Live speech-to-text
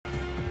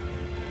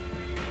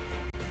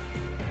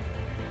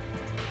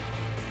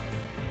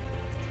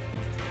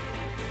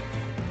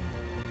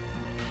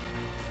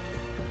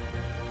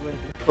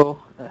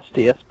Oh,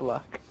 SDS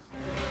Black.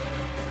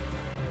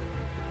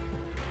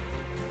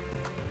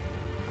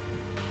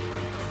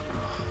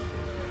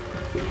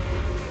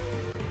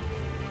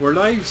 We're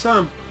live,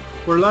 Sam.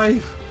 We're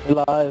live.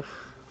 Live.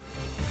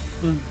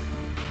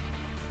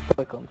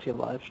 Click onto your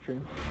live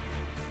stream.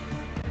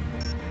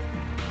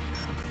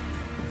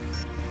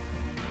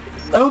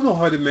 I don't know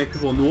how to make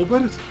people know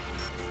about it.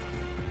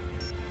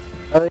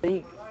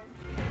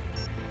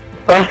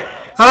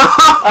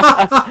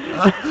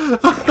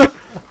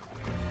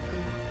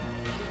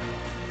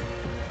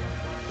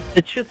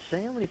 It should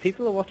say how many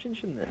people are watching,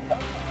 shouldn't it?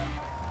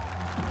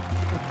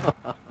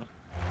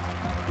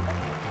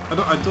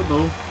 I don't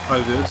know how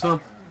to do it,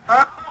 Sam.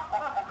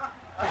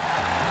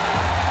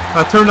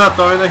 I turn that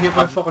down, I hate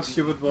my fucking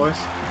stupid voice.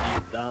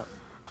 That.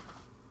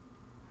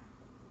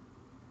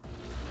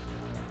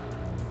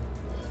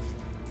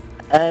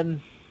 I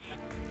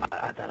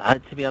don't know,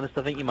 to be honest,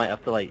 I think you might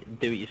have to like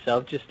do it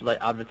yourself, just like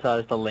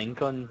advertise the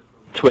link on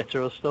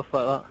Twitter or stuff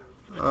like that.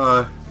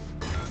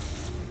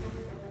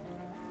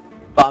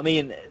 But I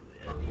mean,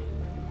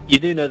 you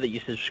do know that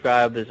your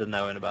subscribers are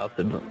knowing about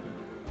it, but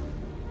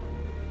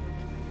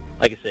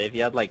like I say, if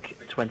you had like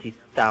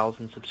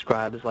 20,000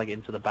 subscribers like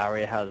Into the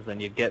Barrier has, then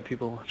you'd get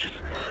people watching.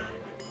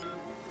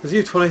 Is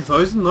he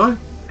 20,000 now?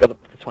 Got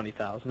up to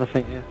 20,000, I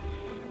think, yeah.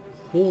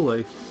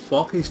 Holy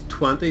fuck, he's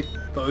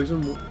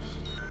 20,000.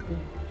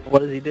 What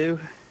does he do?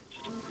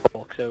 Just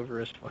walks over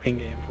his fucking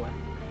gameplay.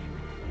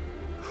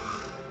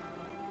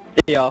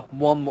 Yeah,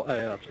 oh,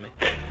 yeah, that's me.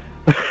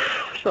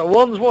 So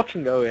one's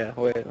watching, oh yeah,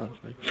 wait,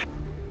 that's me.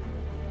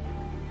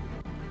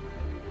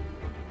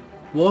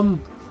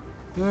 One.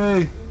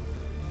 Yay.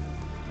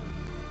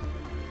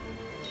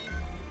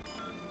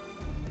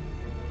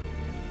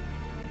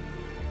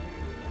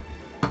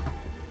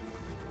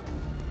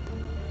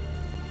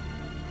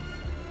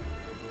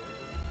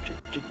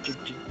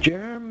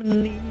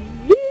 Germany.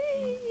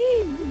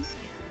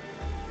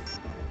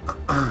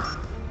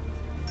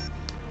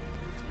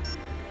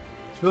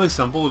 It's really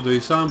simple to do,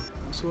 Sam.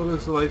 That's what it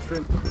is, the live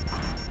stream.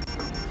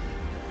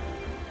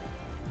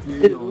 What do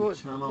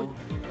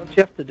you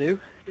have to do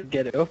to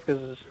get it up?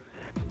 Because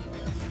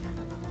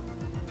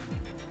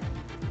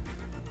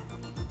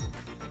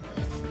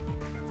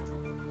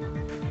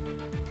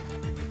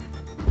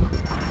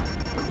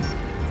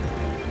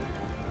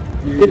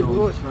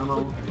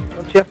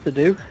what do you have to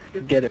do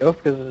to get it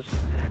up? Because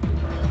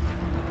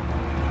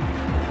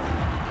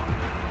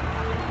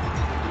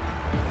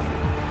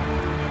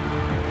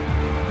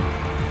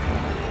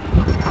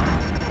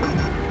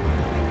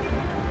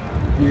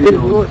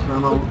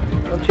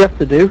what do you have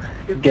to do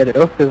to get it up?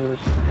 Because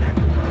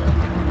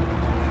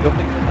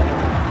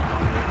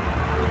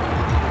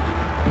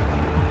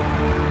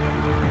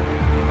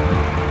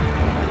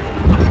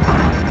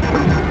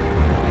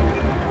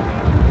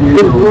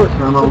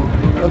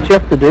what you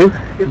have to do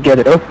to get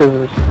it up?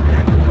 Because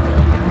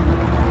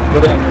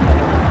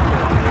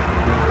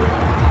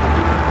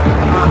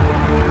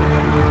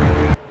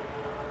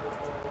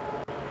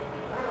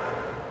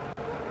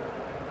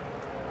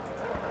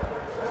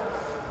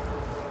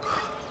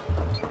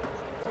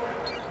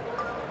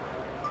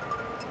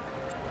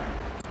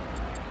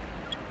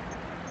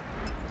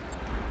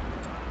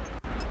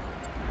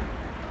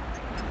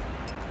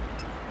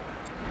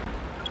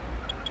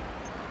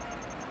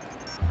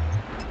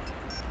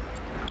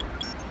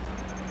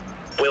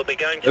We'll be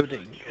going to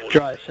loading,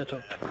 dry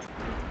setup.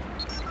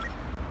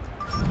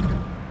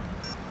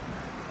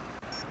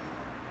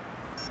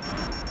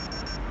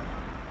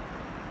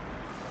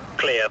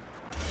 clear.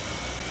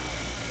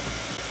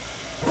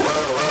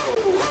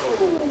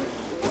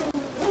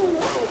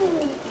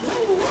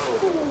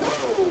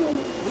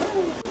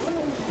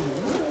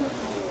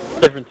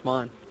 Different to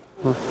mine.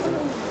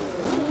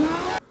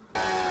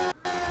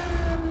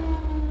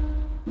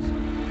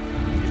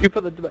 You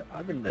put the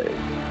I didn't know.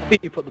 I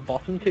think you put the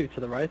bottom two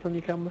to the right on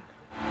your camera.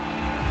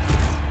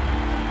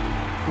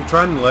 I'm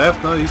trying the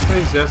left now. These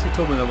guys yesterday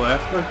told me the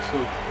left now, so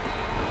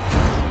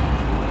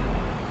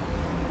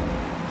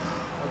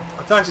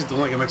I actually don't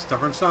think it makes a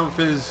difference, Sam. It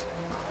feels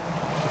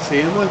the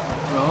same, like, to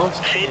be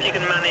honest. See if you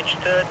can manage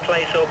third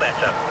place or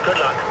better. Good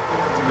luck.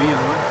 To me,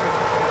 anyway.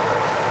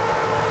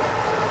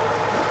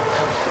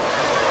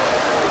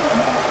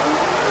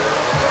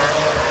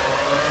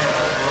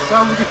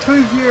 Sam, we got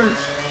 2 years.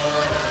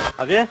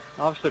 Have you?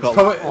 I've still got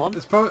one.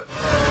 It's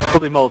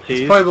probably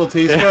Maltese. It's probably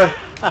Maltese, yeah.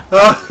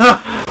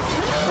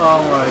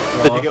 Oh my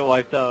god. Did you get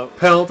wiped out?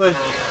 Penalty.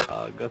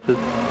 Oh, gutted.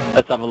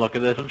 Let's have a look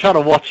at this. I'm trying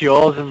to watch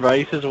yours and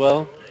race as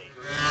well.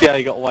 See how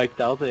you got wiped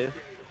out here.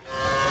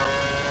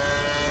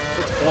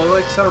 What's all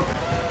like, Sam?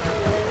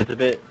 It's a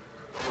bit...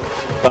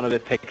 gone a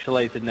bit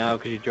pixelated now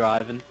because you're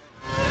driving.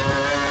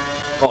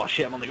 Oh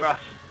shit, I'm on the grass.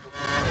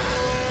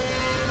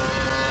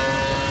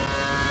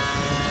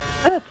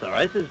 That's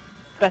alright. It's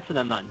better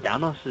than that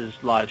Danos'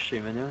 live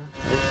stream anyway.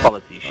 It's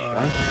quality shit.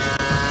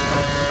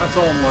 That's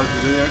all I'm allowed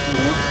to do at the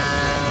moment.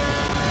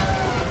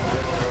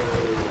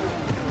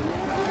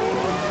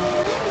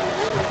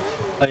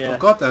 Oh yeah. I've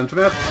got the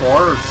internet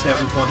for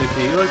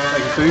 720p, like I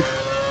can do.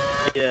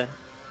 Yeah.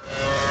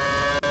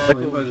 I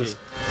just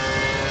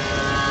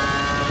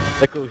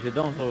Sakushi,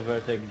 don't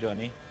overtake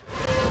Johnny.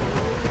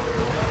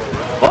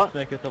 What?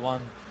 Make it a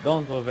one.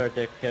 Don't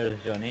overtake Harris,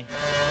 Johnny.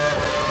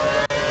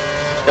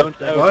 Don't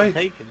Why?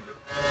 overtake him.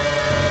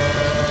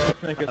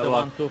 Let's make it a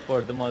What? 1-2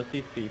 for the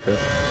Maltese people.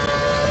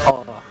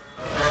 Oh.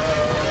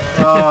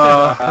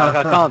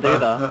 I can't do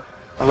that.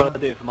 I've got to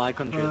do it for my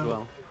country as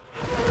well.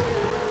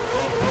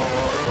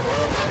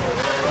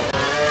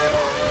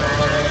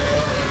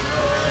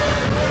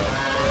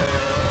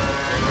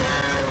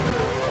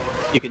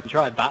 You can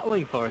try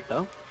battling for it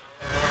though.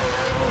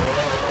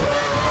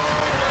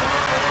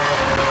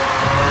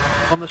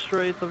 On the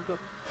streets I've got...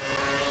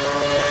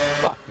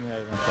 Fuck me, I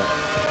don't know.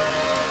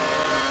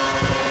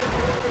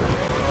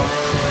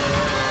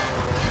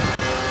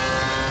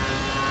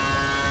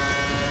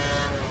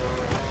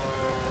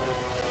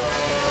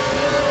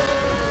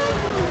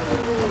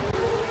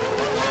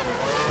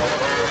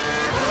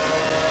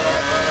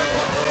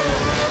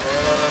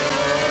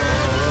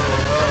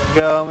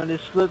 Going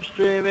his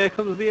slipstream, here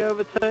comes the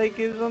overtake,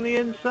 he's on the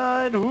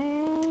inside.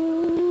 Woo!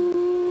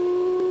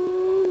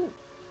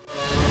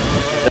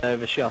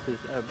 Overshot is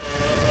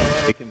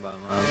taken by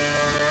man.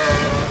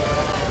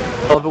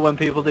 I love it when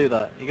people do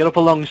that. You get up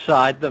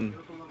alongside them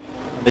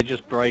and they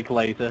just brake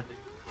later.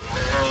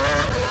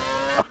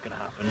 Not gonna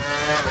happen.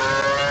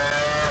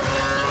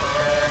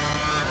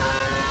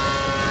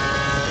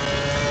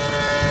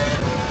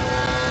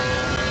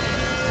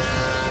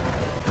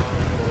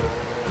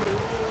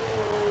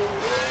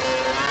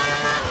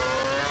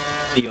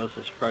 Yours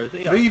is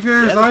frozen. 3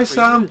 viewers, Yeah, nice there's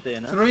Sam. three viewers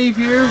here now. 3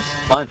 viewers.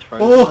 Mine's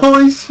frozen. Oh,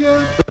 holy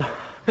shit.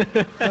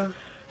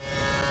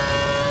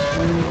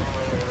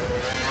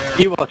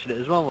 You watching it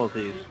as well,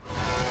 Maltese?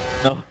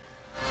 No.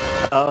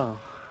 Oh.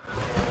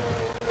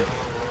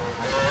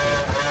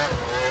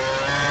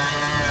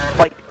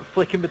 Like,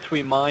 flicking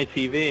between my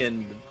TV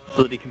and the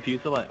bloody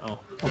computer, like, oh,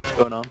 what's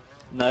going on?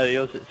 No,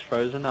 yours, it's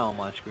frozen now on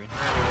my screen.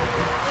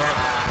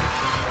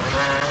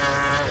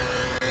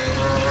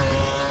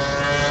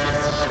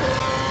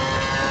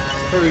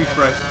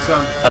 Refresh,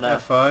 Sam. I know.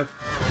 F5.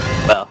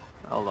 Well,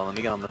 hold on, let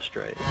me get on the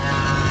straight.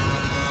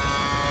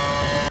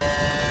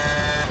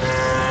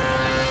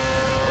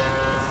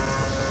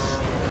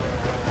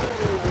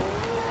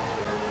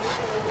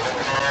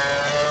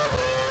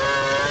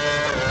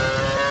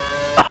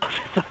 Oh,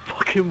 there's a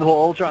fucking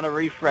wall trying to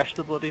refresh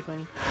the bloody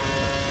thing.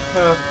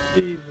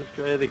 Jesus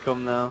Christ, here they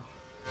come now.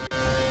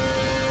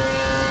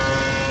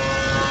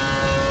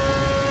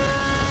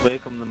 Here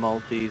come the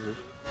Maltesers.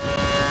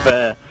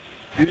 Fair.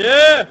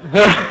 Yeah!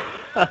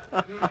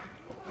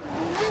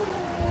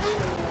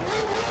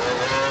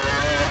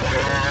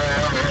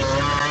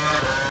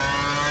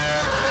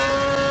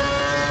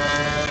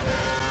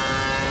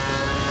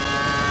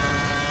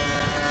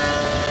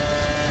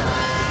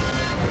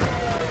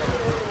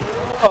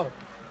 Oh,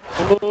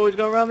 he's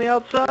going around the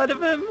outside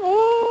of him.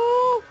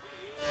 Oh!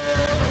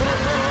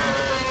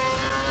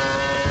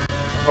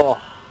 Oh.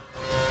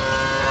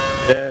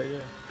 Yeah,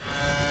 yeah.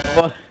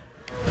 What?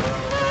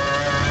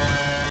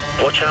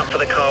 Watch out for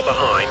the car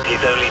behind.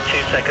 He's only 2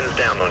 seconds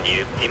down on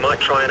you. He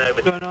might try and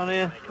What's going on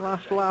here?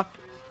 Last lap.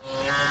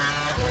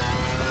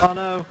 Oh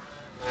no.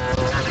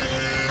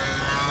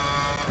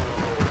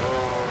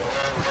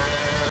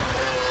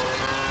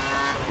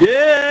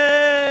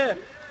 Yeah!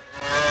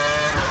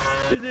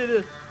 He did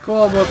it.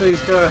 Go on,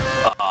 Maltese guy.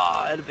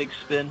 Ah, I had a big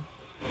spin.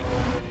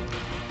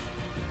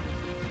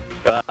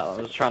 I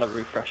was trying to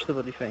refresh the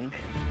bloody thing.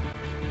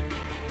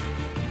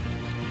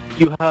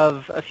 You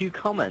have a few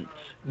comments.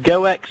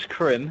 Go X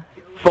Crim.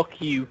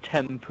 Fuck you,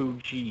 Tempu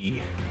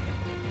G.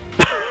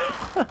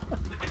 I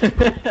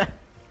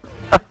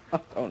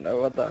don't know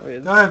what that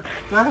means. Do I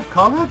have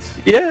comments?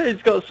 Yeah,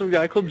 it's got some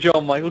guy called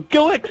John Michael.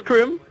 Go X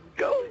Crim.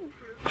 Go.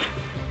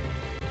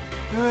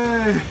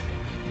 Hey.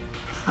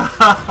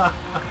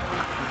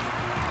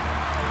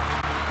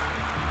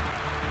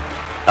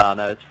 Ah,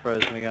 no, it's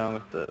frozen again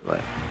with the,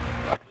 like,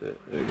 back to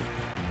it. There we go.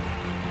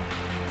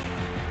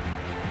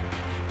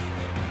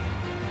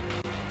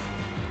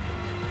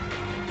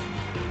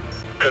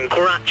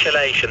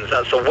 Congratulations,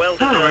 that's a Not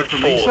well-deserved for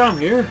me, fourth. Sam,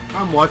 here.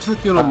 I'm watching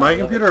it on my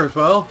computer as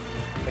well.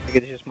 I think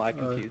it's just my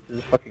computer.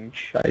 It's fucking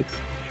shite.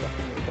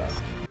 Shockingly bad.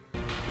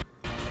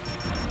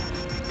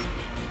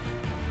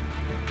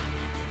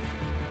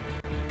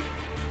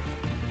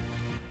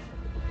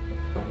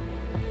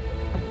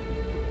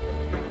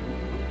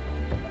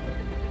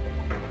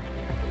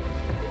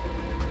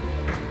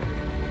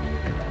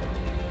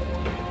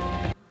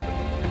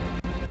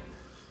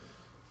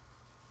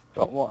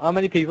 Got what? How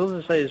many people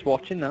does it say is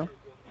watching now?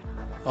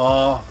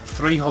 Oh,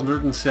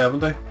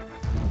 370.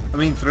 I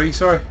mean 3,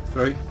 sorry.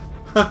 3.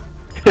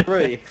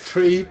 3.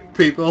 3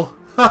 people.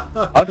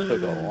 I've still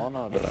got one.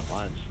 I don't know.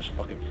 Mine's just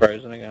fucking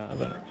frozen again. I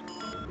don't know.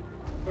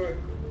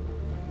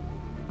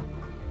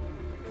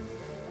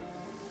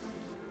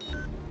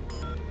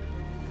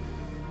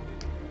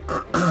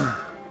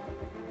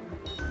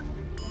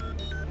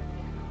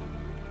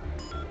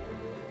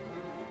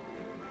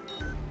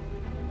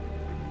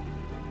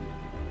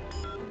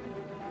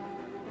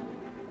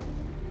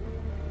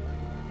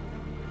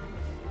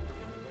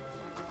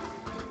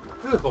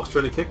 The boss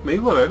trying to kick me,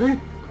 what are they?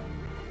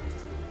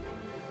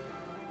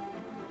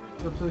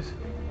 What please?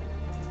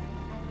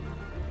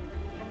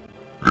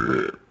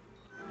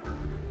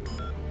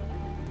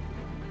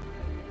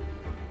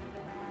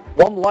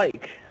 One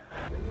like.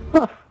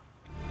 Huh.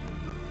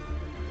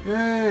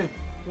 Yay!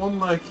 One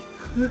like.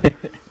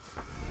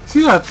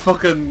 See that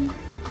fucking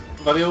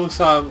video,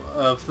 Sam,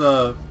 of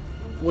the,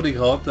 what do you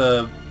call it,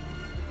 the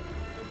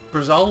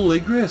Brazil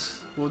League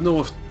race? Well, no,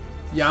 with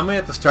Yami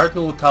at the start,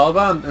 no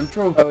Taliban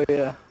intro. Oh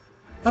yeah.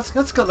 That's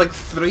got like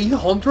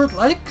 300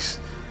 likes.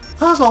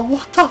 I was like,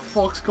 what the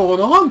fuck's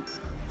going on?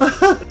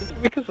 It's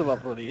because of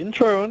that bloody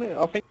intro, isn't it?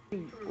 I think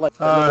like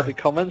the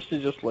comments are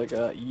just like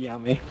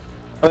yummy.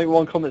 I think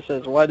one comment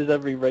says, "Why does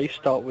every race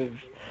start with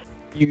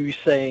you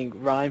saying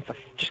rhyme for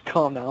just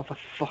calm down for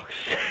fuck's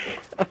sake?"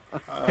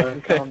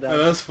 Calm down.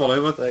 That's funny,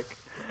 but Like,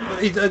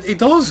 he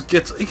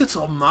gets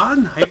all mad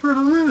and hyper,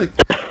 doesn't he?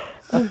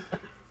 Like,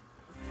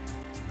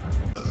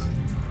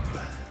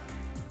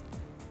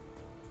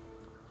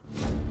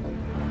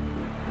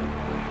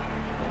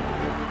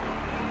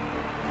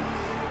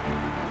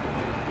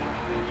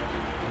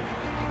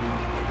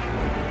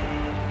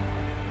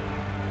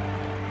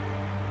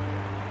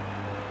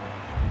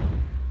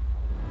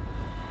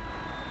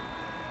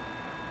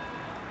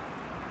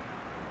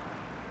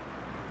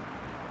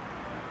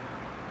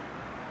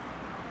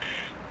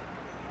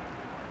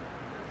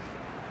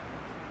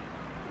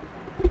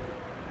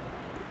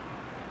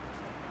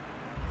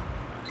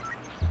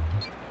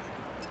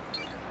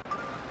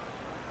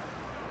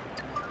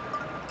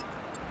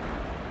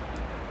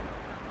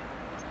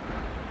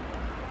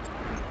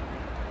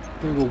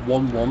 I'm gonna go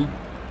 1-1.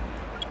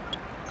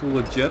 Go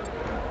legit.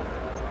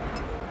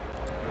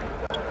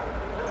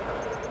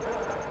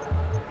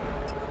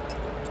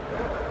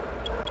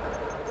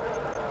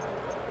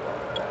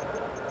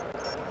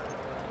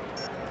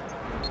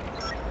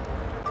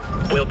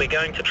 We'll be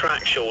going to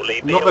track shortly.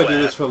 I'm Be not gonna do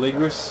aware. this for league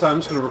race, so I'm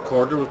just gonna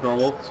record it with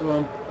normal.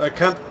 So I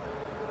can't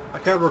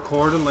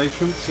record and live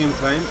stream at the same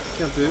time.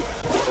 Can't do it.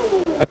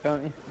 I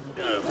can't.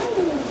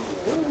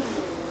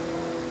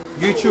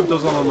 YouTube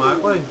does it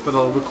automatically, but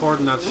I'll record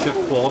in that shit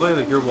quality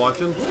like you're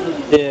watching.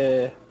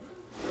 Yeah.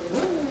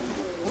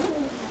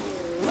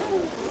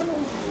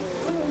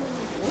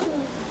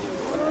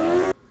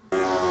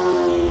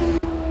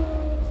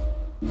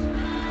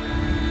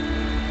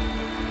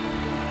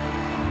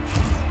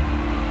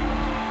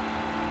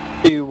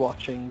 You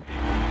watching?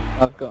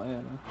 I've got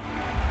it.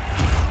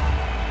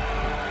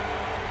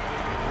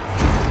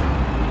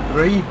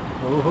 3.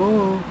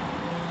 Oh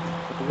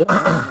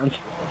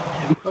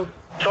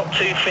Top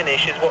 2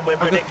 finish is what we're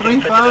got predicting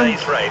 3 for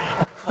fans. today's race.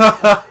 ho!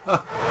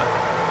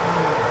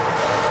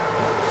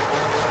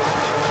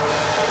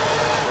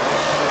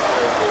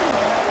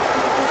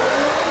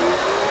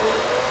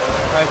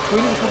 I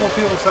tweeted a couple of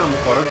people on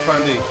Twitter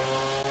trying to,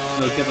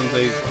 get them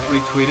to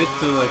retweet it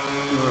to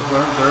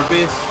their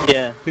base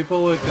Yeah. people,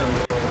 like, and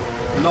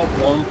not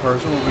one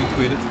person will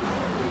retweet it.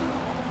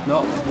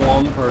 Not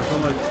one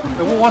person, like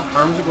well, what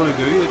harm's it going to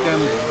do? Like,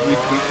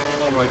 retweet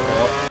it, all right,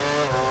 off.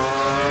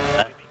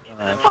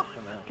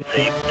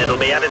 See, it'll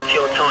be added to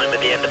your time at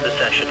the end of the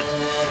session.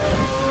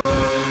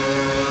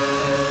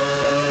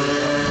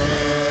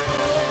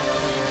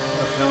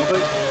 A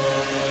penalty.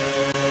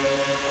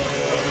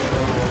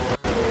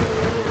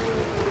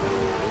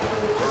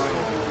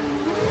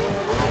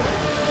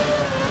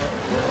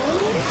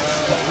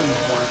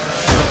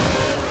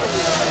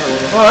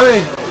 Oh,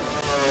 hey!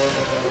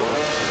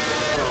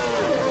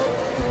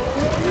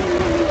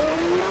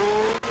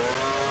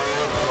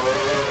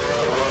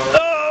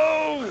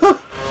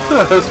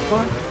 Oh! That's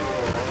fun.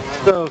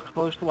 So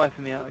close to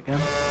wiping me out again.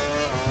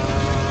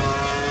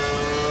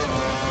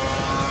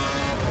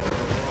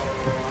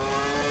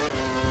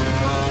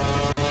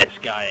 This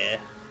guy here.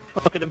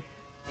 Look at him.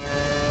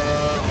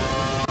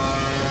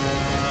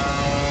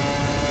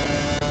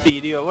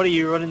 Idiot, what are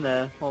you running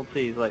there?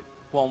 Maltese, like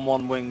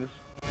 1-1 wings.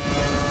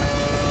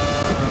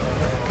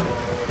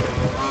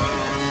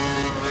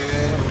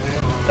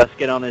 Let's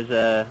get on his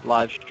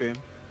live stream.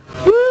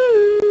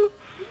 Woo!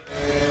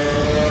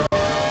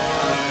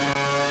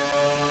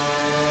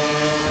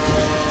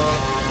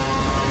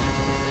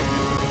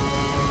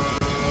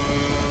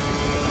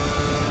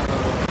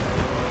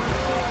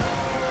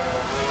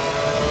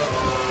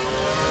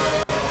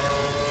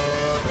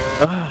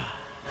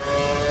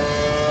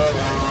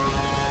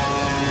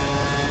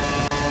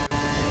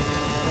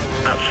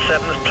 At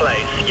 7th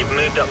place, you've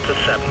moved up to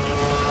 7th.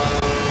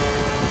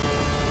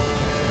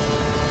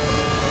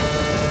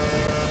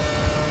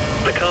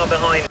 The car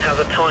behind has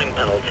a time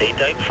penalty.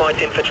 Don't fight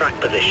him for track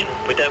position.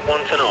 We don't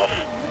want an off.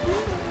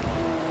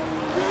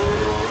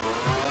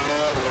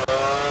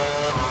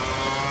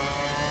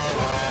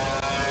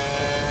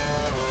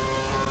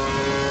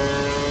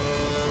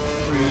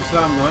 Where you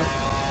Sam, right?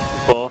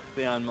 Fourth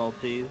behind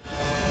Maltese.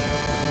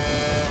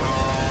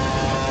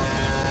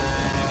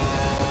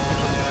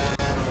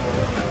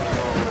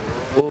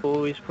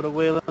 Oh, he's put a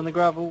wheel on the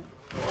gravel.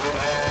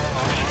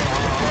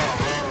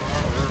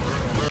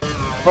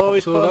 Oh,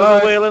 he's So put did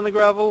another I. wheel in the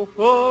gravel.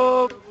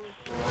 Oh!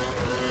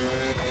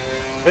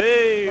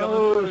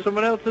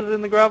 someone else is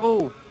in the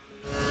gravel.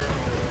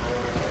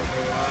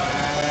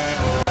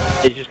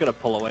 He's just gonna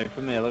pull away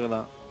from me, look at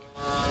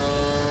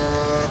that.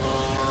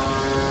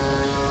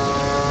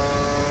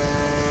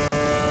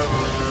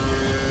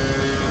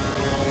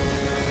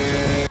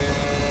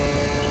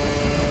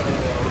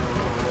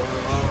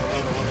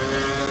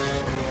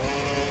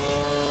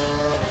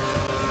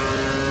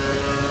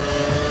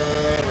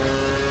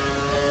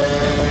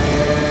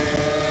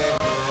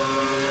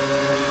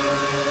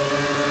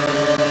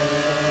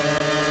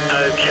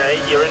 Okay,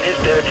 you're in his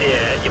dirty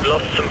air. You've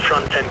lost some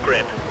front end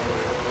grip.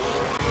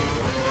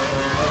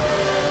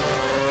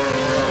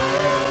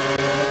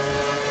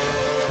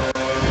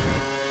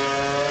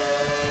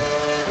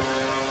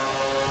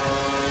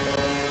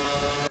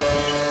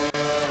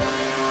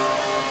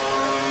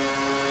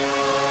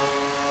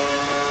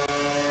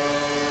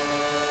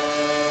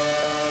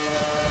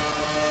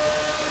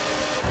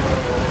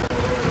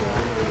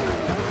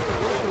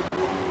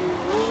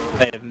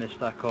 May have missed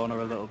that corner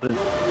a little bit.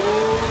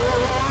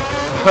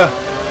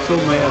 So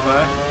may have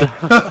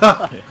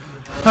I.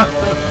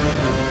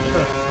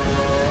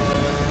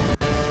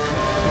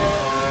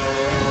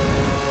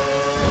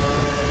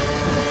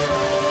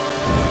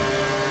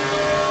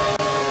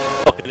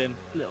 Look at him,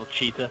 little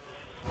cheater.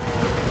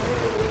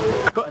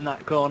 Cut in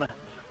that corner.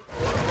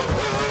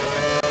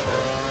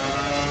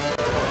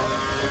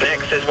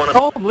 Next is one of...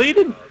 Oh, I'm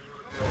leading!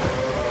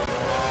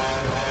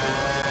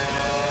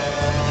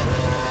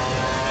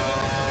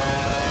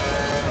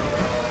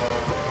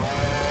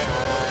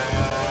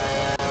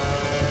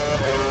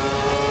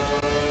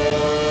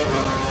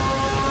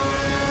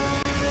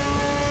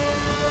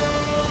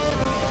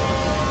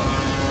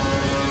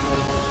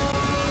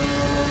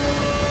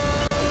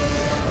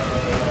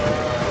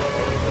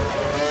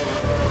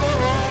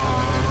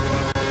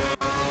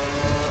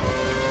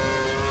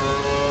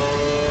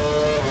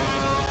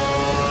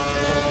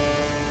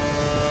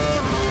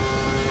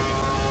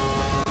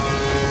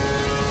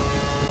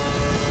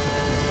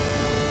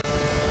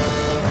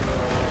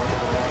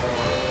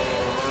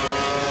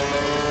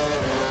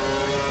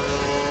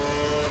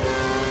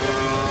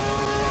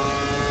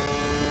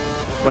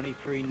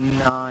 Three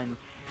nine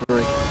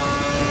three.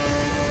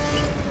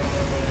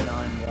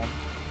 9-1.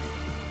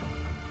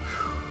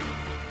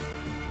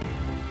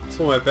 It's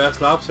one of my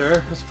best laps there.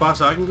 That's as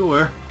fast as I can go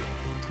there.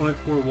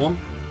 24-1.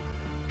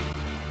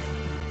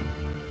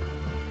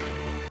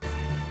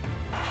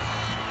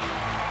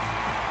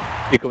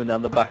 You're coming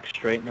down the back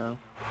straight now.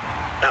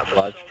 That's a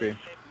Live stream.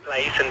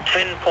 place and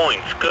 10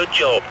 points. Good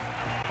job.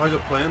 How's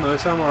it playing now?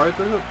 Sam, alright,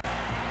 is it?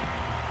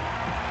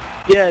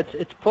 Yeah,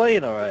 it's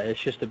playing alright.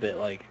 It's just a bit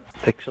like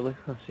pixely.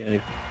 That's the only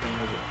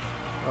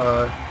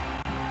thing.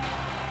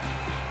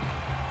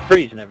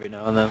 Freezing every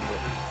now and then. But...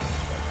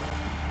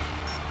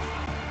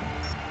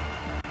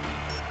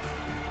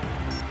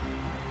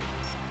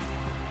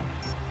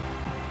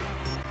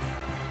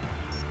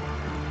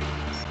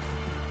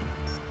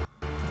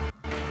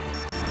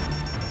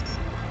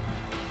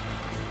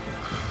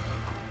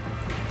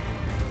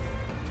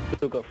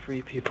 Still got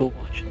 3 people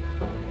watching.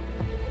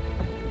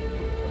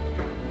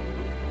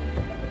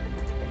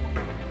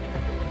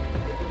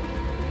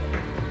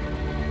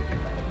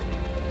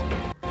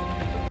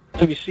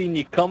 Have you seen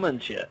your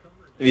comments yet?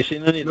 Have you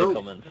seen any of the No.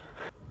 comments?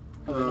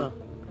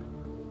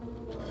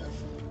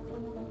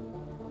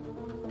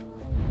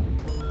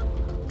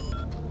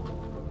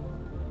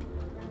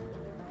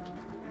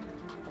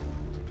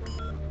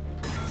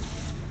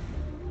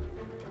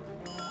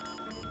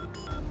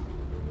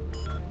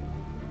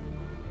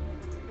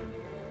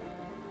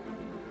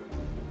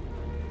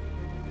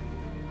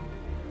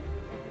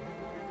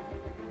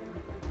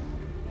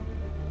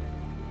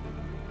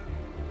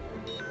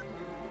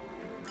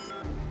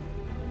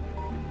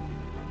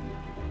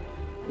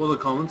 What are the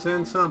comments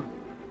saying, Sam?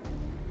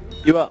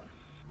 You up?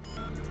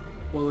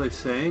 What are they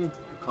saying?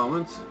 The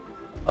comments?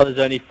 Oh, there's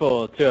only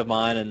 4. 2 of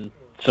mine and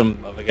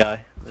some other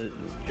guy.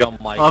 John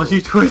Michael. Oh,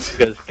 you tweet?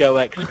 Goes, go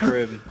X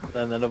Crim.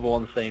 Then another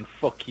one saying,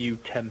 fuck you,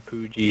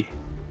 Tempuji.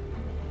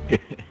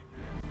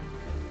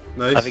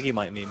 Nice. I think he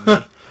might mean me.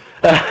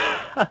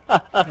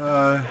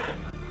 Uh,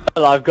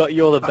 Well, I've got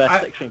you're the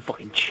best I- extreme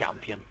fucking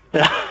champion.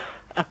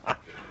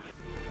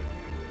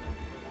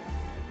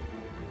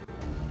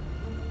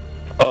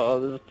 Oh,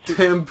 there's 2.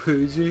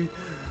 Tempuji.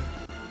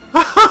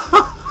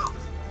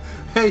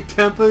 Hey,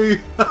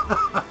 Tempu.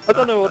 I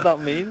don't know what that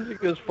means. It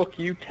goes, fuck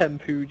you,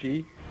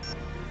 Tempuji.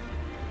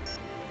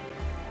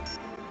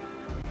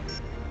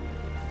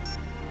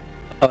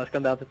 Oh, it's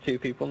gone down to 2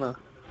 people now.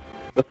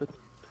 What's it?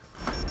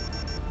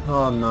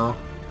 Oh no.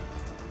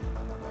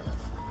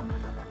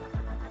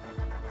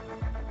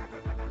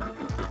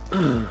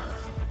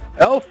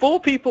 Oh, 4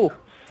 people!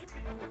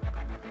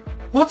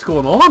 What's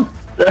going on?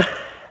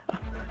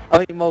 I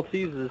think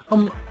Maltese is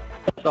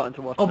starting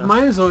to watch now.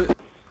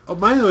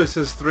 Mine always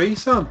says 3,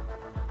 Sam.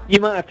 You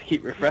might have to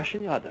keep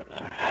refreshing, I don't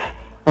know.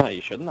 Oh,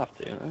 you shouldn't have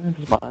to.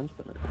 It's mine's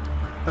done it.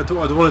 I don't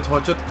want to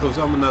touch it because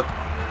I'm in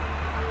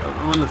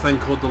the thing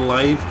called the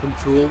live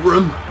control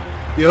room.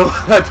 You know,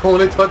 I don't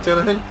want to touch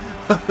anything.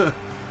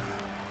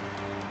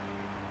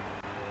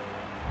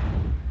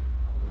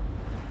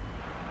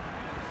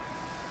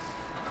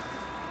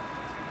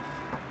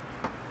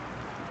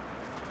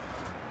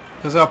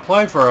 Because I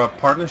applied for a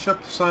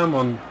partnership, Sam,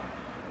 on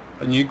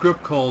a new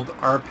group called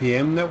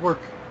RPM Network,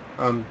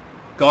 and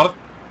got it.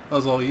 I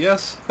was all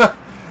yes.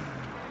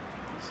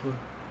 So,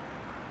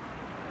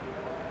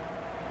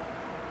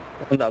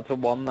 And that's a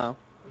 1 now.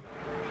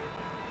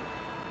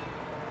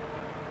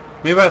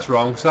 maybe that's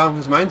wrong, Sam,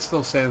 because mine's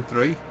still saying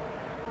 3.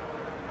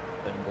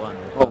 Been 1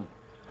 as Well, well.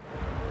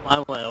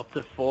 I went up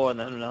to 4 and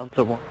then down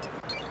to 1.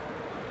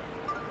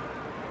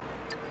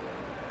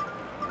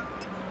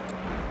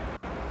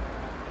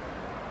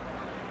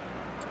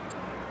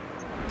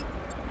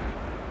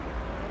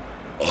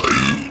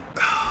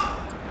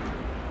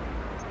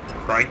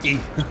 Crikey.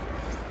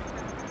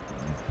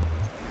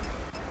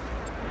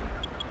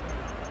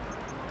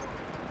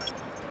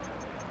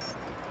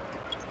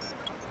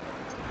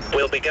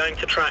 We'll be going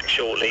to track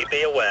shortly,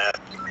 be aware.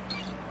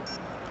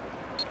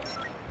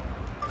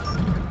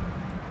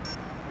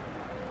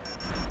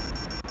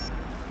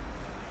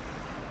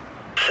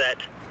 Set.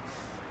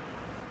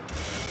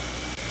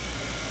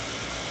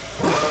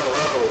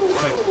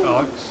 Thanks,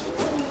 Alex.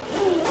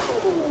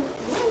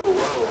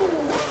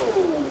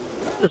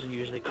 Doesn't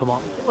usually come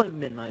on until like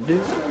midnight, do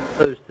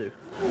those two?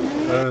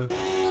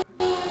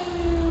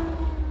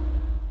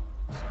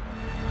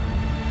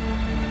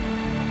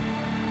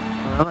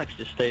 Alex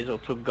just stays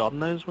up till God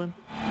knows when.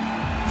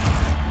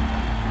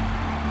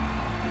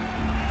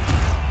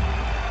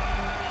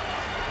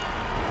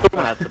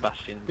 Someone had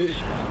Sebastian.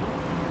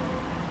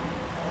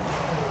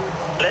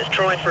 Let's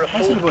try for a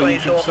That's fourth the way you place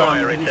keep or saying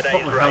higher in these today's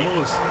fucking race.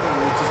 handles.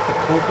 It's just the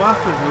cold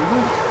bastard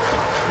logo.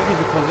 Maybe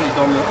because he's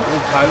done the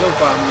old Tyler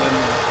band and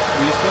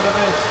racing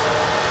events.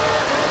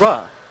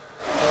 What?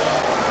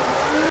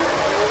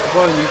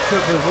 Well, on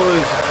YouTube, his one of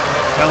his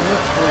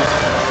helmets was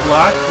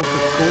black with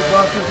the cold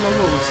bastard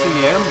logo with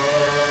CM.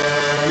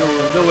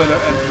 No way to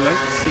interlink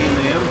C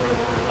and M.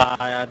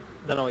 I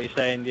don't know what you're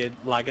saying, you're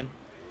lagging.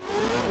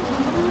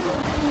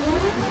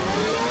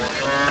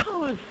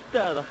 How is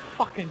that a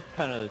fucking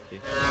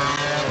penalty?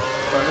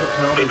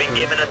 We've been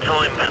given a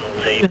time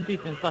penalty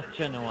This is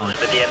such a one.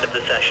 at the end of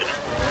the session.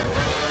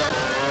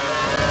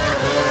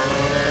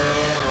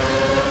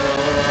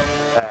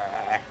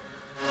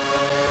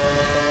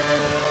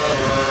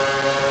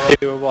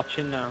 You were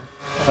watching now.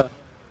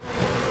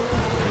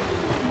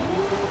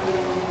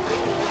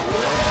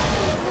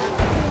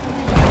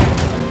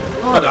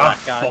 Oh, that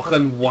that guy.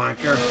 fucking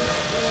wanker.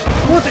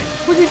 What the?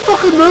 Would you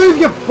fucking move,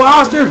 you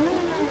bastard?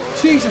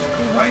 Jesus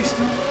Christ.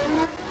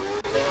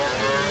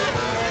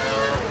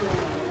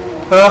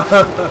 That's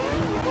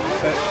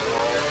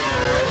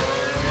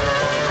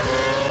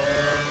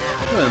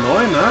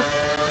annoying,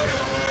 that.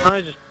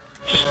 I just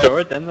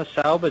store it then, the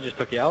Sauber just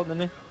took you out,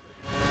 didn't he?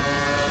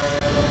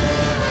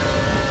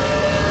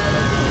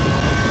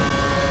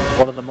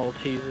 One of the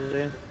Maltesers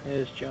here.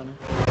 Here's Johnny.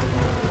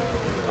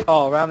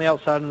 Oh, around the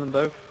outside of them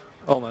both?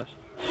 Almost.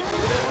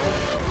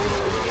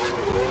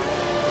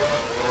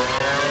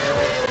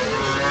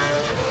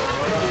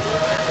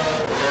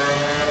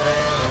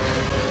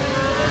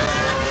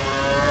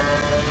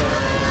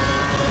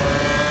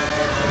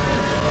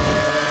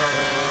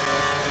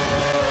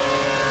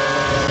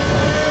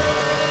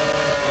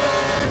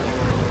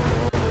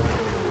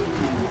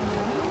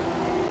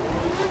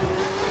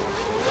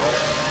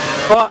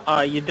 What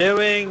are you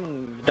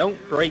doing? Don't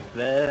break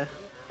there.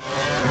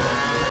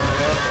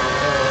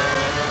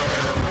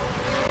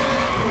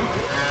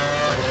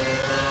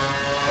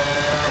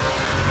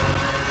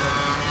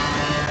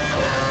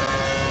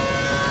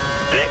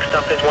 Next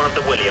up is one of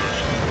the Williams.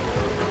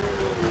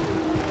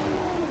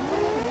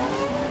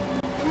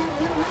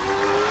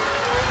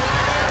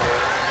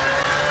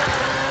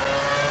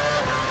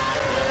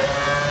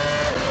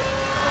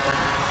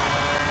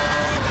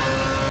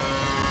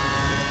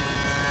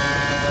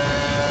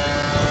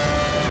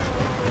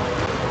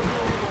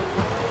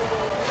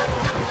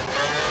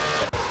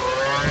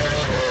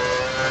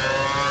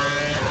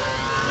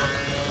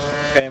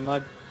 Okay,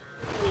 I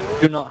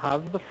do not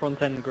have the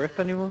front end grip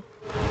anymore.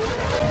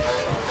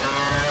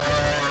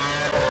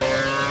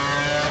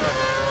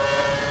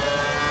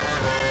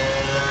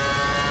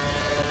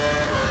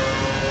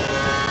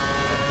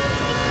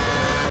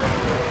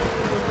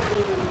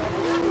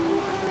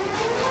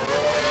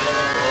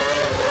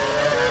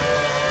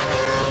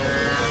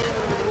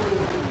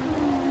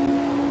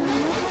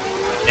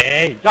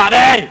 Hey,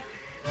 Johnny!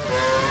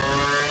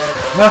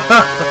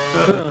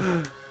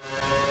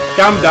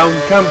 Calm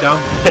down, calm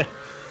down.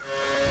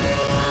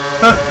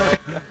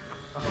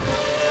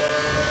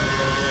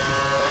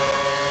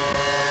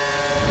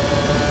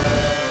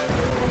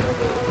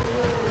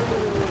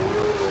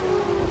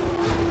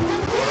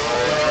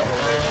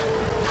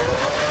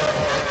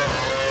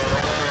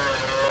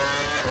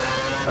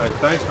 Alright,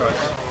 thanks, guys.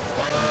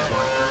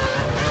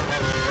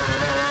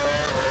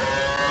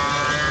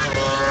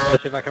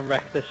 Let's see if I can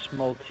wreck this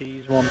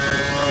Maltese one.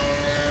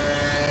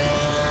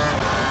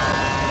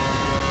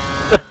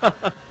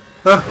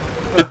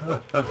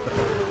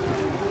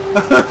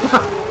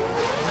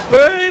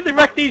 Wait, they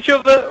wrecked each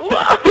other!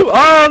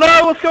 Oh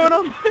no, what's going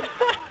on?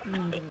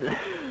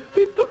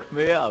 He took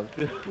me out.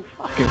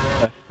 Fucking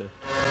bastard.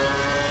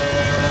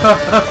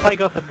 I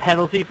got the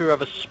penalty for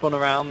whoever spun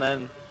around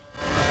then.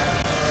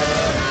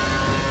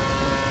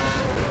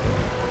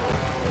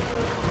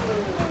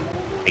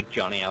 Big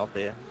Johnny out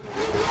there.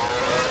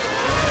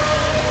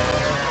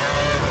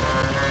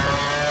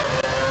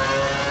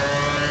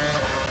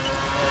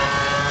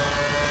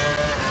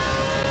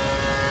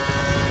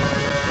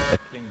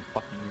 Settling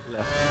fucking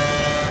left.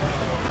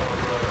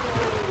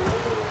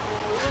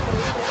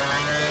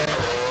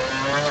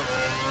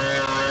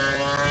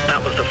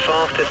 That was the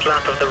fastest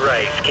lap of the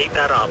race. Keep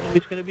that up.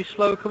 He's going to be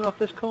slow coming off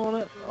this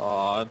corner.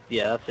 Oh,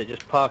 yeah, that's it.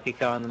 Just park your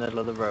car in the middle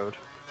of the road.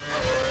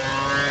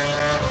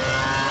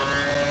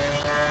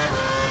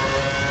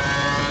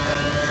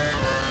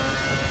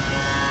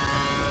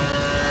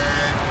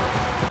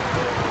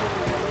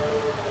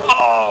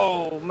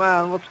 Oh,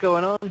 man, what's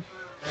going on?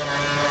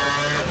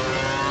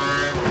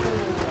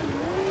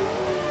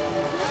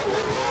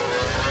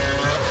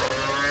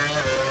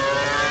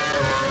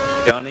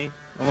 Johnny,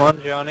 come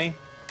on, Johnny.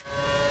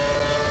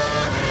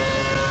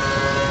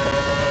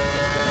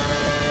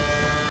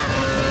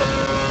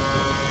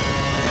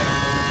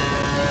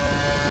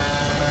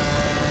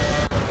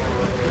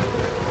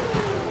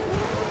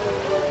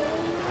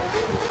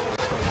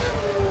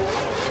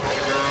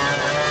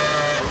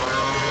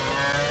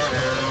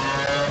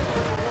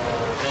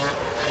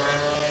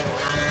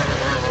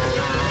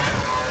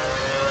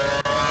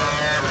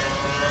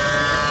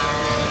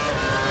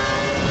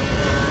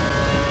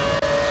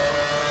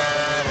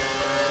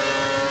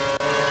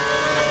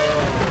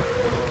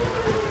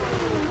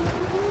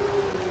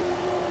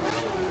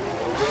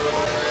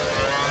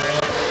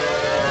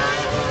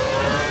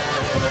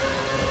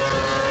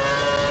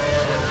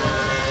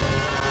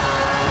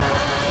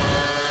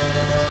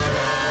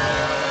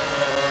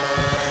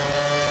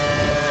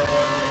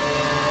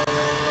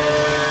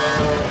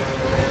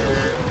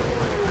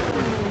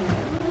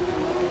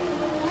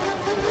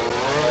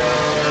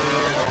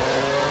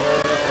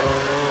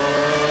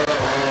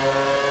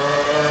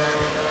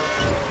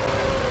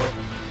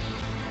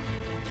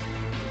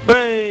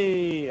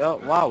 Hey! Oh,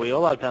 wow, we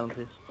all had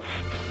penalties.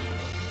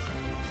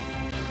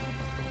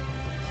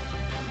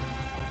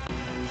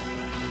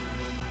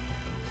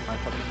 I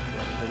fucking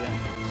forgot again.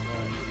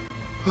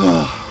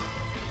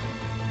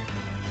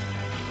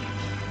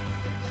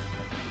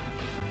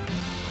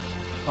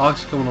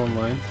 Alex coming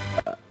online.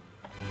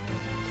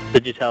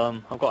 Did you tell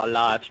him I've got a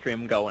live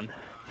stream going?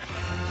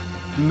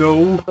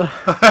 No,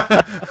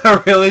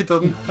 I really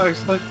didn't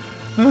actually.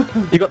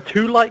 You got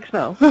 2 likes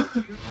now?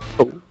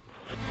 Oh.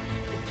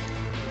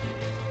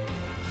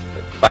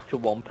 Back to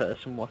 1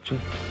 person watching.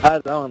 I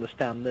don't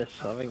understand this.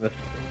 I think this.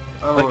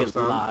 I don't think it's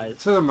understand. lies.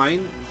 To the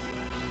mine,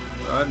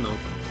 I don't know.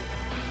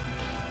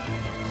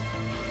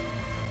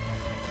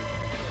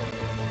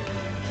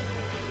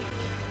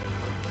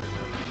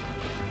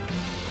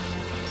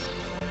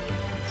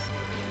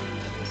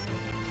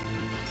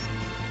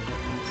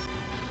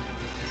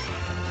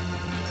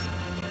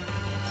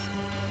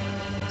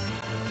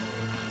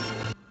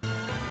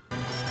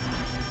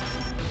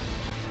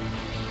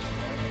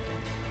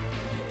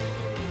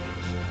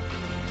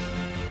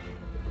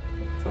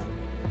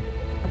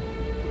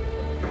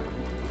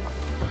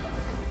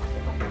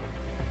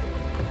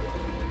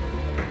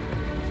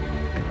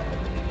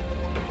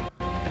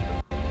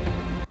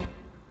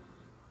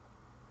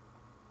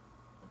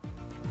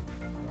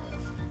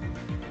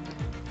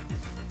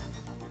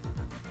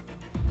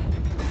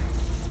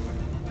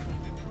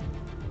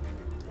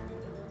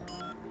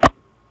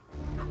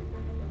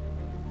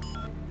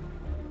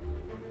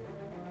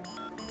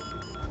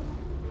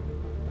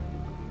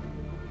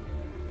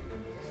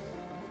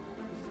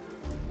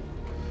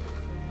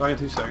 Back in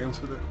 2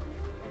 seconds with it.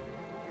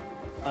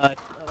 I'm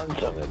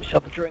going to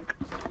myself a drink.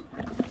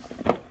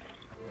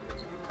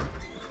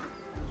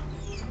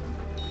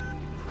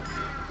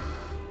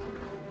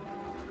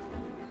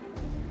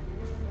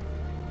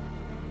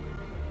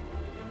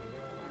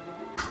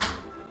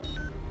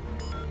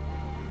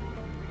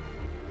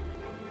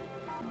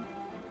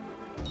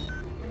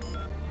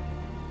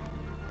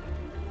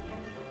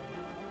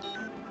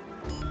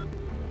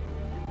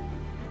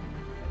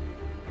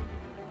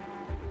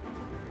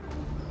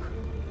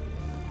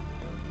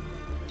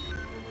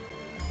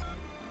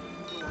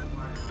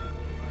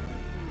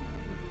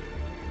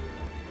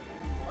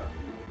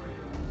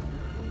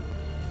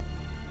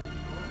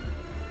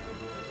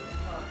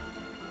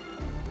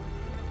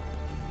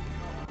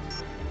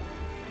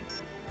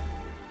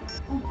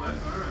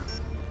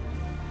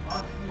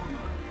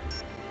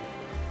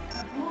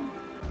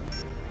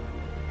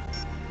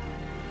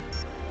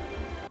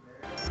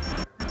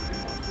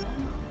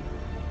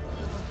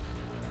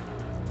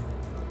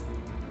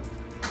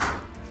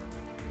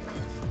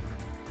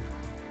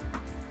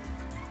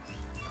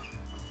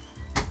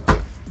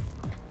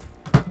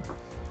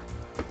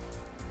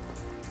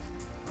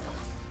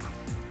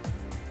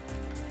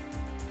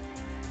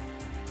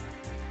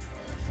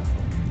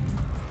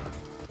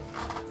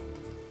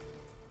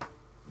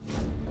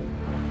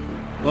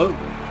 Hello?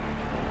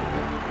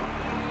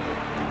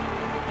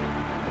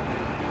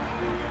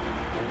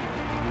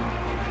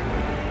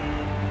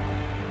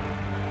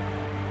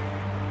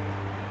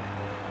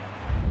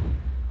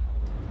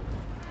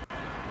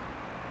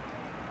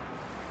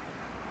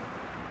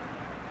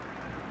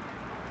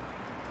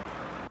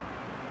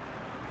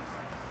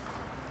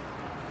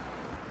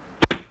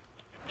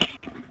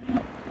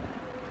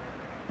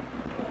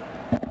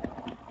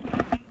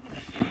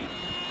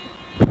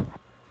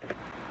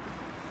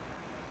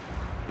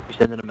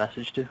 sending a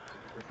message to?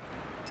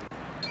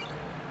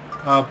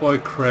 Our boy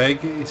Craig,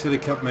 he said he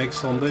kept making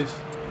Sundays.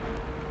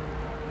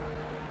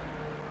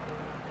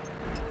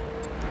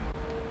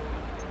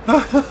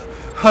 I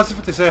was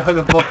about to say, how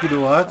the fuck you do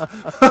that?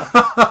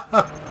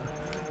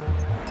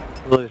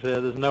 Like I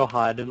said, there's no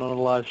hiding on a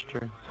live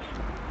stream.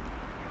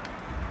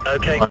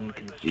 Okay,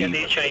 get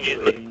these changes.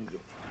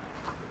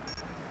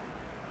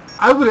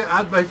 I would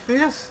add my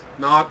face.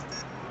 Not.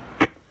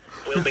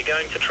 We'll be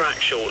going to track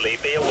shortly,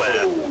 be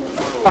aware.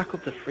 Back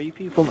up to 3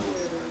 people now. I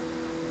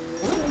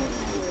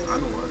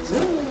know what it's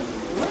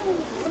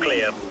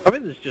Clear. I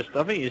think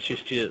it's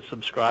just your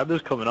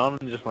subscribers coming on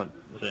and just like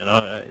saying,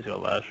 oh yeah, he's got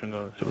a live stream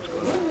going, so what's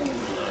going on?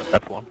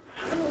 F1.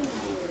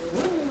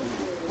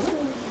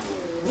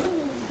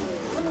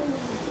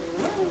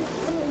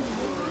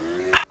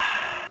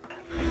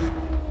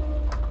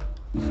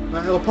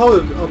 I'll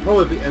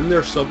probably be in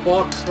their sub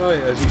box,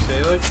 right, as you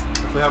say, like,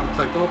 if we haven't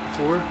clicked on it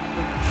before.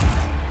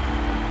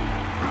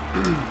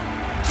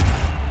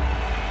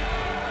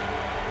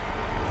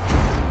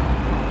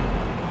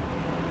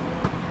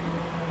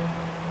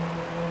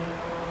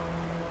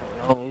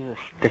 Oh, he's a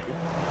sticker.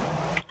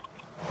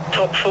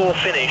 Top 4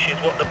 finish is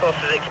what the boss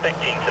is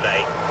expecting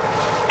today.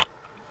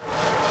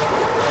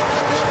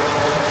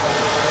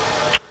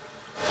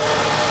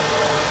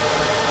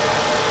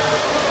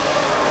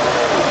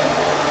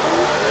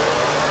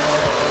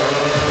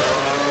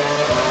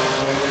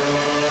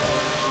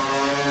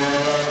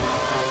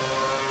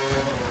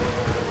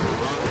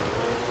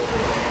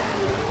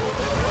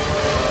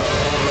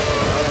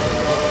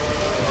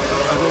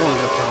 I don't want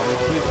to get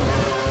penalties.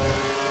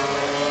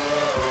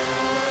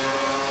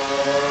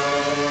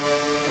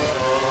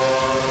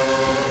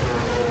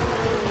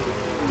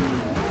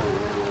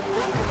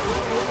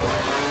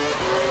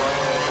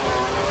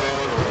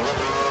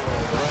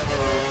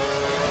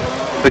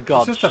 For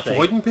God's It's just sake.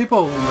 avoiding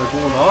people when they're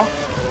going off.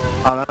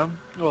 I know.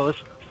 Well,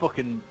 this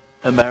fucking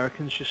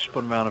American's just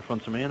spun around in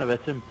front of me and I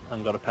hit him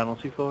and got a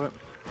penalty for it.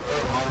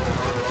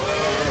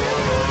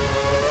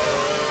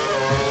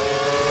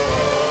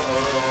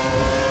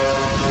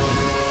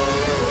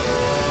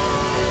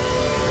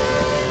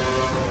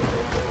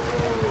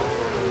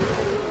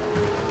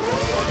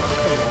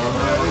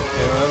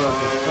 Okay, well,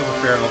 that's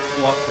a fair enough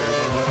block there,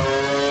 isn't it?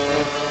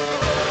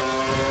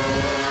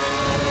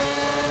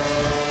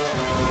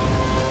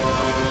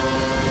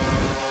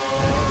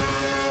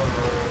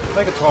 I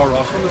think it's Toro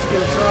Rosso on this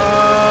game.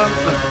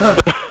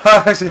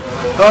 Actually,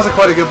 that was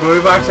quite a good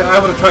move. Actually, I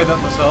would have tried that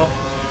myself.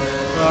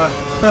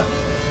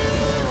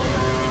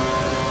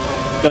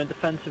 Going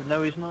defensive?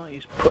 No, he's not.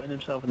 He's putting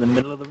himself in the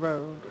middle of the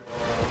road.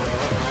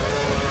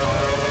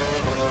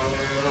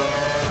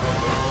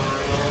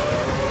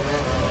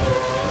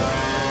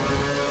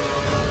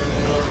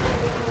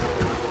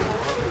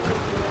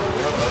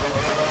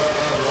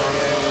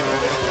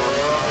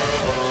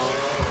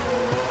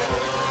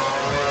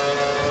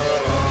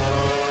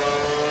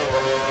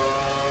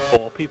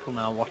 Four people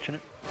now watching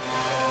it.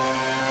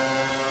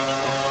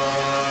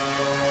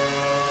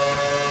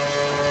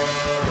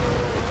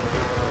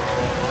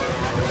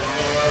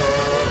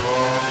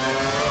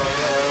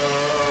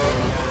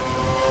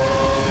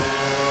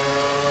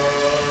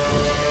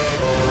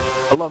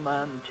 Hello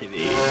Man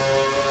TV.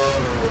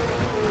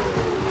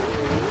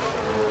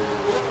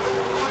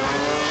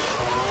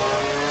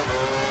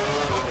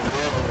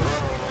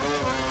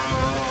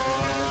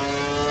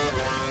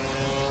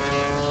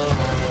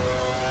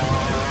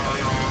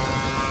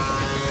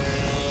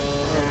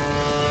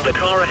 The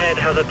car ahead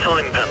has a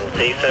time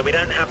penalty, so we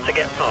don't have to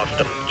get past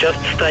them. Just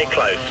stay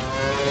close.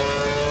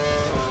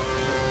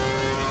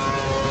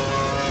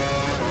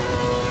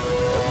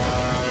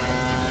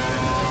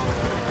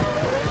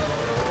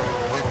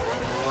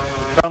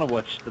 Trying to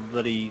watch the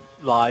bloody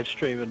live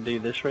stream and do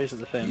this race at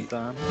the same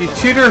time. You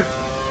cheater!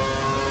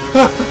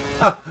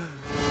 Cheater!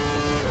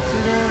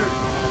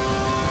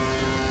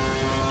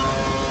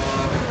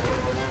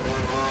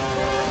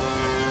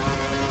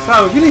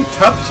 Sam, if you need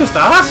tips, just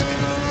ask!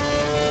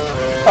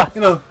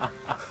 You know. You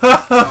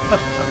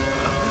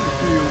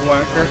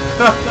wanker.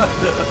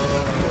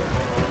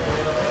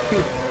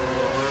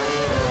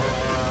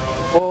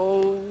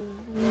 Oh!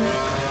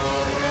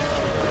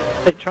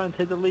 They try and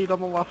take the lead on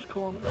the last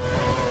corner.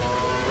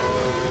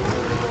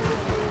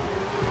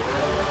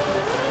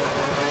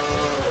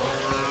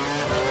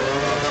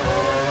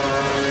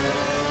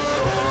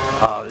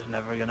 Oh, it's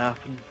never gonna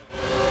happen.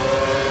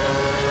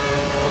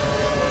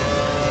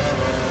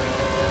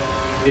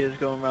 He is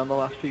going around the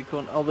last few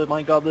corners. Oh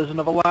my god, there's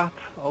another lap.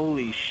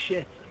 Holy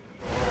shit.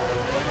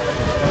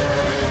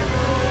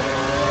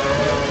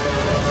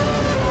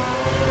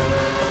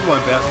 My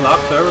best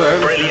lap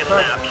there. Brilliant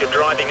lap. You're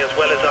driving as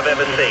well as I've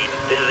ever seen.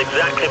 This is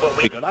exactly what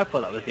we... God, I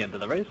thought that was the end of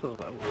the race. I was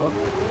like, fuck.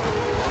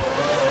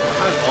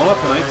 I'm all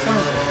up tonight, Sam.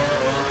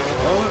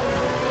 All up.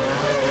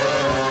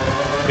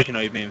 Because you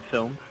know you're being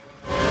filmed.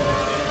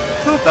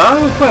 It's not that,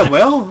 it was quite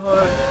well.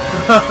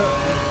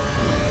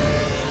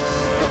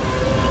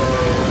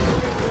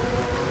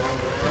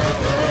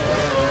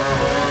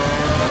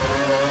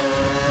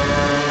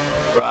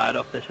 Right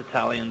off this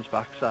Italian's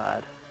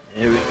backside.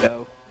 Here we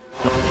go.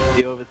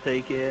 The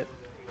overtake it.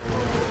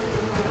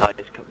 I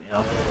just cut me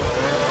off.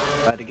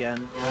 Right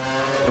again.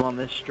 Come on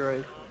this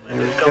straight. There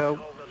we go.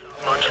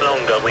 Much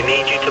longer. We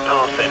need you to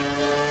pass him.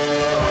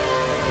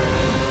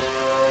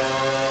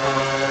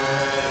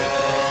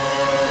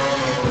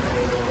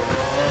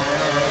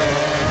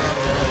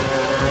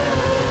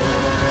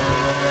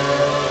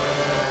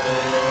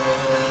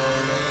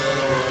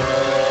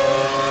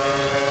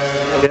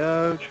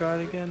 Go, try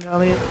it again,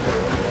 Elliot.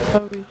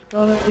 Oh,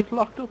 he's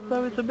locked up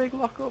though, it's a big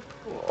lock up.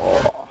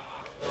 Oh,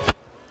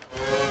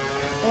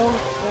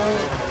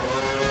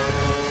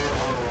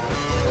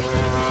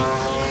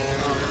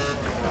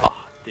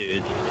 oh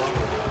dude.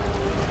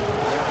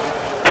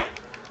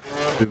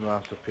 Two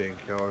massive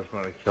painkillers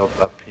when I killed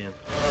that pain.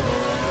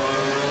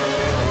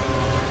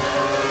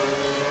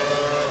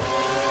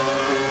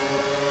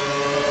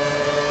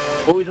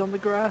 Oh, he's on the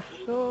grass.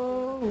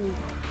 Oh.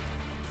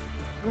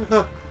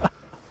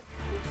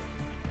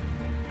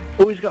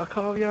 Oh, he's got a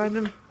car behind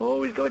him.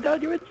 Oh, he's going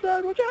down your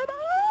inside. Watch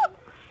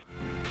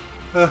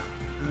out.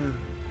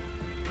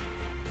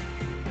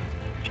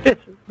 Shit,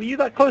 were you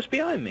that close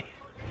behind me?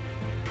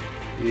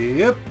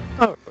 Yep.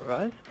 Oh,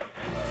 right.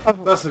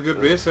 That's a good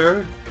race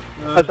there.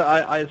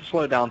 I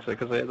slowed down to it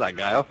because I hit that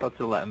guy off. I had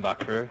to let him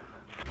back through.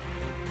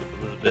 It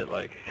was a bit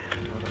like, I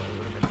don't know, it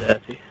would have been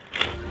dirty.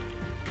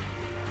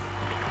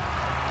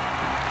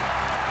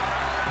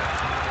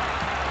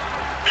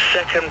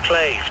 Second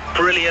place.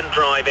 Brilliant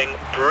driving.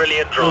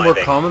 Brilliant No more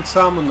driving. comments,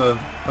 Sam, on the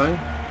thing?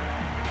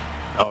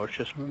 Oh, it's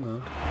just... I don't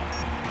know.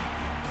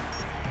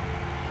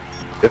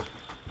 Yes.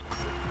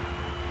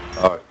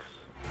 Alex.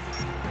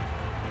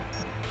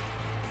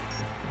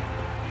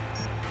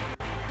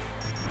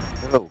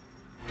 Hello.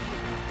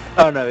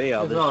 Oh no,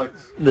 yeah, It's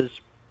Alex.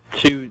 there's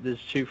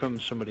two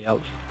from somebody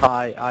else.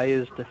 I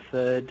is the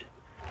third.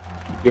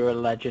 You're a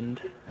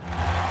legend.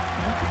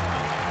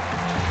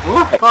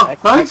 What? Oh,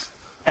 thanks.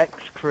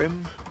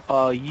 X-Crim,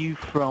 are you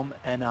from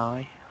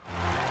NI?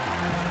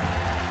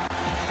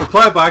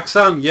 Reply back,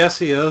 Sam. Yes,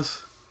 he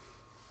is.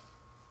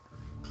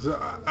 'Cause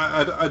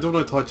I don't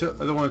want to touch it.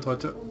 I don't want to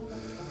touch it.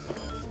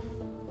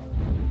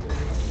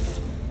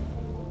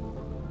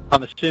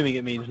 I'm assuming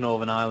it means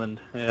Northern Ireland,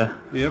 yeah.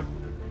 Yep.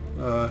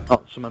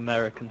 Not some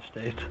American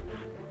state.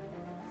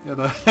 Yeah,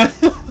 no.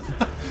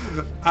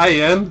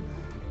 IN.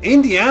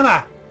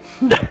 Indiana.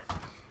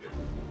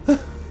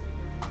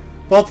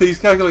 Both these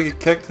guys are gonna get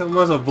kicked. I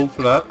might as well vote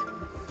for that.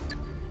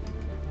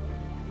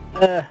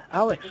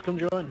 Alex, come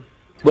join.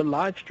 We're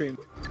live streaming.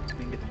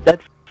 It's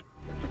dead.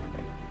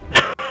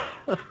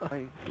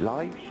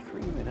 Live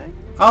streaming, eh?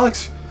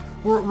 Alex,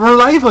 we're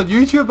live on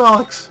YouTube,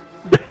 Alex.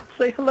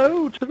 Say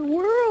hello to the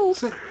world.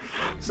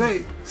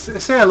 Say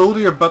hello to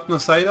your butt on the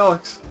side,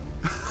 Alex.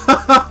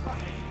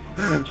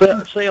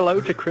 Say hello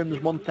to Crim's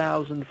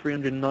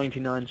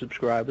 1,399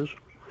 subscribers.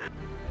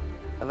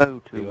 Hello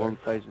to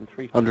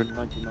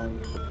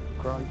 1,399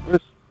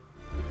 subscribers.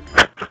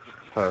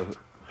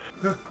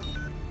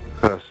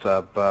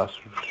 Sad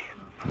bastards.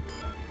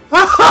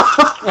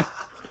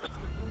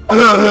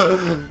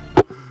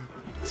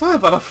 It's not a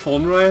bit of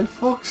fun, Ryan.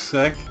 Fuck's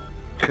sake.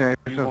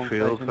 Connection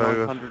failed,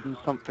 1,900 and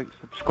something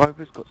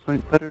subscribers got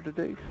something better to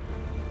do.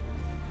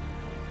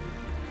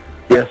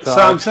 Yes, Sam,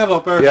 Alex. settle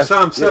up there. Yes,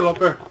 Sam, settle up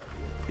there.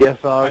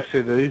 Yes, Alex,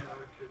 you do.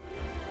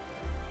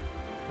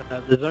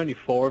 There's only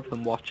 4 of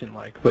them watching,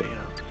 like, but you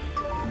know.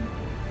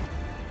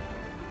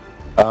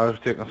 I was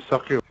taking a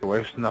suck of your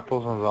wife's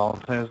nipples on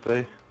Valentine's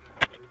Day.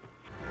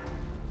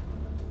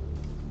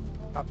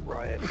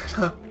 Right.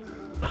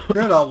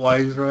 You're not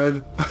wise,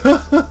 Ryan.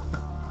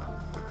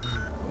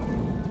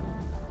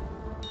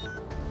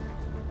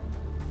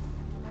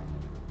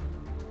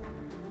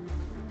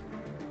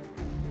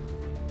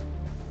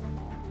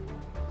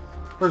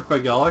 Where's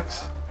Big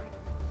Alex?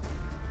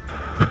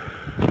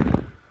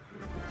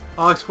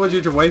 Alex, what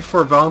did your wife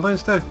for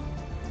Valentine's Day?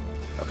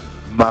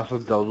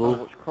 Massive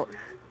dildo.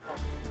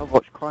 I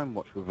watched Crime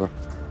Watch with her.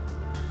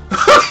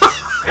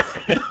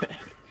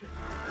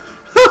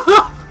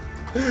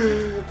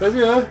 Did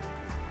you?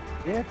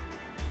 Yeah.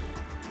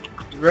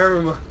 Very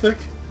romantic.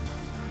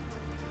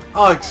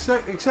 Alex,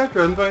 accept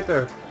your invite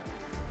there.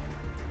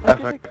 I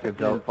think the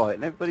dildo. Invite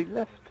and everybody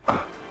left.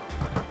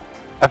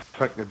 I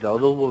think the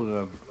dildo was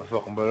a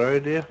fucking better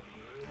idea.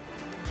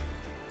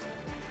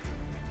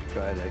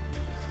 Try it out.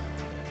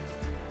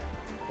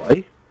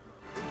 Why?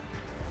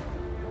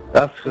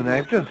 That's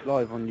connected. It's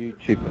live on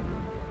YouTube.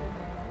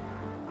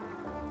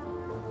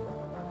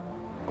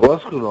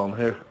 What's going on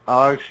here?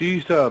 Alex,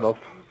 you set up.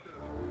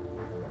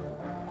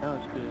 No,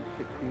 it's because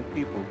 16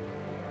 people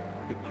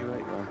picked you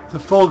out, man. It's a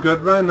full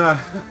good round now.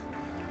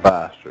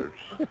 Bastards.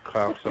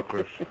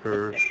 Cocksuckers.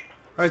 Hers.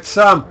 Right,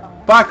 Sam,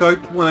 back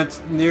out when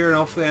it's near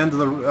enough the end of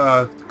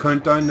the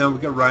countdown, then we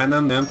get Ryan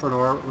in then for an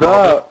hour.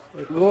 No,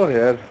 go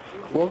ahead.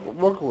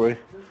 Walk away.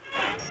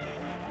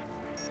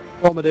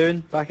 What am I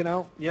doing? Backing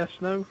out? Yes,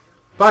 no?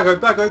 Back out,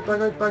 back out,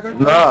 back out, back out.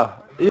 Nah,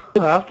 you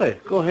don't have to.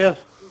 Go ahead.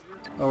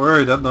 Oh, we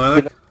already did now,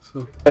 like.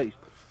 So, Hey,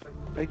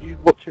 did you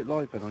watch it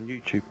live then on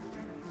YouTube?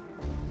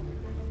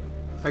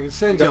 I can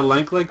send you a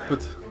link, like,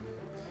 but...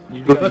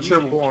 You Not got sure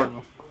YouTube what-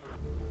 channel.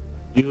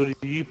 You go to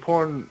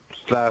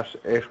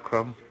YouPorn/Ace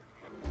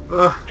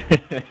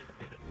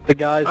The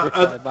guys I-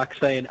 replied back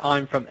saying,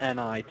 I'm from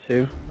NI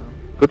too.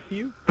 Good for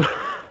you.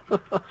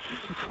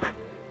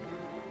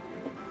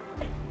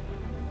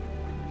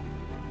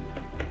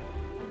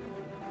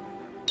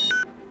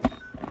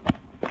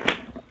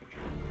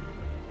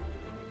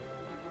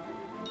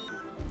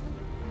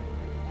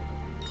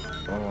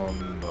 Oh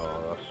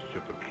no, that's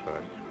stupid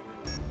track.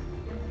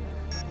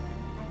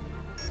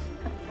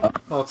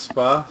 Oh, it's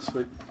Spa.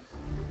 Sweet.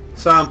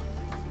 Sam,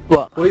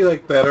 What? what do you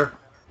like better?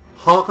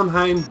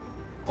 Hockenheim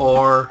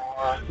or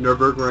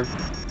Nürburgring?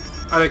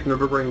 I like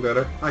Nürburgring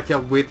better. I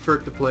can't wait for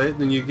it to play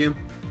the new game.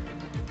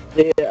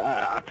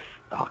 Yeah,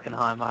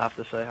 Hockenheim, I have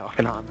to say,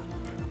 Hockenheim.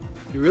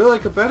 You really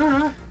like it better,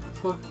 huh?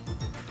 Fuck.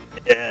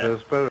 Yeah.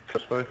 It's better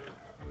this way.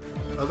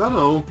 I don't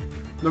know.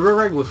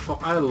 Nürburgring was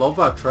I love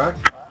that track.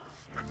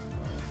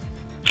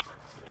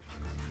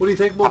 What do you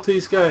think,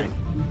 Maltese guy?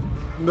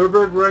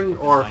 Nürburgring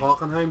or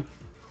Hockenheim?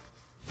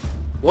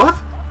 What?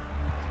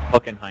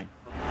 Hockenheim.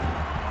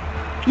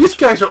 These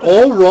guys are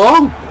all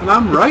wrong, and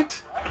I'm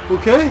right.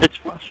 Okay? It's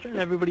faster and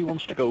everybody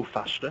wants to go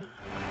faster.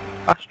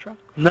 Fast track.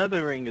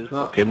 Nürburgring is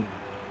No. fucking...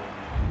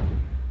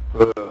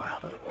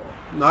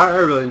 No, I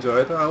really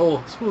enjoyed it.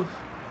 Oh, smooth.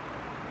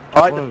 I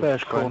like Well, the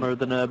first fine. corner of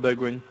the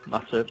Nürburgring,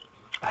 that's it.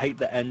 I hate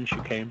the end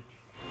chicane.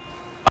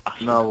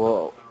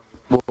 No,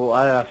 well,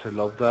 I actually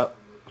love that.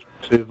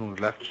 Two of them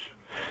glitch.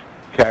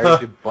 Carries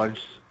the bunch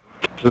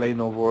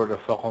flying over the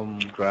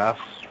fucking grass.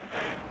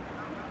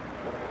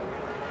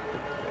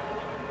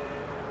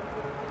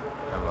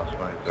 And that's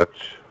my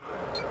glitch.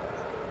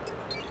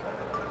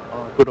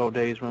 Oh, good old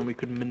days when we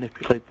could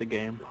manipulate the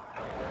game.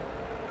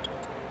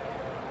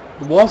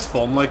 It was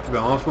fun, like, to be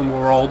honest, when we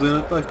were all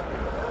doing it, like.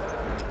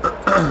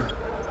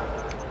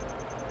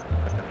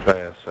 Try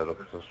and set up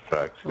this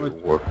track so it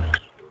works.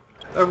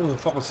 Everyone can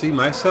fucking see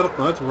my setup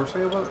now, it's the worst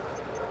thing about it.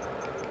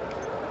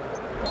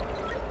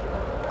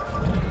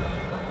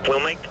 We'll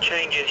make the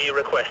changes you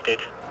requested.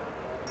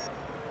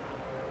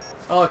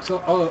 Alex,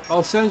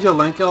 I'll send you a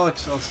link,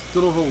 Alex. I don't know if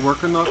it'll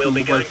work or not We'll on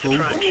be mobile going to phone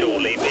track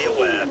shortly, be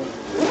aware.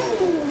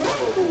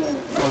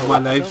 of my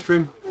live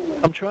stream.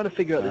 I'm trying to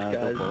figure out this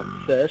guy's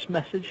first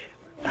message.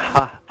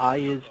 Ha, I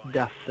is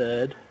da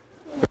third.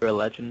 You're a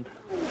legend.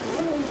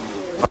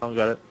 I don't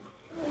got it.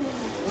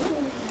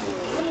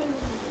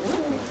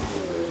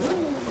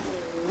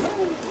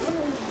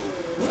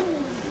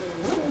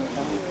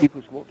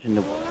 People's watching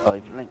the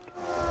live link.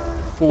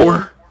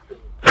 4.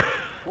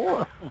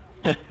 4.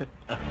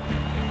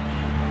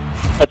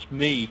 That's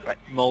me,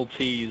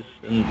 Maltese,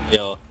 and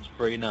yeah, it's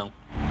free now.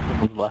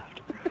 Someone's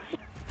left.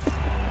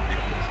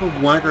 So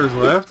wankers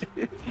left.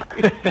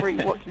 Free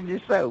watching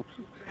yourself.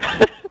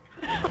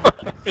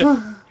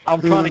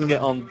 I'm trying to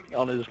get on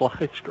his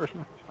live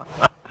screen.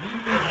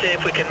 See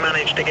if we can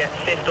manage to get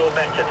 5th or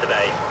better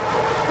today.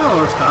 I don't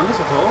understand this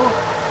at all.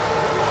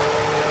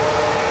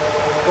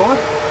 What?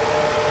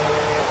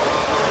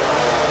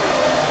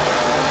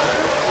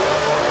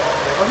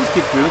 I'll just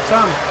keep doing it,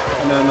 Sam.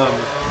 And then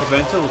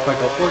eventually we'll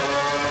pick up work.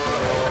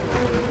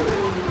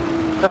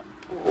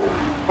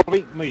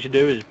 Probably what you should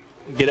do is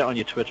get it on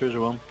your Twitter as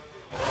well.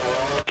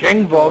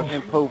 King Bob!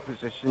 In pole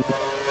position.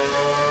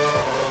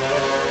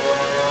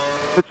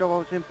 Good job I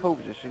was in pole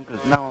position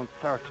because now I'm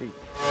 30.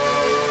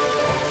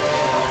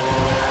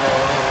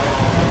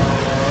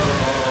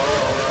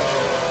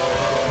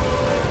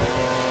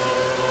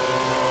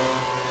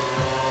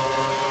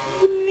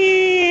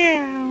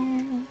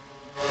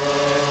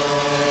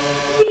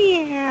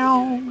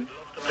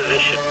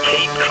 Position,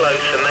 keep close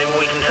and maybe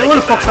we can Hey, take where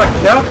it the fuck's back.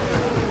 that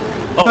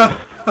cat?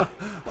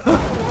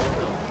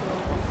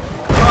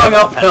 I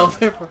got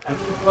penalty for...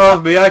 Oh,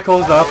 me, I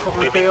caused that fucking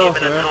We've been chaos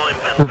given a there. time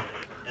penalty.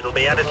 It'll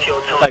be added to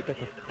your time. Like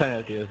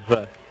penalty as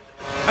well.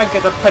 I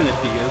get a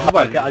penalty as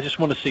well. Okay, I just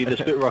want to see this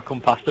bit where I come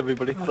past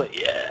everybody. It's like,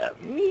 yeah.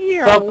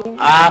 That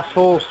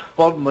asshole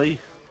spun me.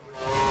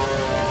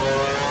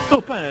 No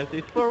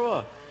penalty for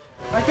what?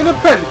 I get a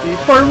penalty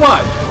for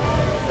what?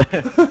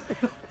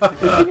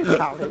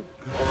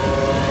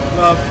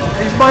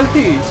 He's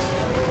Maltese.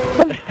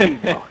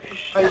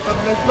 I'm from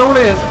the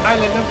glorious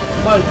island of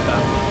Malta.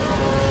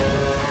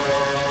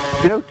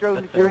 You know Joe Oh,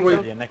 wait.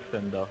 Nicaragua? Next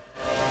then, though.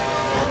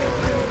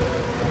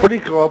 What do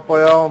you go up by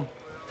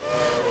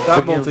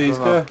That Maltese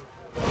guy.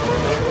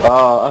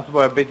 that's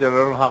why I beat the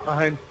little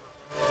Hockenheim.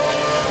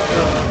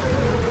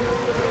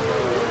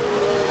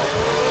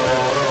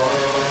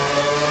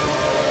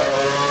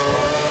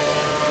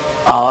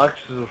 Alex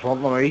is in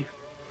front of me.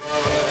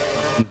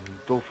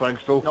 Don't Frank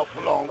still. Not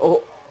for long.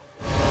 Oh,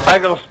 I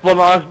got a spun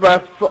ass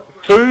back.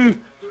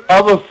 2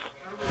 others.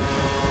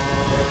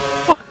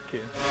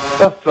 Fucking.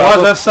 That's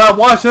Watch this, Sam.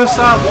 Watch this,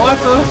 Sam. Watch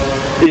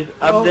this.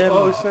 And them,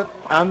 Oh, shit.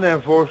 and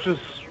them forces.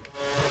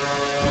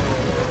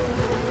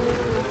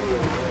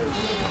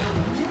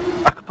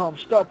 I can't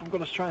stop. I'm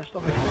going to try and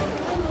stop it.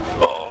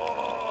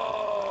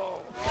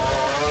 Oh.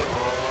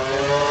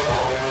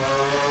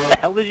 The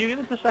hell did you get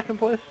into second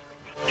place?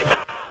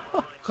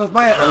 Because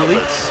my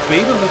elite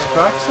speed on this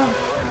track, Sam.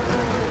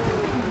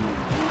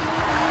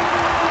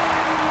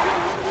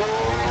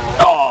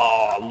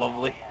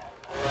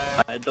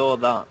 I adore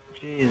that.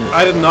 Jesus.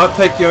 I did not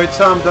take you out,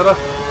 Sam, did I?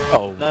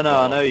 Oh. No,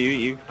 I know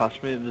you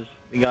passed me. There's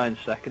the guy in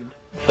second,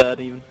 third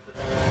even.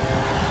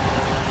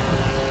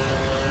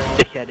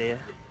 Dickhead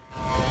here.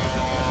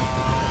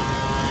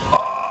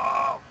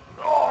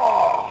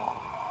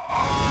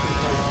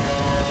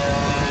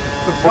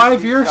 For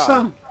 5 years,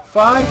 Sam.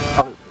 5?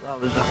 That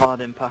was a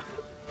hard impact.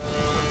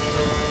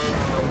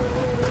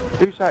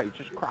 Who's that? You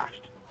just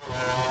crashed.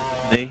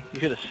 Me? You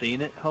should have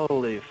seen it.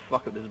 Holy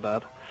fuck, it was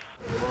bad.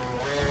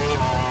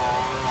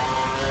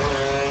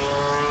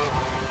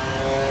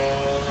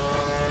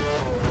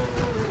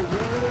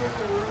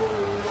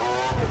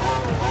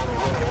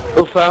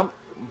 Go, Sam.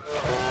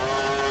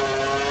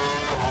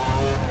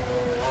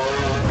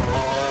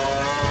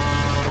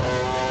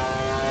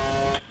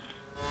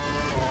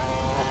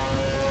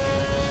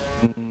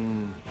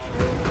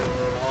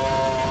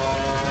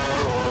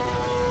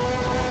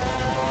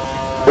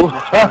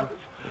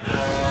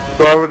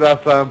 Sorry with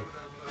that, Sam.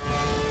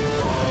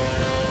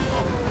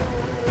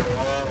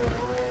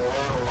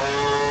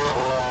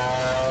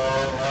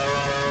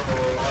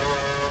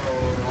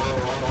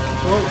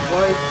 Oh,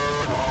 wait.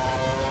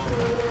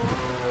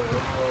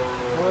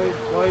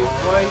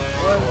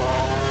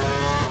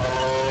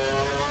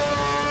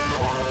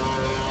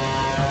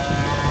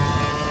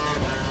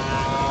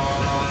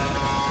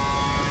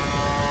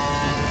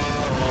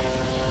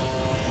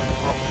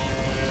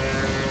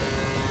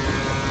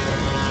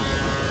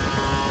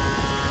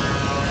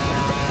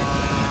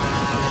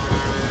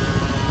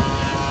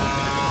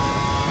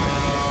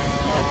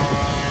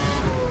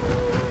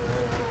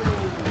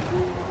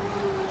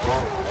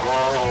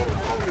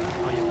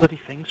 Oh, your bloody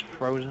thing's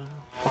frozen.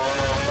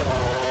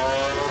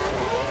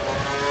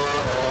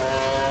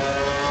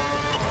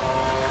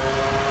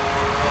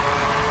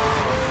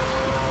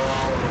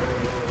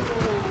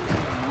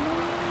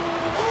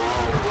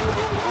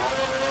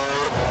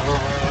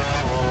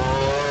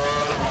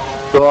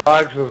 So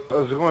Alex, I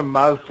was going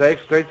mad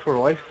six straight for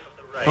life.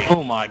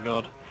 Oh my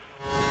god.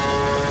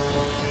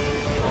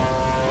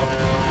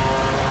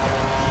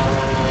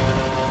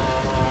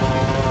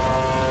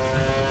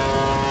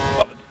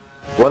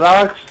 What,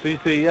 Alex? Do you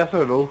say yes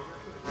or no?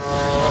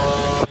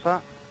 What's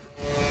that?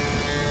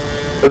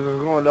 Is it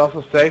going off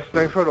the six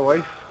straight for the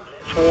wife?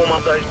 Let's warm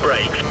up those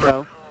brakes.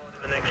 No.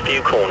 The next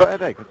few Got a corners.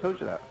 headache, I told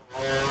you that.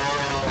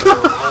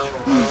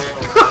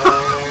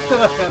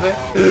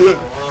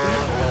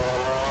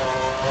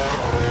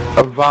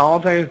 On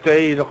Valentine's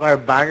Day, you look like a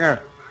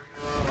banger.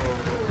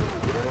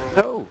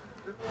 No.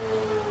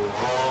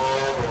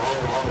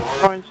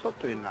 Try and stop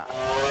doing that.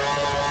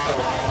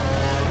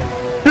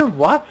 You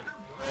what?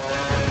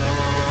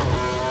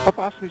 Stop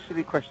asking me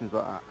silly questions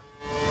like that.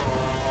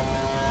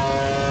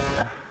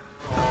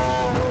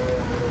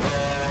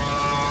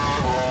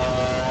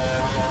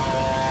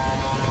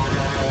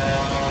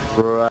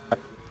 Right.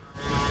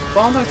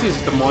 Valentine's is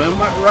the Moyan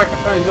racket,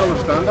 I don't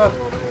understand that.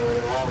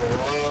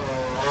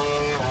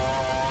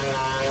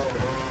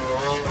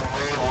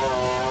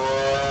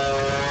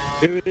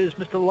 Here it is,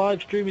 Mr.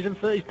 Livestream. He's in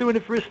third. He's doing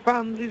it for his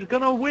fans. He's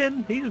gonna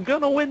win. He's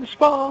gonna win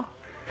Spa.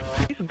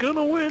 He's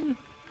gonna win.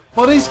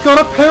 But he's got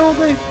a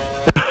penalty!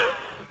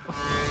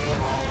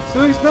 So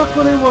he's not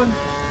going to win.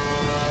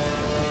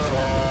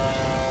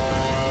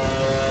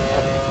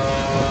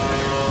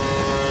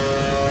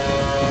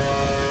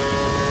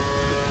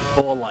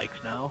 4 likes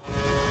now.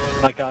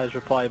 That guy's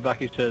replied back.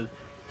 He says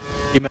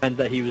he meant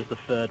that he was the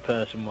third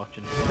person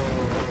watching.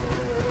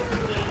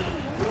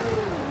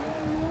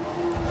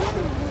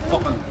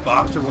 Fucking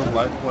bastard went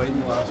like wide in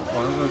the last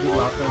corner. I'm going to do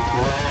that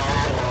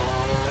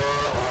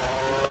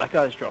too. That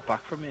guy's dropped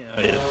back from me. Oh,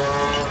 yeah.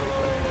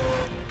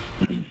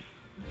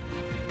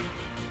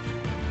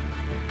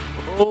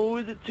 Oh,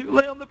 is it too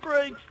late on the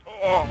brakes?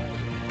 Oh.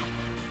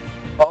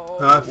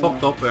 I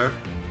fucked up there.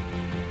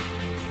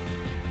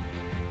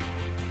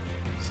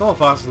 Still a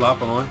fast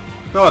lap on.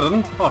 No, I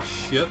didn't. Oh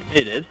shit.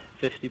 It did.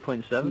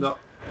 50.7.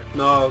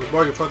 No,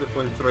 Morgan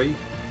 40.3.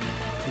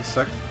 He's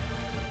sixth.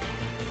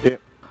 No,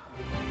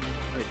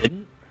 it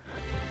didn't.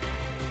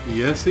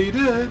 Yes, he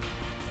did.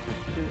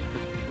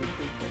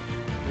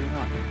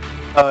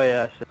 Oh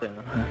yeah, I said it.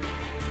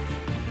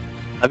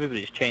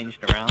 Everybody's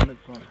changed around.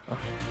 It's like, oh.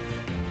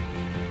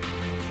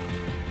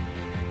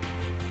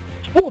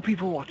 There's 4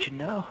 people watching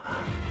now.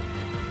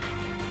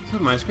 This is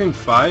my screen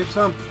 5,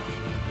 Sam.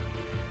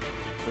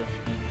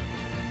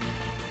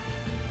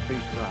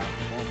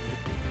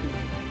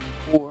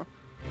 Four.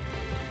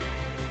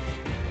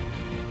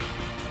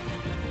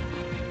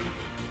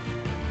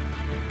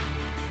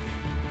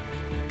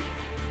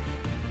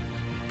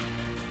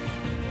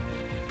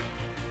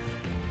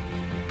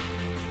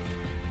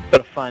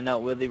 Gotta find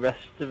out where the rest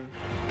of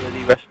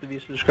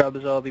your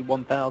subscribers are. The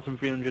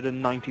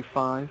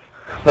 1,395.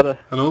 Gotta.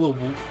 I know the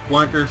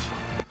wankers.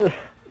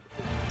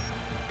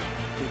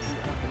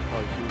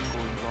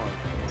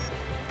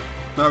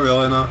 Not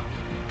really, no.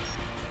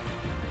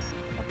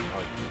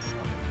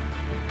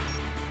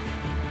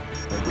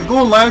 We're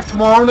going live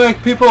tomorrow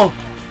night, people.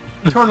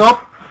 Turn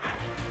up.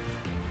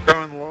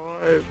 Going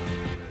live.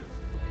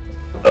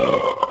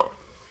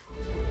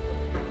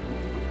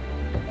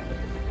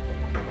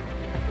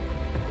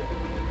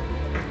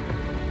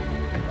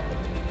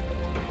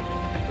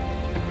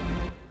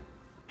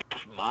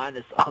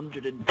 Minus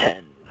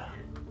 110.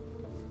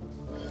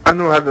 I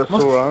never had a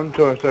sore arm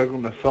until I started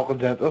going to the fucking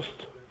dentist.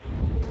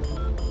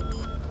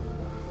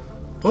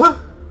 What?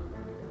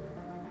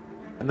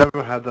 I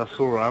never had that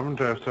sore arm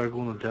until I started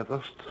going to the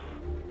dentist.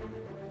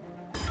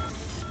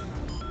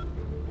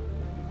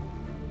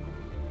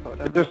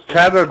 I just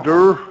had a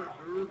door.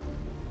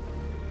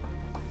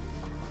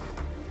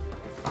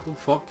 Oh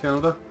fuck,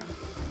 Canada.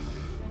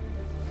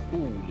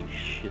 Holy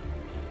shit.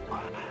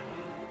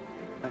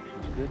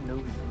 Action's good, no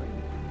replay.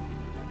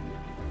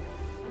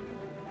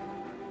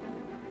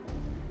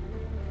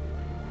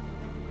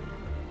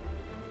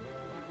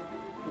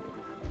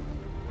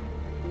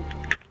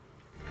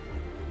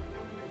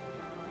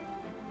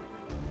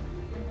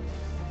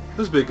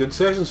 This has been a good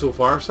session so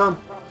far,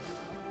 Sam.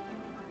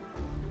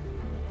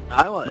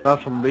 I want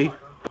That's from me.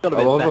 got a I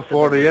bit was a better than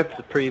 48.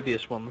 the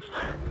previous ones.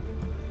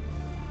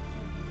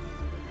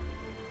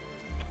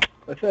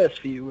 The first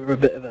few were a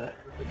bit of a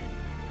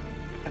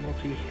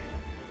penalty.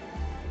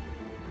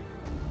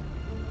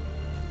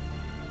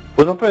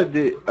 Wouldn't it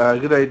be a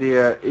good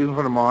idea, even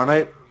for tomorrow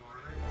night,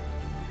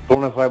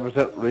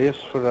 25% race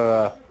for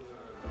the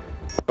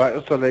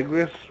back to leg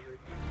race?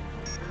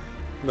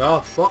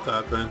 No, fuck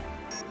that, man.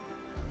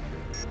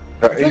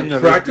 Or I even think the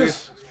leg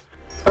practice.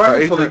 race,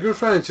 Practice for even the good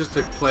friends just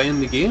like playing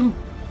the game.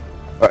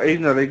 or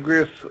even the leg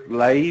race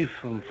live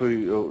and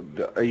through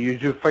a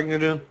YouTube thing you're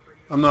doing.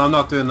 I'm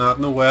not doing that.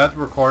 No way. I have to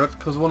record it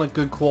because I want a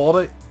good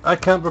quality. I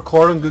can't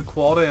record in good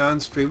quality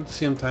and stream at the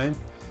same time.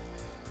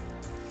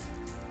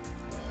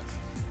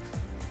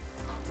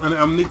 And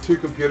I need 2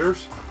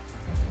 computers.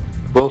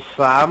 Well,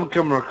 Sam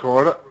can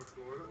record it.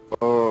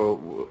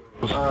 Oh,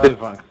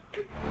 Stefan.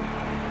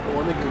 I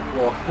want a good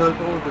quality.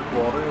 I want a good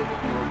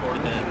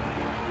quality.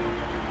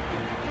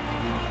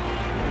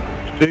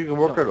 So you can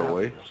work it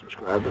away.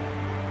 Subscriber.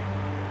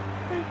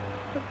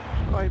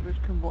 Subscribers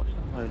can watch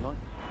the highlights.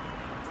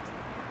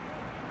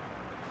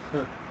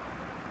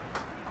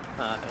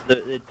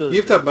 It does.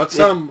 You have to admit,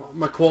 Sam,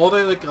 my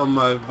quality like on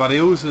my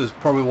videos is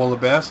probably one of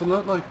the best on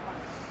it. Like,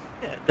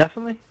 Yeah,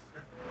 definitely.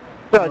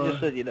 But I just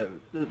said, you know,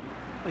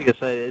 like I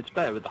say, it's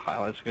better with the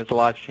highlights because the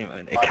live stream, I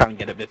mean, it can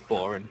get a bit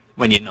boring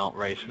when you're not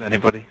racing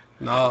anybody.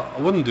 no, I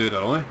wouldn't do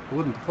that. I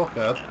wouldn't. Fuck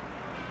that.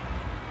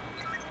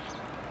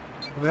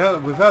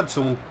 We've had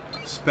some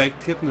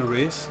spectating the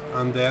race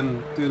and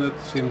then doing it at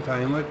the same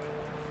time. Like,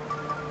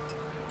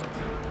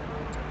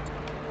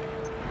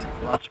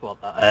 That's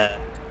what that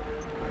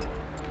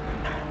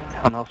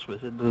Canos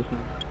Wizard does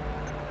now.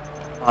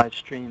 Live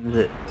streams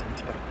it and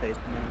spectates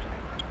it.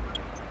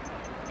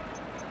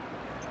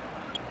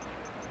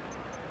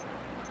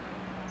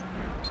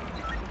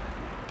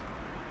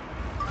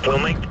 We'll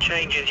make the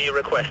changes you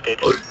requested.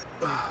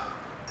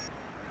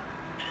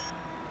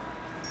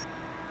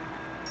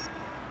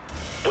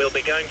 We'll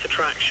be going to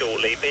track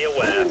shortly, be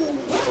aware.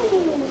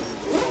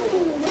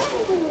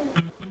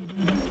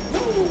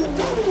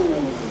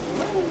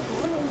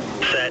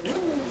 Set.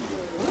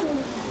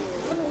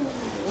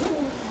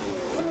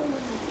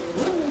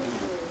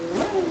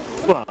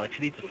 Well, if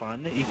you need to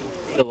find it, you can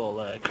still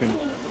all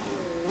crimson.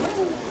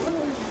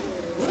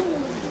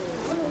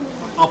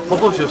 I'll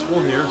publish this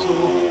one here,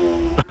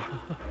 so.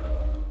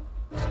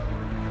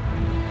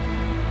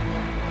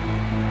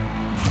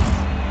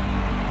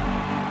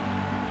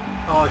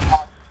 Alex.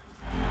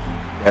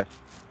 Yes.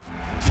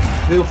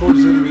 Looking forward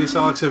to seeing the race,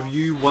 Alex. Have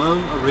you won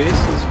a race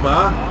in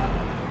Spa?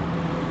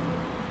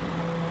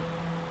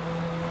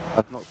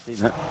 I've not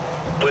seen it.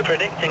 We're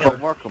predicting I'll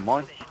work on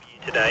mine.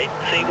 today.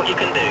 See what you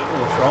can do.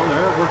 Oh, what's wrong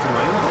there? Where's the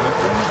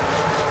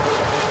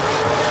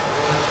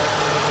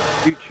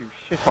YouTube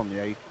shit on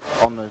the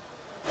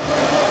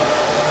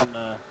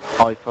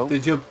iPhone.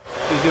 Did you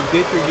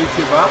update your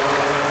YouTube app?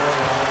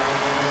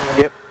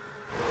 Yep.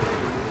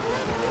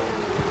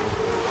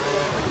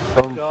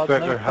 Some God, fucker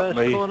no hit first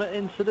me. corner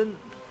incident.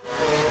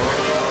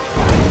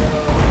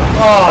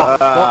 Oh,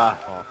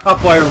 fuck. That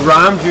boy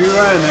rammed you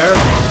right in there.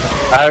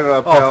 I got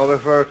a penalty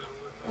for it.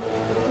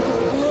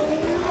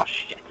 Oh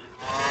shit.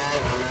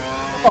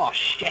 Oh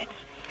shit.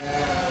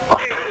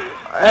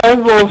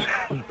 Everyone's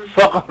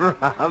fucking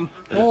rammed.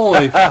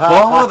 Holy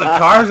fuck, the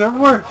cars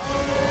everywhere.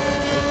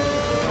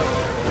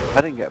 I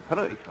didn't get a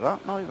penalty for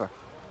that neither.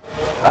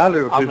 I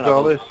do I'm two gonna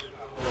have a- penalties.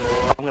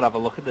 I'm gonna have a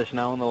look at this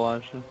now on the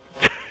live stream.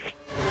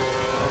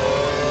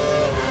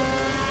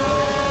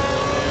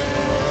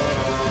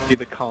 See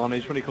the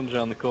carnage when he comes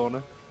around the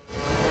corner.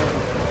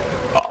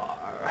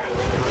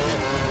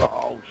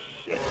 Oh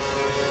shit.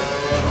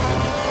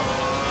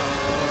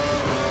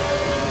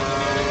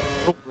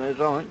 Oh, there's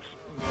Alex.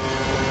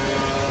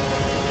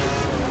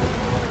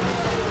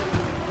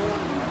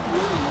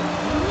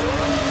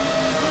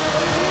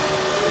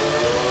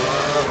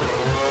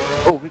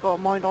 Oh, we got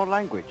to mind our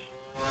language.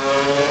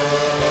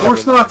 Of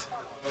course not.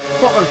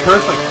 Fucking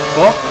curse like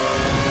fuck.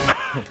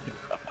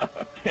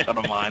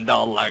 Gotta mind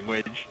our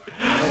language.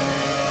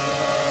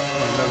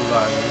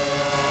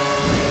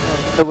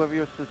 So whether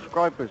your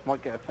subscribers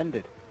might get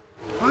offended.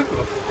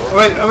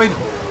 I mean,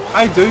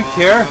 I do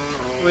care.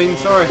 I mean,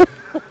 sorry.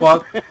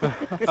 What? Feel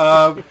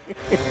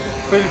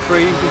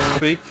free to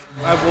speak. I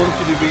want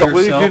you to be We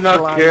yourself. do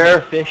not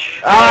care.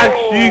 Fish. Ah,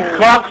 you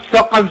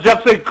cocksucking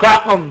gypsy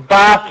cracking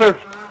bastard!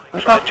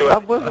 Try to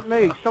That wasn't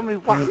me. Somebody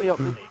whacked me up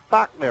the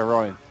back there,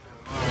 Ryan.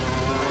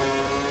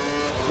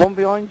 One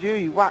behind you,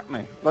 you whacked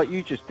me, like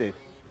you just did.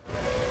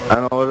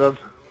 I know it is.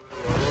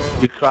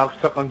 You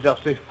cocksucking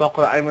gypsy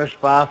fucking Irish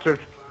bastard.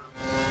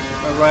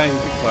 Ryan,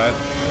 be quiet.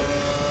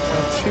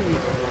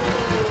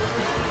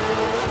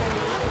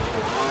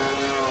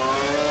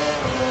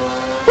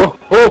 Oh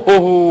ho ho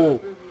ho!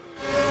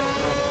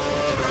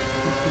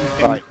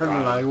 Right,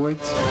 Different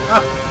language.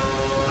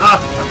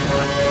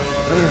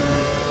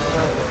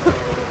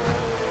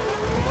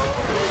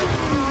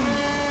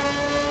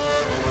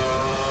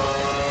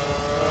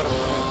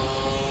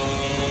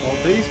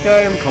 Maltese guy,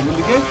 I'm coming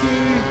to get you.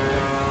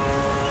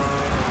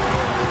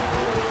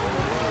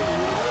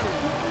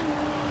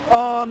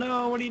 Oh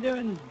no, what are you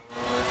doing?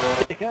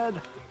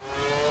 Dickhead.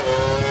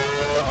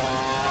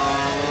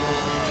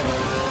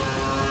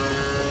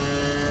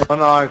 Oh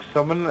no,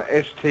 summon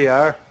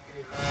HTR.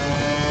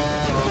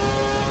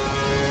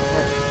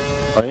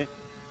 right.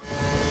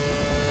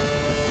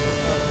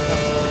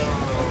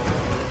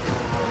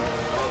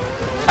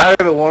 I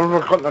got one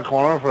for cutting the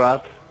corner for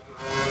that.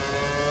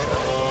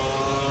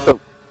 So,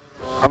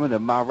 I'm in a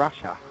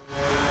Marasha.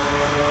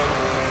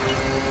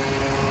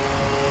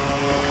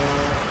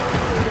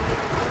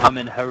 I'm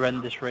in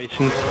horrendous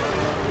racing.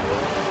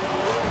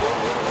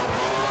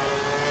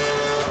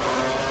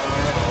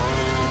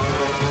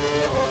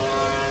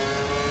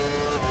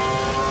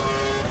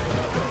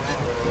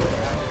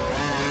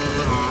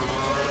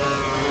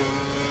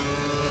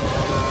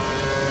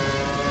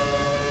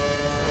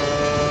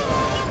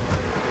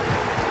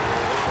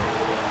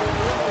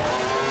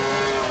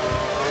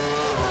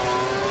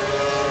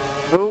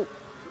 Oh,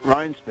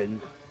 Ryan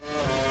spins.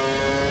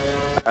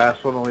 I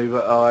just want to leave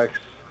it, Alex.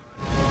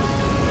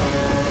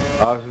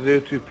 I have to do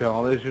 2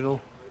 penalties, you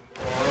know.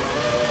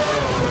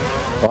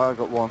 Right, I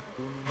got one.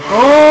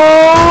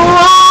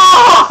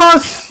 Oh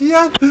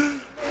shit!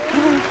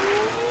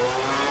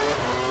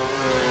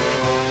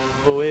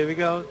 Oh, here we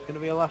go. It's going to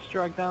be a last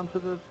drag down to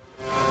the...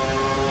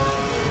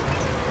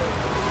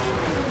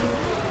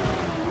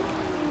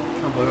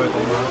 Can't believe I did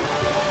that.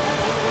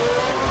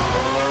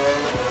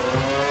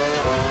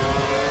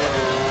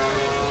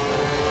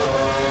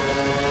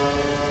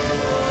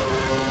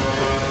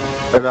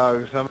 But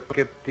Alex, I'm gonna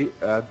get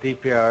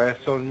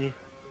DPRS on you.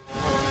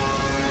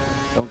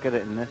 Don't get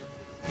it in there.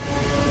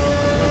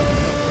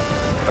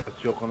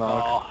 That's joking,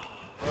 Alex. Oh.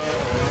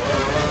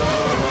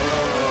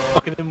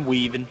 Look at him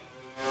weaving.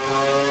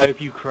 I hope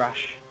you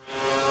crash.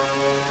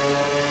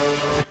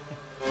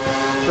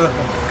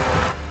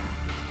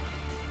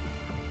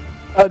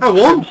 I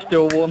won!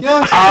 Still won.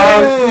 Yes!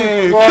 Oh,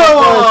 Hey, come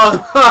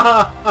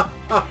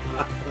on!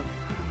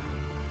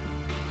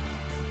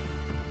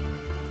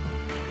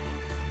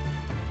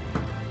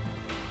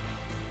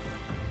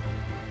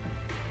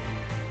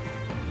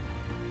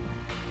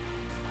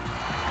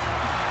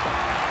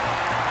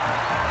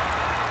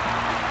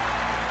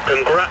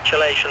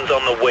 Congratulations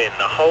on the win.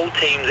 The whole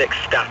team's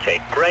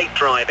ecstatic. Great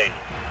driving.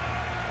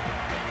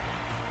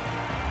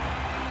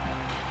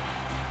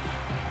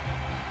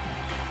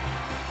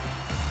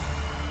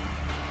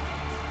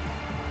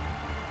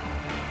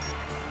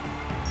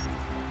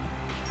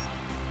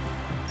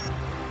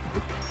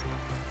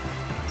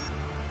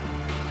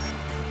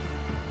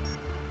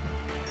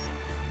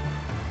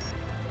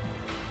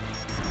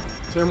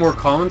 Is there more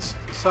comments,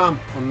 Sam,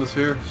 on this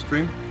here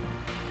stream?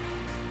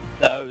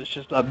 No, it's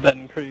just that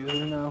Ben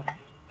Cruiser now.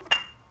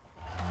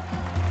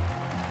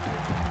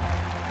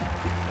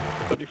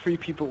 33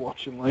 people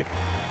watching, like. Dude,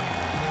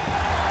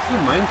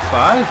 mine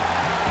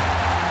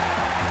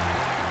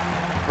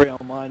 5. 3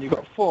 on mine, you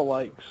got 4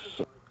 likes.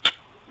 So.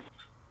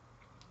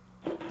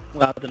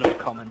 Well, I don't know,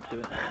 comment to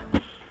it.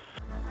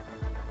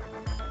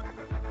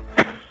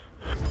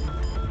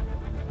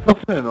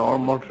 Nothing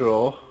on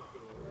Montreal.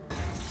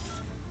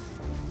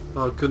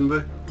 Oh, it couldn't be.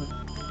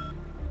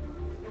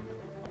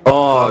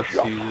 Oh,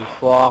 Jesus.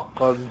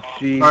 fucking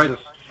Jesus. Alright,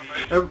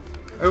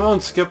 everyone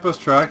skip this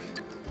track.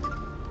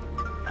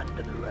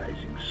 Under the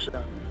rising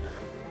sun.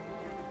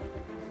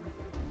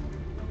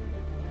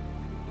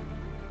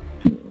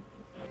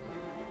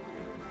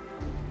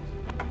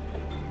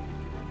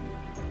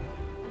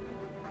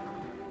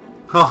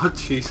 Oh,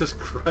 Jesus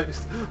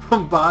Christ.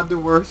 From bad to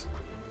worse.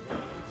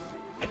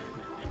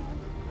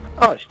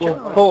 Oh, it's Well,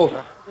 John.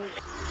 pause.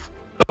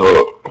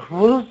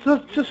 Well,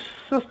 just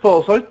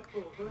pause out.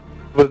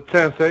 With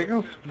 10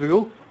 seconds to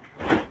go.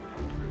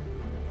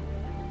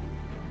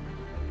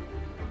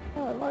 Oh,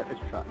 I like this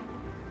track.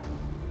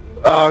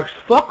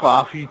 Fuck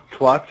off, you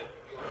twat.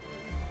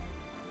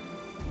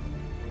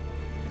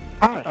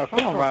 Oh,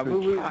 come on, right.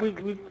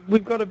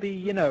 We've got to be,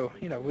 you know,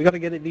 we got to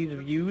get these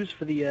views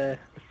for the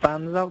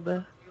fans out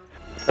there.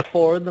 The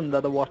 4 of them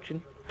that are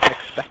watching,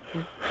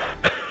 expecting.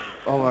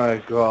 Oh my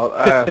god,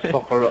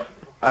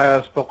 I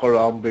just fuck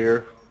around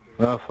beer.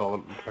 No,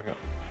 fuck it.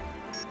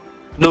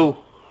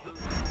 No.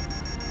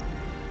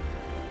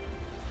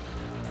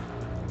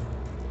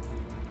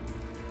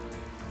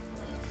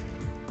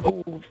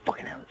 Oh,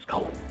 fucking hell, it's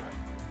cold.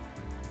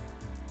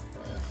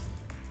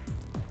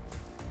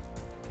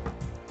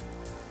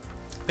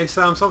 Hey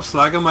Sam, stop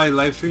slagging my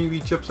live stream,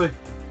 you gypsy.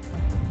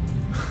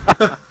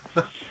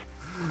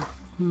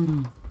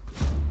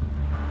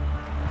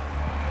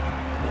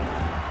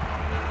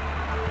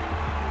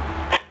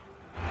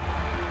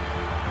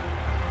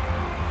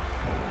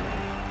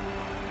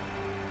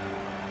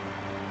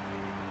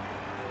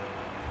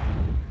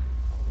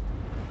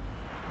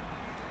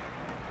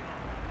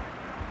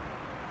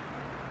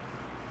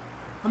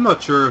 I'm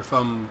not sure if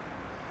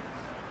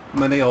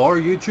many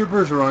other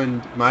YouTubers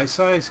around my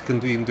size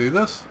can even do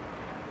this.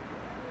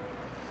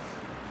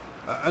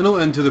 I know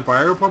Into the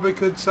Bio probably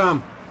could,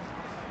 Sam,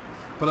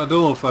 but I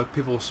don't know if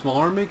people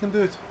smaller than me can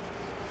do it.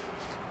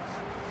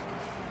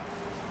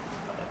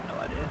 I have no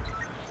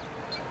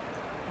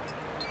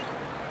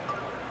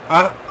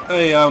idea.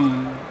 Hey,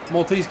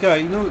 Maltese guy,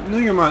 you know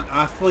your man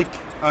Athlete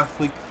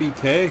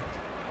VK?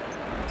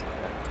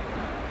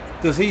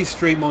 Does he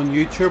stream on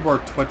YouTube or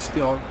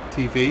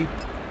Twitch.tv?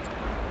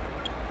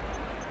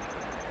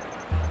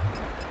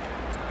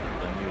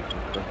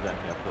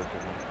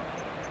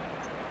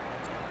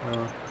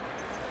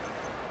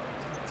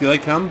 Do you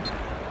like him?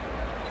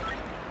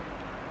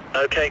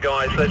 Okay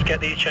guys, let's get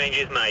these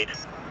changes made.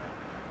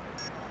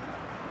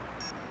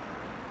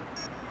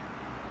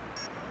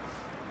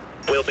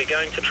 We'll be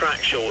going to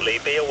track shortly,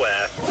 be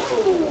aware.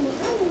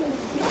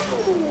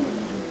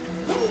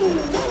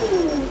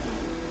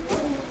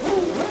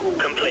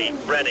 Complete,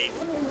 ready.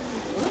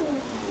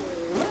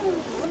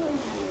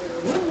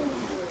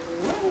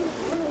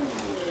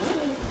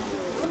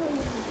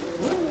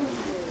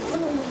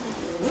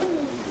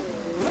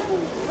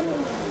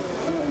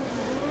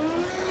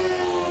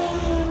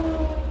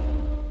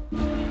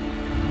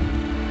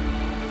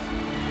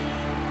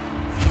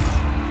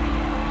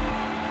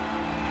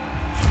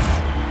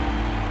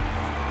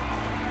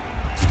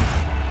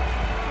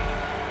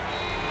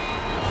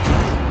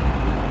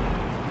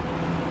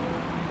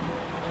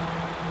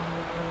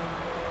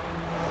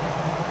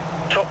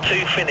 Top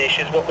 2 finish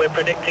is what we're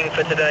predicting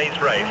for today's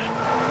race.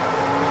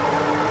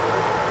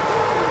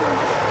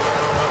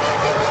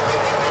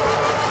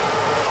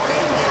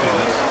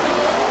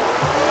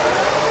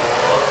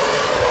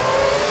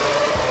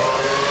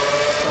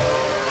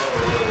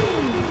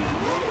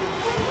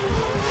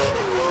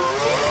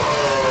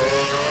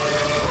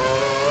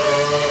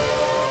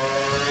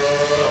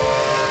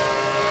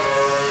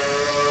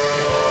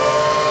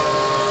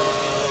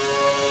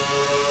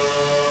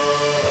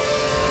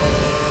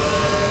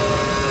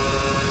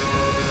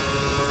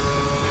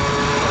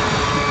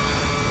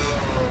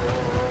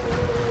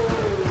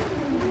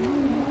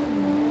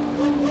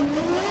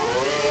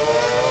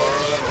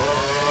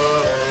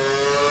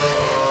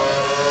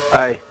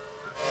 Hey,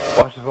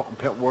 watch the fucking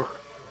pit work.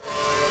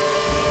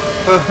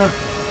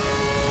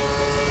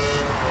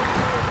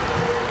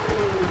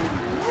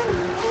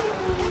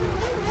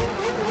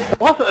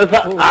 What is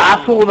that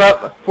asshole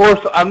that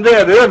forced Andy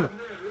doing?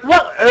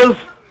 What is...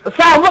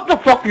 Sam, what the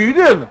fuck are you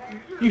doing?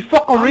 You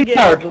fucking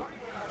retard.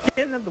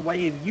 Getting in the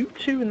way of you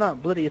two and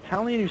that bloody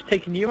Italian who's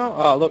taking you out.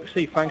 Oh, look,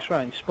 see, thanks,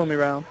 Ryan. You spun me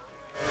round.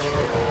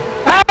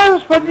 Ah,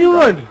 spun you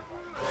around.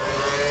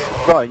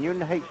 Brian, you in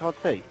the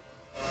HRT?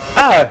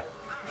 Ah,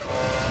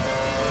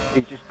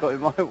 He just got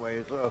in my way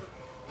as well.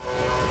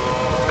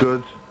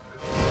 good.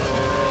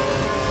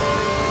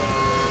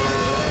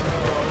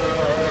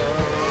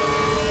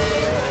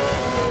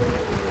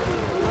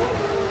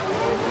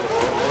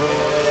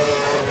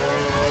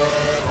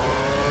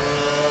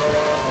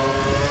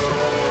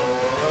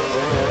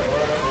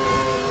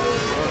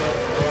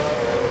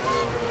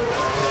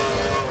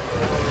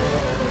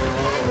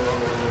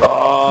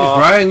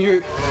 Brian,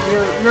 you're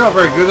not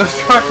very good at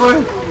this track,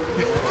 Ryan.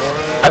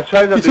 I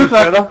tried to You do took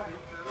that- better.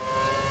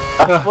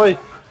 Actually,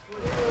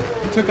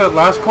 You took that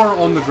last corner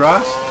on the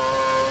grass.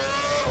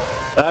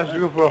 I was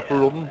going for a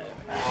run.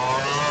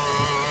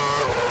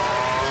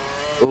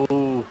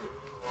 Oh.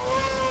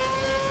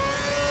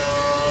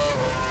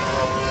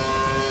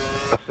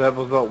 I said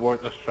was not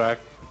worth this track.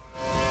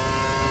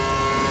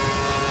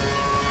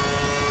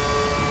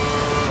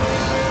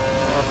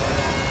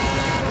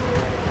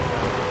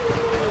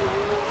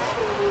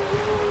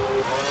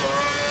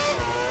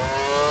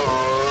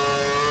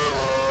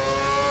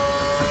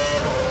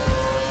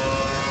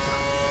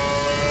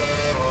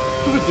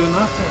 What are we doing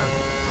that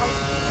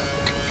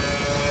there?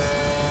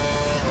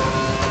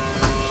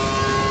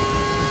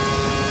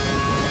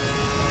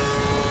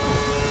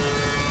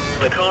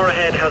 The car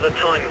ahead has a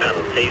time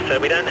penalty, so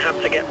we don't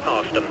have to get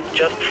past them.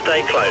 Just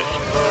stay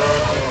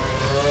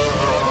close.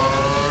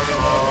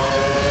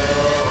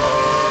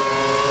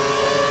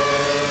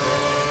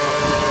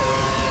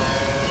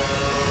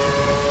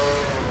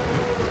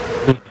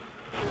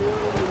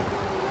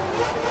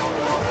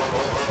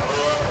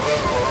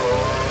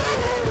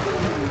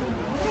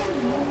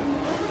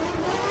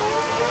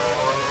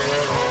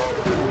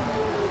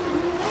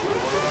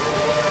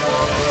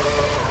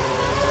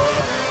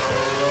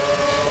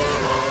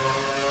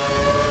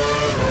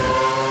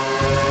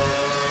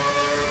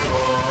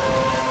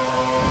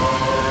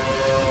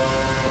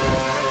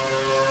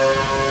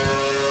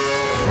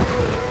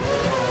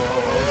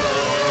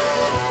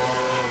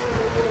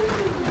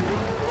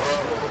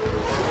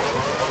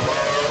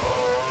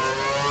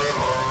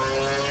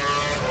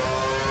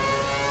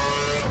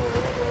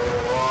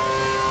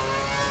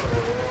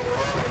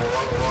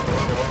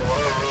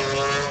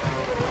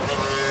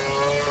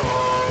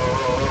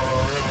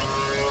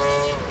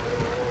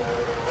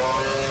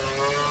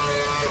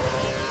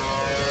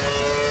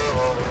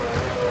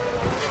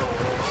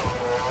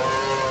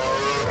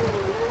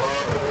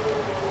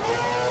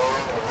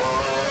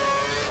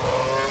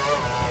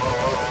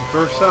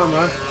 First time,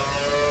 man.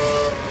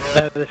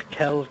 This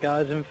Kells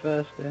guy's in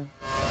first, yeah.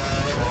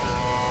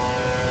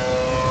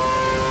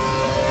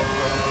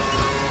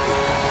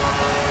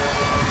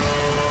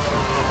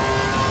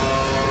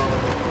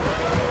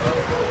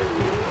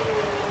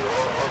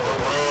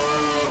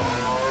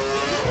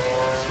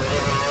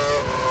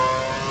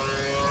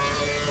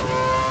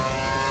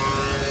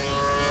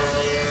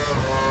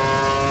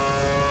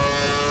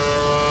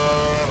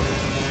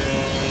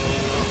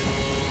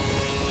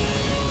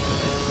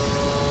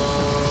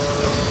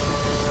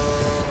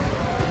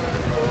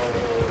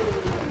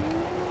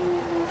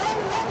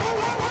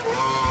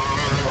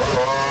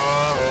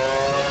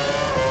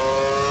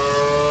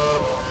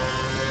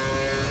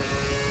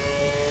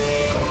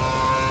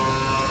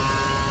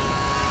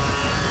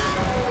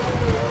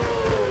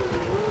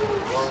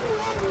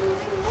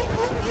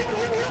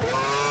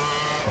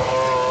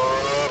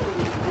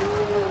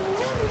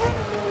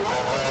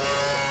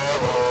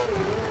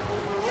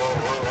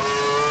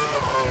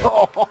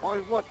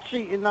 Oh, what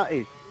cheating that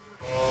is.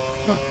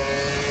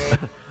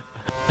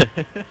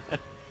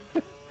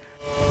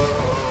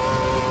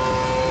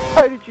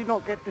 How did you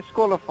not get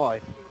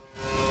disqualified?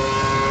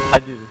 I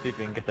didn't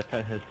even get the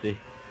penalty.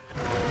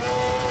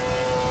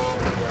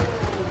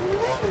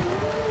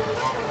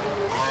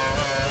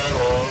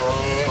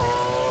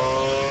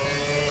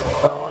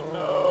 Oh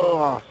no,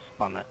 I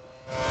spun it.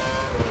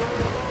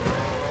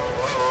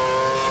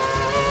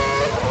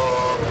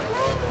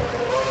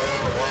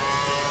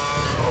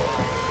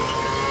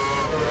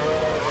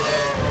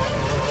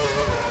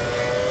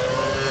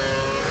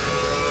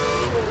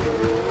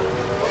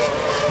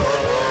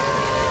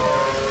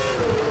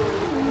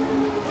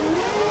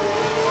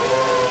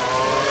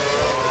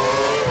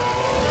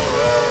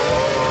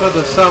 Got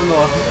the sound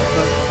off.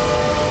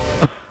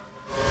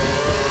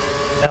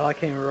 Yeah, I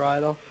came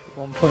right off at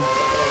one point.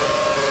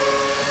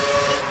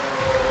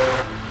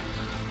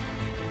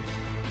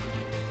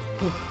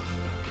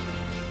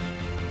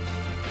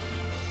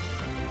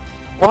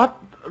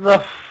 What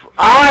the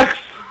Alex!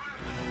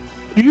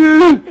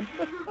 You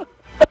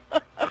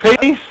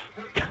piece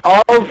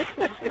of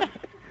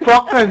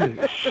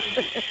fucking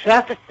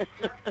shit!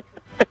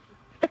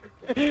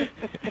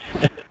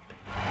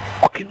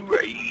 Fucking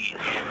rage!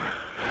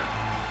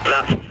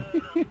 That's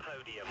the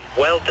podium.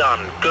 Well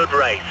done. Good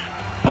race.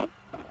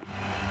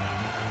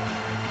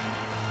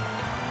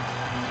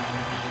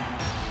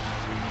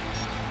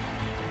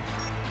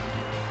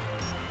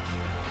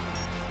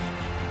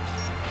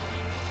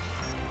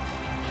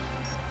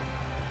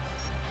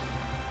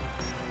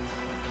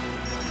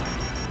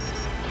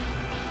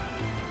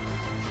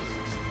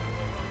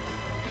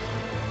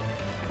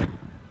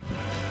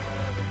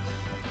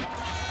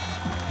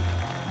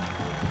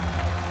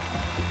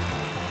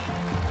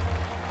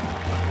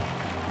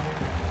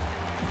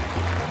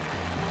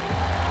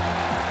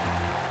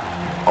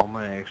 All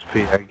my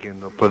XP I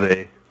gained up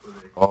today,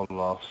 all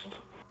lost.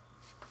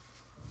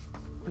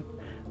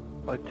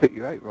 I took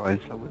you out, Ryan,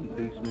 so I wouldn't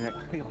lose my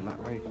XP on that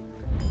race.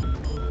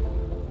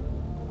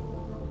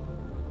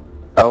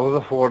 That was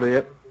a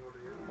 48.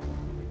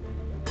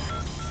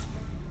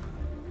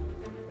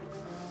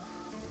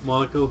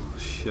 Monaco,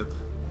 shit.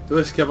 Do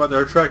I skip out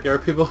their track air,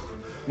 people?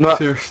 No.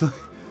 Seriously.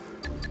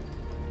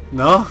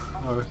 No?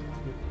 Alright.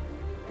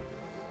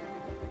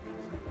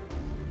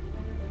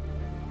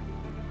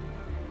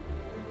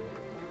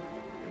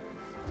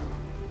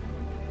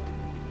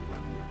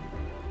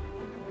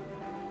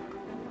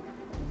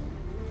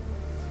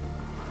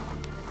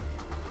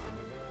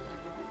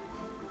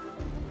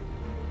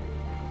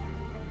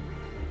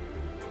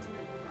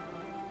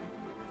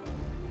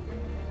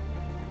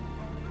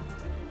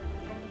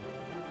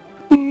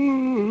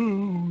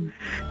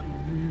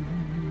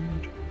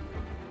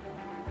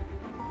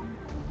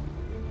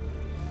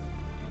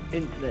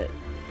 Internet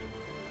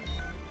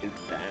is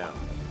down.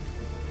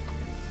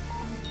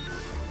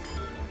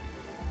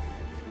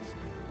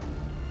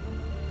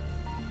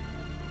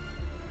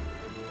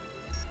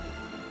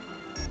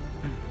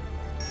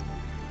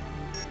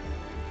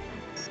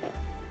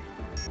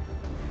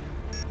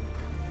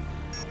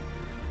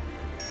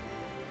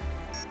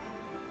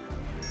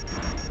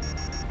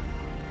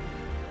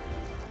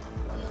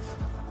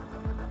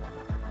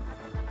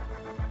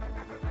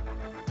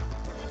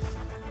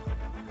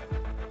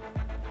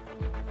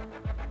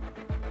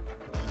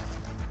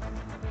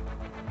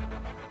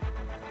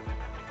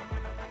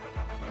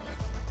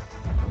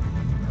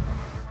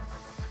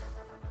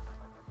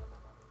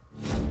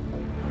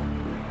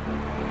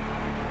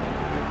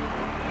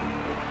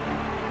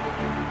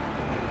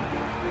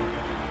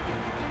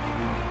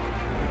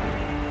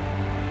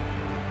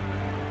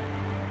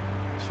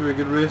 Should we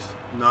get race?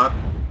 Not.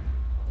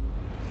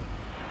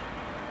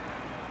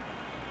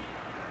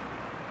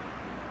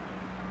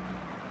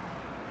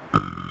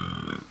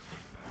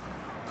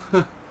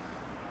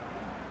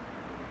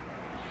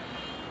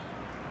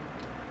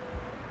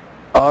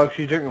 Alex,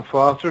 you drinking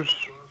Foster's?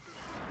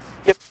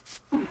 Yep.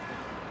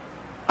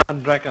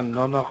 I'm drinking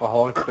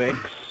non-alcoholic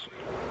bakes.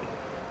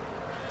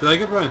 Did I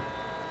get Brian?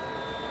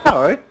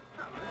 Alright.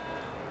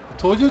 I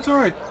told you it's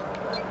alright.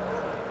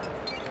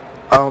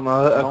 I don't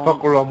know,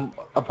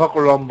 a puck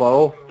rum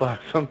bottle back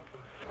some.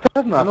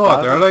 That's I not know what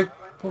bad. they're like.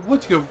 But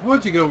once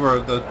you get over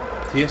the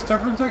taste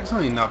difference, like, it's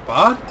not even that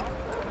bad.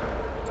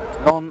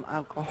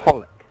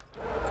 Non-alcoholic.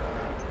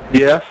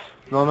 Yes,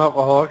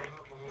 non-alcoholic.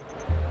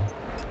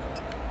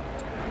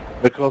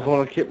 Because I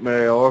want to keep my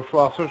other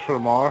flossers for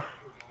tomorrow.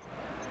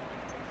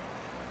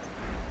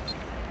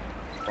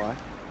 Why?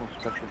 What's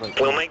special about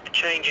We'll that? make the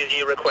changes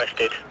you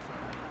requested.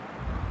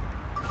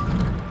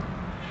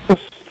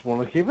 Just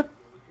want to keep it.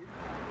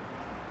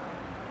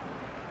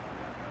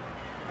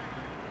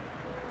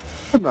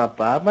 It's not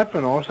bad. Might be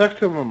nice next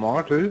to my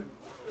tomorrow too.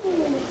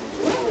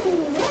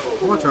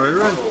 What's alright,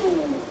 Ryan?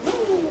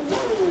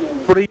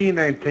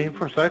 $3.19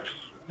 for 6.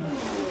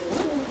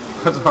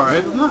 That's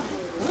alright, isn't it?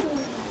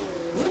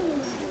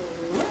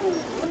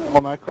 Oh,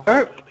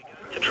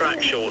 To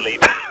track shortly.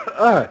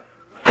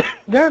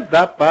 not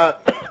that bad.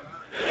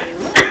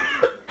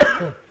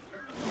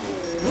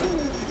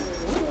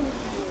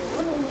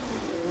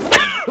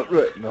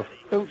 Right enough.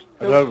 Don't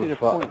I don't see the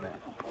fuck. point there.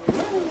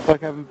 It's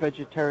like having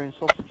vegetarian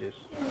sausages.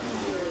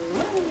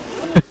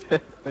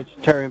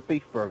 Vegetarian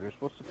beef burgers.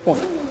 What's the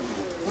point?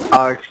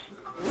 Alex,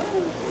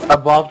 I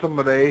bought them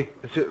today.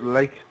 It's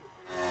like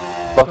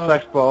about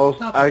 6 balls.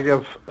 I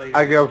give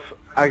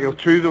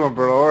 2 to my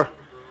brother.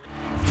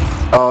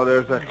 Oh,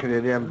 there's that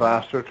Canadian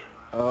bastard.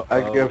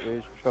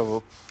 There's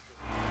trouble.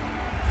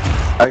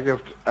 I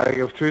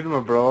give 2 to my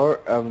brother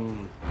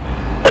and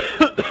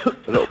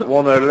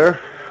 1 earlier.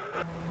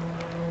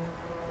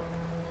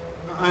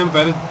 I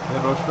invited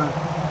Head Rush,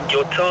 man.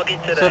 Your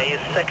target today is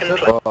second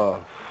place.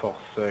 Oh,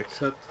 fuck's sake.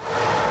 Sit.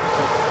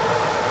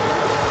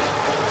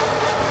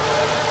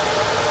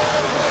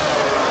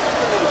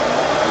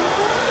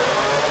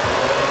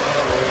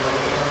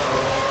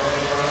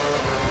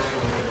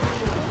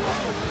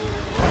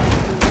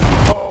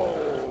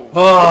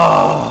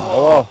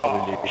 Oh!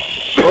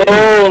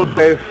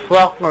 Holy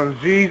fucking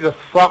Jesus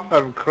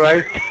fucking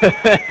Christ.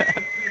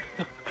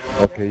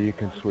 Okay, you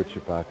can switch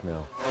it back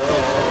now.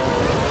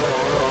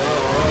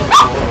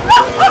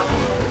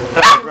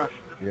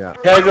 Yeah.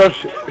 Can I just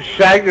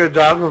shag your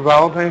dog for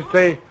Valentine's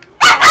Day?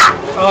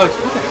 Alex,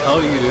 what the hell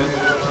are you doing?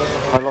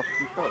 I lost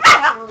control.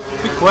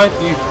 Be quiet,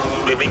 you.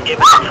 We've been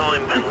given a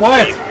time Be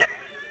quiet. penalty.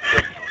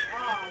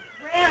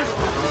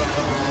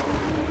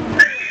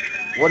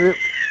 What is...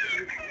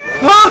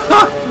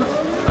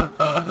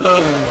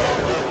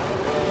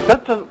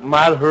 That's a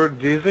mad herd,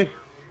 Daisy.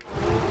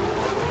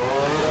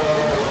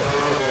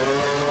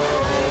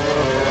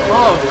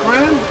 Oh,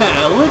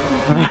 Grandpa, look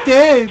what you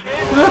did!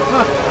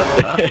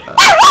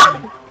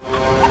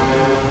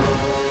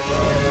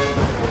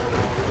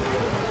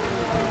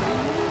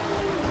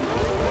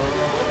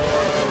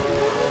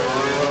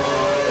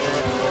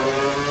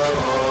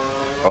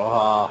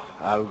 Oh,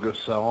 I'll go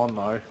sell on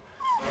now.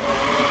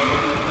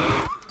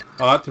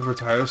 I had to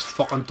retire this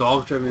fucking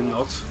dog driving me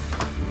nuts.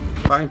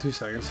 Back in 2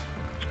 seconds.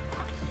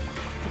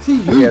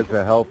 See He you. has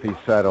a healthy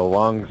set of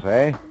lungs,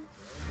 eh?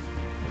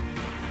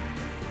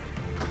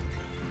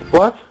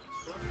 What?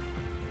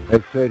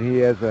 I said he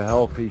has a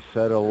healthy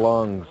set of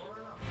lungs.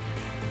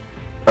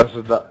 That's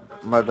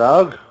my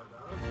dog?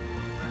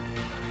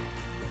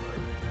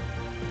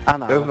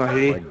 Anna. Isn't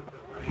he?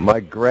 My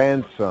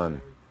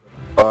grandson.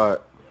 Alright.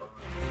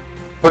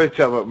 What are you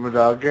talking about my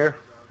dog here?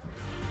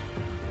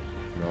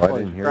 No, I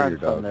didn't hear your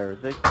dog. There,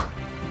 is he?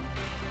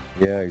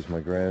 Yeah, he's my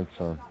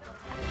grandson.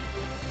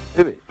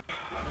 Who is?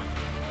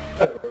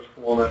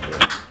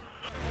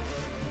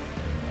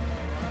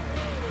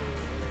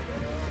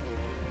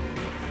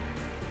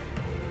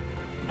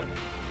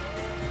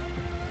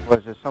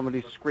 Was there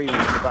somebody screaming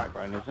in the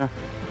background, is there?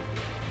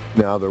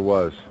 Now there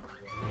was.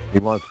 He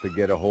wants to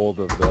get a hold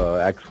of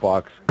the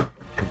Xbox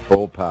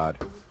control pad.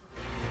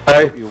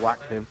 Hey, You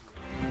whacked him.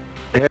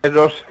 hey,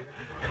 just,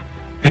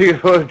 you can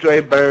probably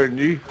drive better than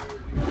you.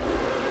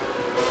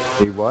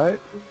 He what?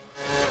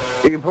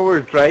 You can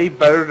probably drive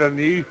better than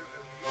you.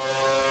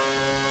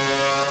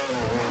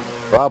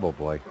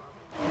 Probably.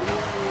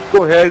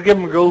 Go ahead, give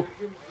him a go.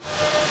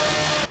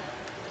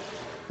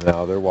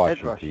 No, they're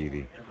watching Rush.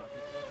 TV.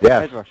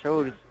 Yes, Head Rush,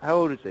 how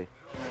old is he?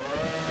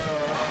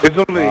 It's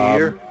only a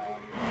year.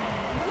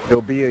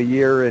 he'll be a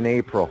year in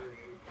April.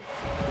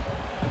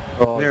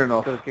 Oh, Near you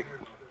enough.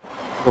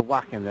 gotta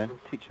whack him then.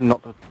 Teach him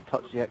not to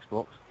touch the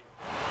Xbox.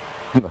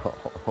 No.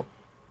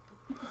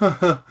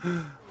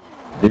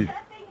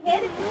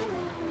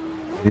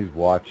 He's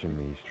watching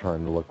me. He's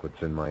trying to look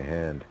what's in my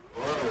hand.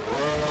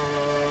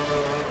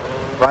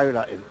 Growl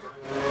at him.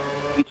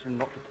 Teach him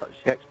not to touch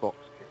the Xbox.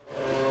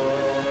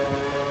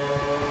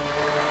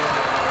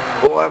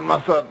 Oh, I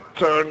must have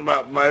turned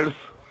back miles.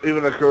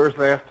 Even a course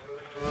left.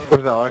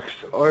 Where's Alex?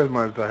 Oh, there's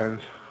Miles the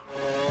hounds.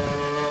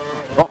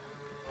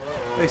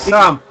 Hey,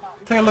 Sam.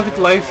 Take a look at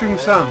the live stream,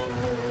 Sam.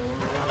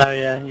 Oh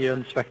yeah, you're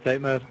in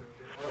spectate mode.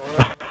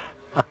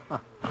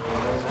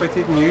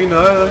 Spectating you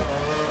now.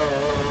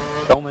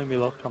 Like. Don't make me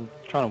look, I'm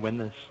trying to win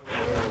this.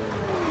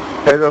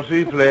 Hey, does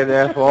he play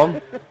the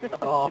F1?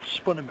 Oh, I've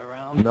spun him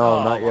around. No,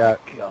 Oh not my yet.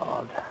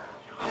 God.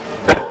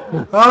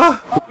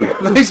 Ah,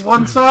 nice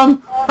one,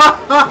 Sam.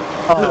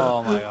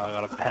 Oh my god, I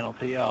got a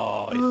penalty.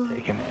 Oh, he's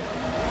taking it.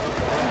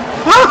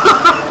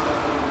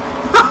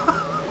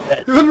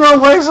 You're in the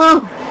wrong way,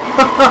 Sam.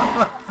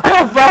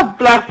 How's that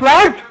black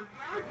flag?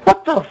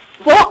 What the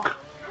fuck?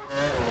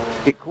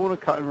 Get corner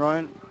cutting,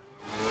 Ryan.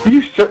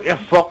 You shut your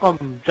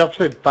fucking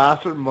gypsy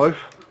bastard mouth.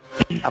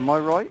 Am I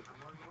right?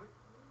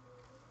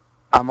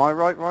 Am I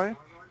right, Ryan?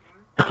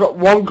 Cut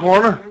one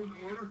corner.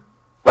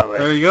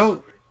 There you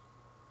go.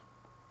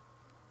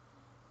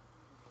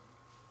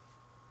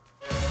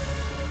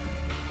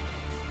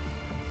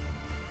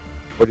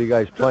 What are you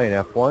guys playing,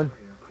 F1?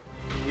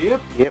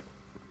 Yep. Yep.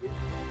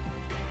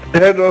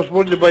 Head us,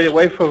 what did you buy your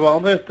wife for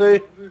Valentine's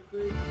Day?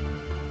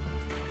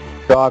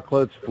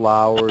 Chocolates,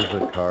 flowers,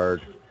 a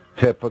card.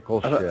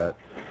 Typical shit.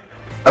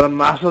 And a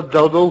massive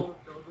dildo.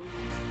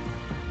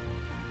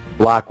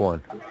 Black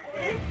one.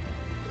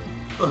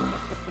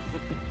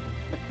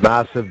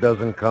 Massive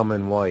doesn't come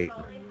in white.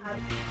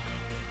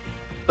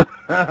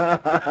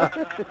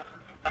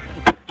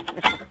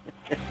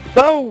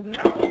 No!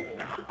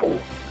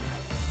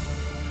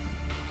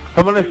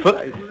 How many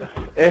foot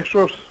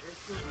extras?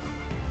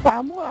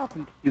 Sam, what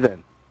happened to you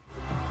then?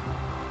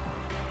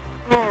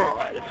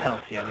 Alright, it's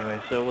penalty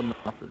anyway, so it wouldn't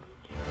have mattered.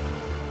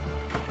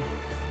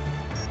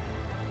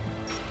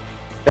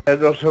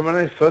 Head us, how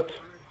many foot?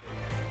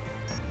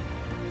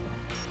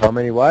 How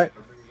many what?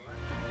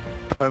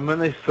 How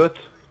many foot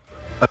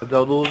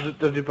dildos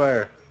did you buy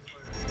her?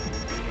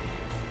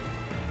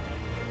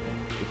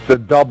 It's a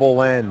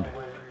double end.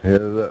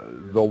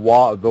 The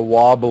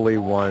wobbly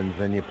ones,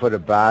 and you put a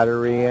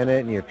battery in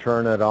it, and you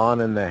turn it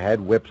on, and the head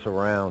whips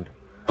around.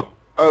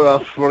 Oh,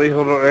 that's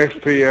 300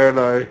 XP here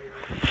now.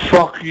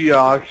 Fuck you,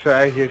 Alex,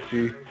 I hate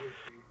you.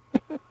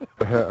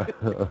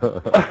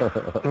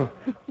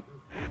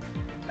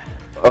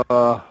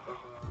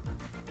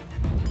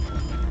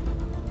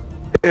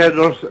 Yeah,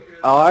 there's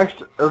Alex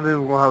isn't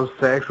even gonna have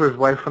sex with his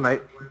wife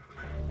tonight.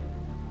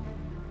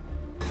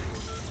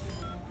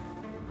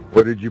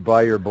 What did you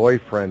buy your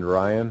boyfriend,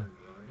 Ryan?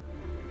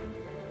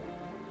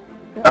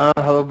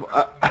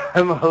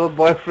 I'm a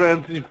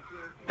boyfriend.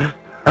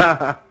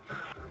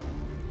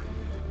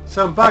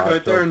 Sam, back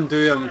out there and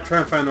try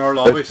and find our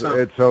lobby, Sam.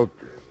 It's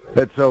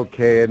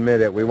okay.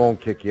 Admit it. We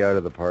won't kick you out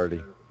of the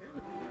party.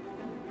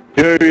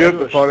 You're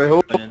the party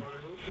hole.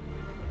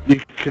 You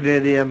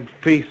Canadian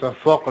piece of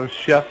fucking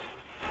shit.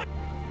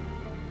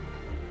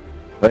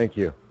 Thank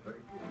you.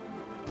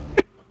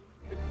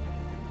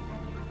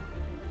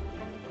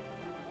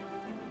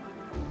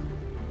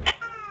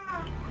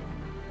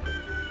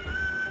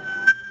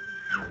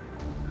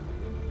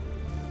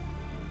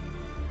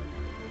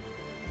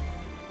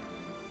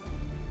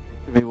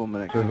 Give me 1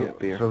 minute to get a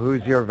beer. So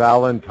who's your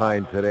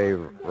Valentine today,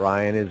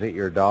 Ryan? Is it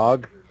your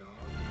dog?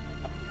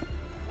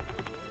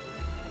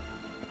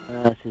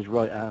 That's his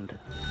right hand.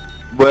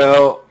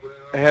 Well,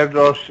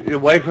 your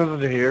wife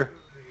isn't here,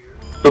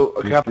 so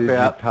I can't be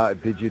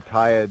at. Did you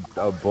tie a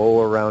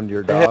bow around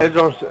your dog?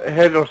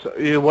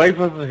 Your wife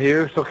isn't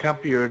here, so it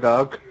can't be your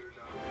dog.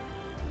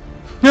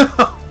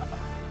 Well,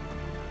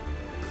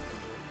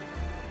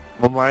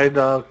 my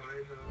dog.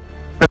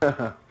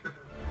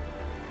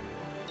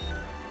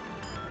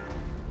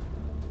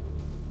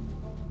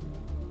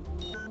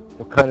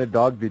 What kind of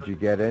dog did you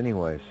get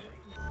anyways?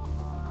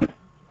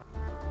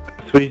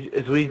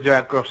 Sweet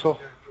Jack Russell.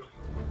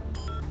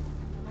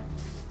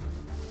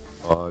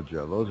 Oh,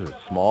 Joe, those are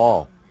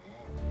small.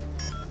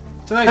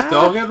 It's a nice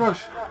dog, Edward.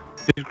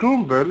 She's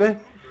grown burly.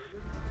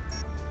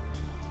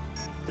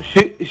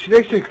 She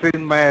likes to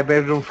clean my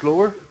bedroom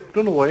floor.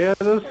 Don't know why it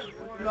is.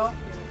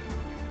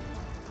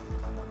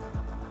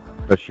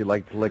 Does she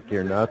like to lick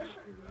your nuts?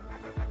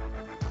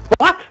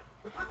 What?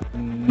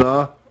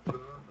 No.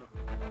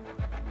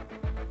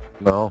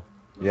 No?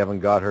 You haven't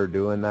got her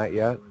doing that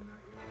yet?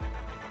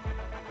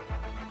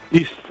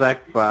 You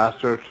sick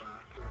bastard.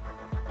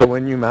 So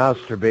when you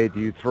masturbate, do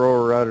you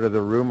throw her out of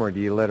the room or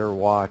do you let her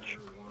watch?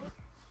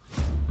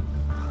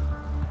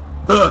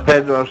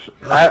 Pedros,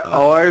 I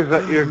always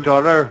let your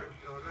daughter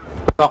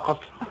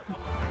suck it.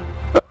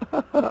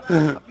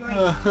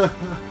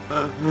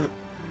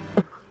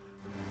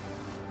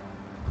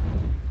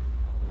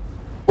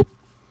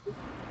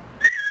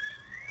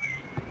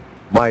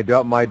 My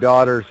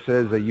daughter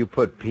says that you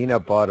put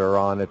peanut butter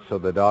on it so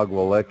the dog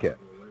will lick it.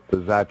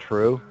 Is that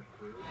true?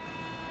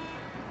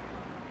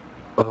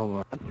 Oh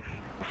man.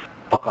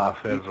 Fuck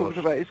off, He Pedros. talks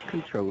about his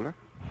controller.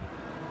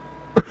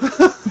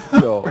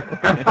 No.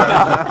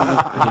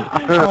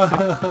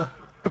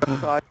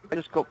 So I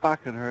just got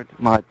back and heard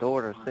my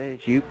daughter say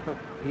you put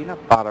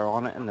peanut butter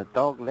on it and the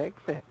dog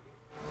likes it.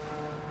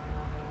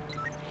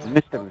 I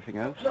missed everything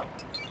else.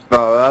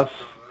 No, that's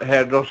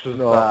Pedros'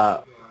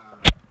 No.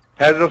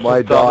 Pedros'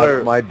 My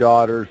daughter.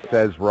 daughter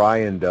says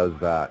Ryan does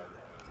that.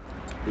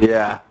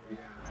 Yeah.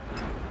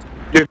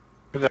 You're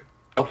a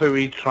healthy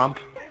wee Trump.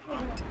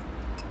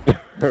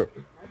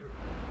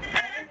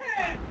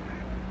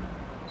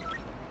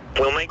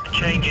 We'll make the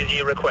changes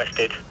you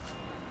requested.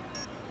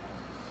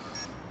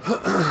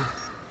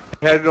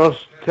 Pedros,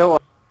 tell her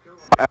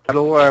I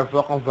know where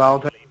fucking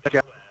Valentine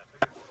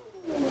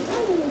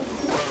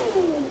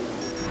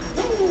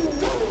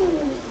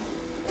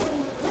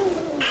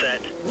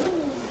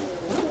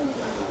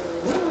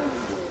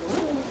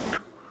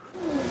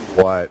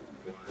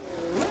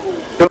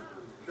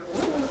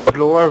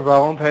for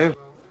Valentine's?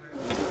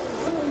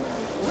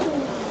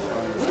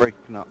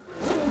 Breaking up.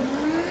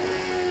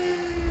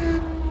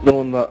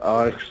 Knowing that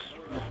Alex.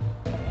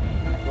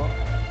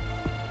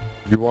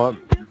 You want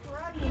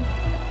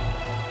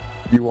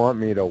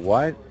me to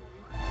what?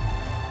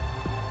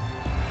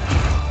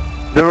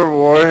 Never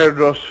worry,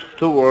 Russ.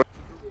 Don't worry.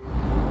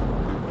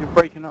 You're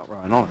breaking up,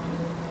 Ryan, aren't you?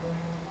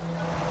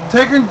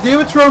 Taking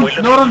David's room,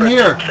 We're not looking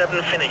in for a here. top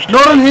 7 finish.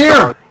 Not in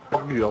here.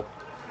 Fuck you up.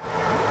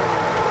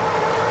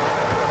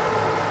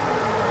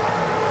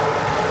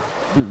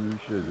 You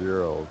shit,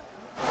 you're old.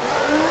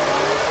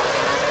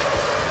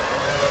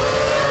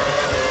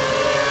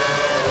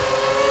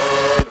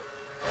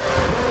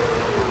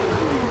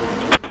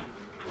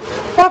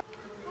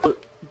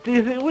 Do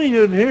you think, what are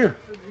you doing here?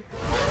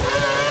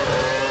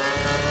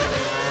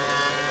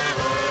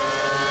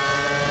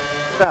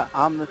 Yeah,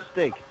 I'm the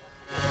stick.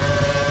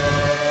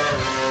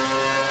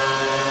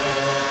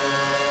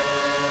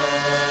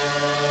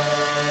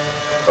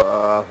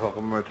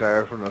 Fucking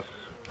retire from this.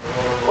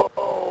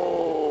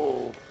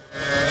 Oh!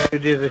 You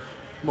did it.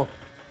 Come on.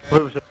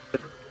 What was it? So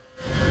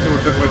we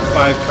took like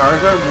 5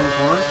 cars out,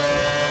 one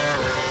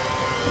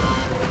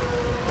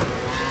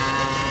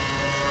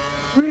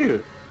for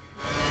Weird.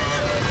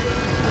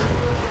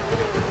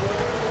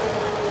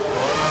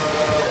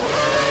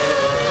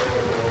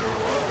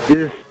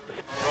 Yes.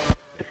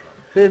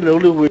 Say hello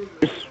to Wiz.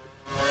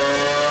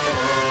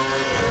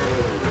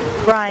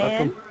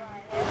 Brian.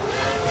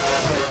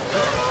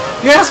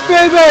 Yes,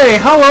 baby!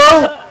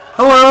 Hello!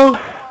 Hello!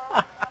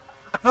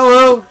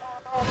 Hello!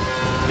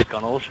 He's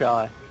gone all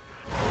shy.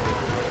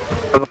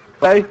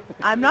 Hey,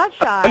 I'm not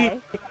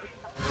shy.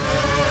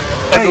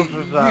 Hey,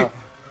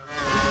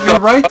 you're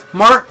right.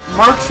 Mark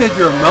said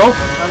you're a MILF,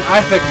 and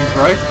I think he's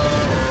right.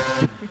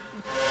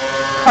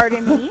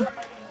 Pardon me?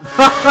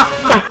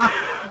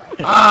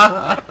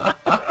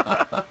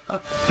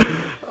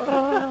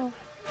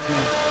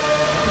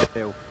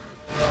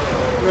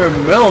 You're a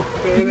MILF,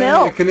 baby.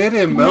 MILF. A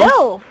Canadian MILF.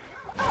 No.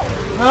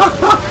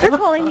 They're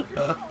calling me.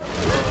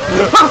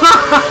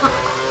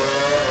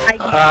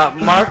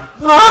 Mark.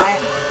 Mark.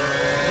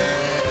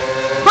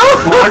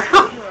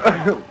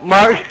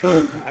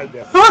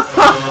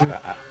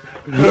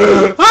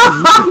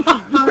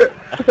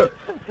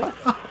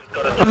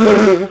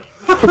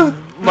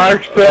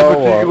 Mark said,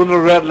 Oh, "But you going to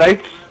red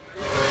lights?"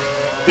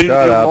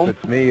 Shut up,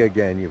 it's me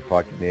again, you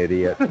fucking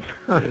idiot.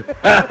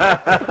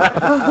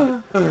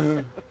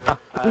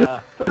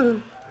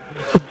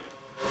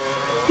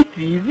 It's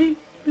easy.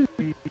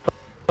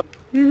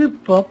 Easy,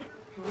 pop.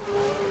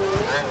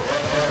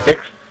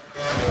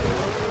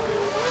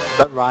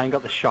 That Ryan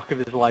got the shock of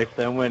his life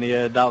then when he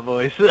heard that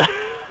voice.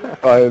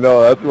 I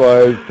know, that's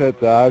why I said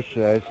to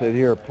Ashley, I said,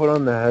 here, put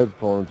on the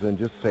headphones and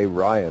just say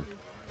Ryan.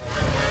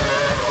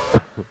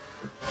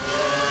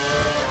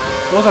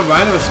 Wasn't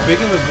Ryan who was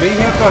speaking, it was me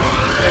here, but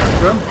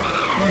extra.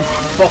 You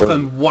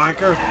fucking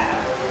wanker.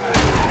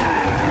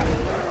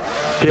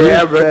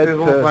 Yeah,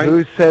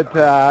 who said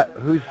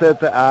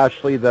to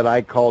Ashley that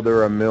I called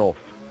her a MILF?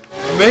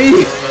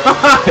 Me!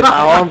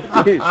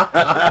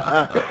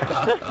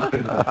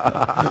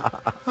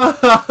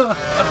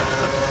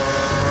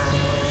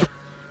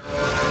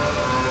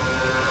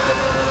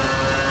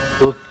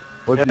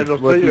 What did you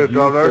say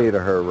to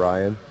her,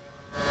 Ryan?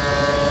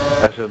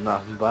 I said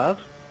nothing bad.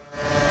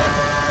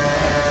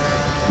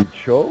 You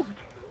choked?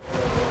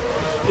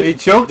 He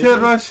choked it,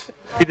 Rush.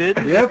 He did?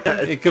 Yep,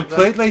 he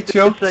completely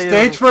choked.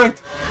 Stage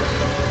fright.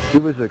 She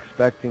was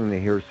expecting to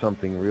hear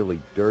something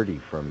really dirty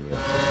from you.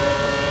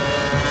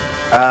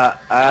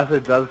 As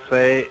it does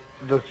say,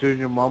 does you and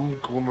your mum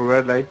go on the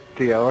red light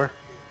together?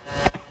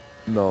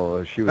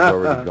 No, she was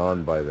already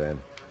gone by then.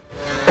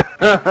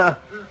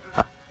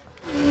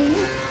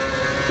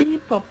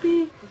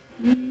 Puppy.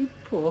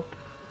 Pup.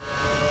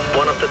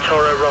 One of the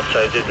Toro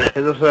Rossos, isn't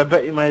it? I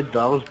bet you my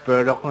dog was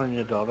burdock on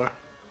your daughter.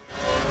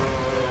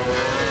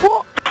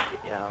 What?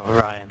 Yeah,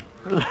 Ryan.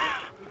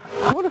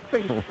 What a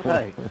thing to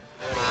say.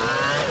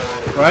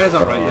 Ryan's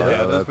not right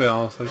yet, let's be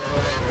honest.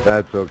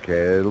 That's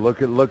okay.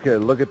 Look at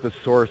the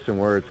source and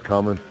where it's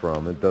coming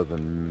from. It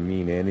doesn't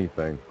mean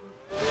anything.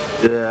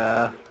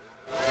 Yeah.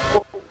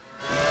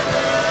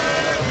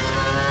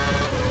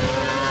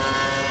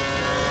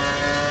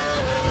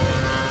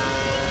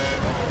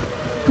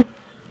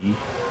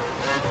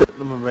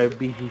 Sitting on my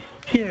BC's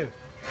chair.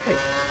 Hey.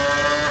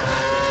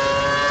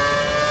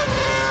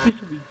 This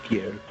will be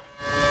cute.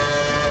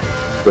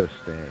 The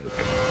stank.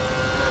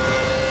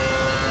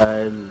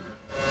 And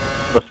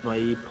what's my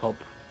E-pop?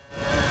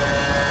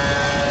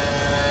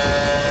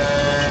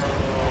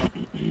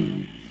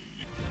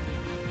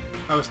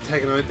 I was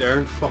taken out there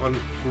in fucking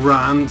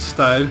Rand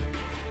style.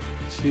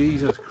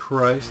 Jesus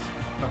Christ.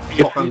 If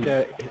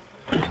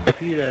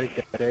you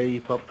get there,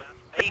 E-pop.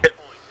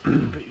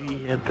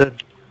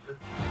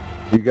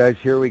 You guys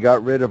hear we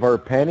got rid of our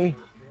penny?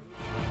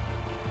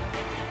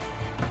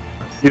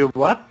 You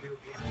what?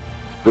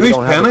 We Who's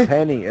don't have penny? a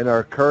penny in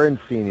our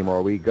currency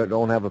anymore. We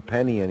don't have a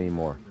penny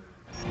anymore.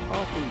 I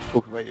thought you were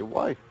talking about your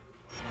wife.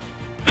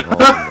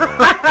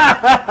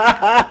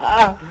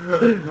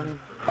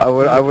 Oh, no. I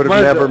would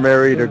have never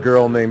married a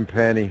girl named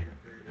Penny.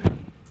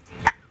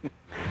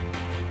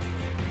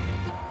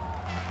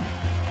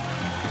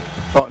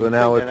 So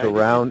now it's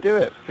around. Do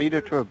it. Feed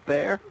her to a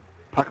bear.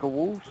 Pack of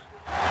wolves.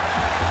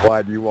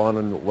 Why, do you want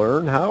to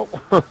learn how?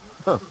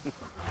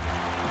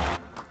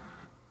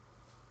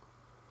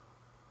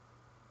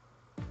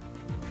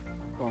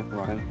 Go on,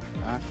 Ryan.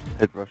 Ask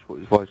Headrush what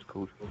his wife's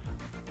called.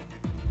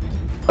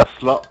 A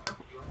slut.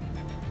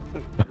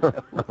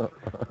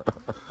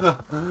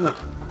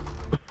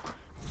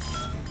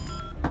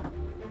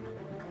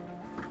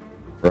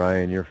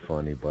 Ryan, you're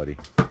funny, buddy.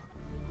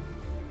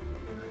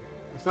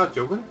 He's not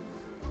joking.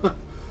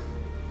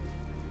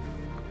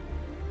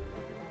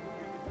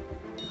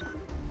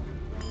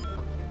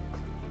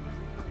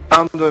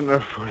 I'm doing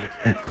there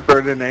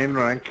for the 9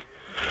 rank.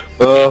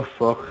 Oh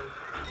fuck.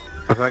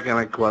 I think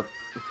I quit.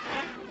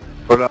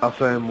 But I'll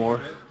say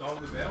more.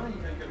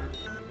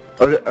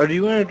 Are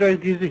you gonna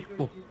drive easy?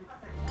 Oh.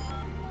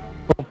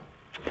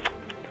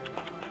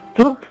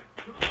 Oh.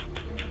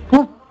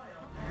 Oh.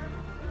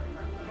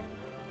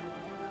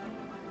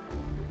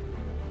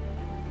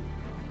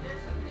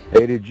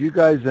 Hey, did you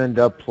guys end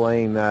up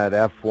playing that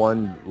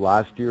F1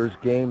 last year's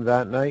game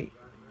that night?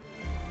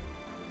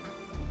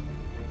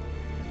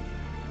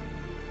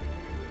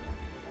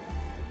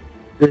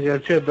 Did you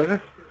get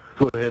better?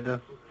 Go ahead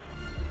then.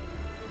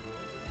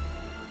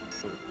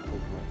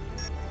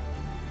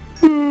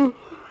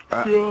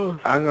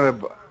 I'm gonna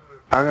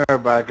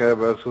back out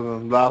about so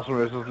the last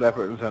one is left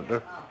in the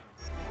center.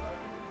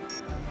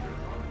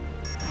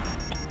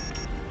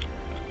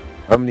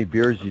 How many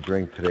beers you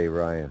drink today,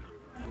 Ryan?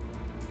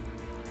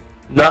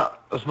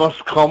 Not as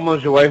much common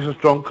as your wife is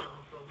drunk.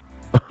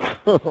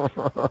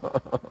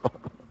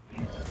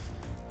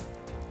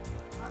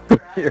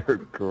 You're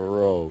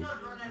gross.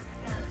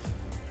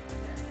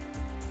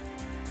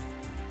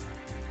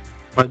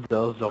 My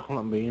dad's looking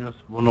at me and I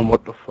wondering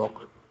what the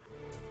fuck.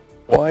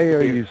 Why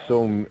are you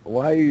so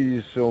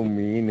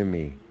mean to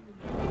me?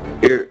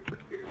 Here.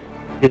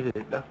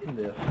 Nothing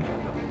there.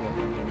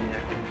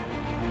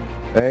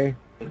 Hey?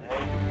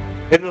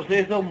 It'll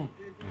say something.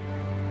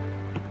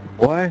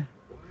 What?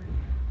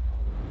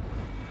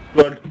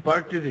 Good.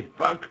 Back, Dizzy.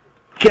 Back.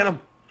 Get him.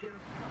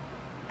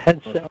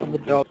 Headset on the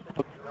dog.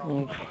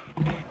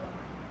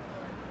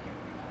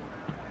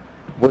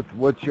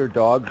 What's your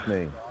dog's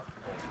name?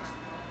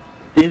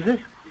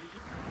 Daisy?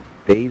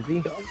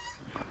 Daisy?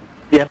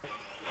 Yep.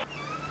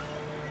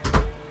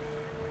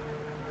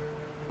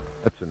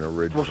 That's an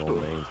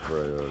original name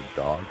for a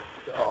dog.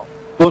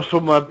 What's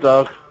from my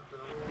dog?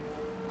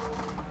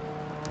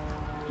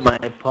 My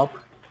pup.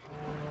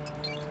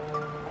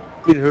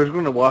 You know who's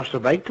going to wash the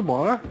bike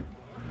tomorrow?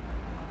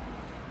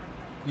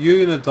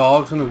 You and the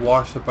dog's gonna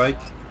wash the bike.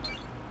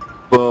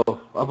 Well,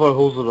 I better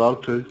hold the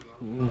dog too.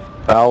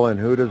 Alan,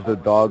 who does the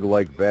dog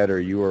like better,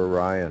 you or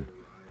Ryan?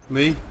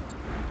 Me?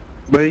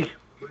 Me?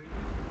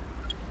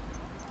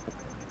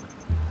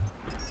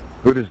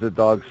 Who does the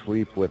dog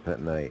sleep with at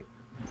night?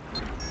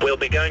 We'll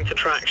be going to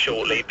track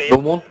shortly. Be No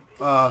one?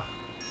 Well,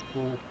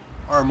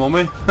 our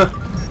mummy.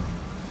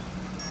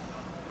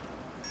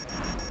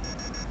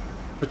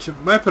 But you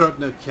might put it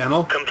in the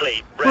kennel.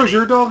 complete. Where's Ready.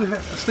 your dog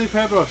sleep,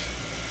 Headrush?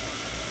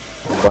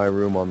 In my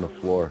room on the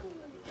floor.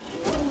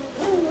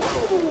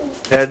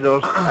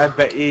 Headrush, I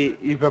bet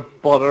you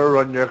put butter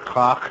on your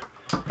cock.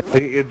 Look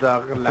at your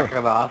dog and lick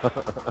it off.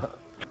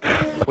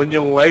 When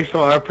your wife's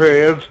on her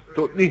periods,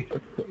 don't you?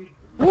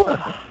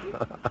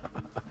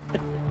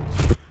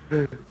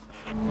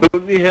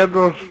 Don't you,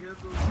 Headrush?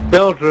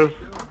 Tell the truth.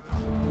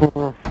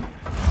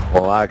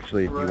 Well,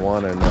 actually, if you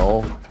want to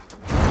know,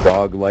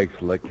 dog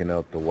likes licking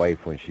out the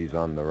wife when she's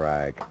on the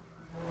rag.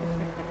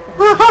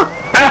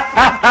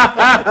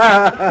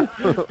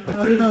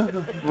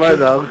 My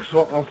dog's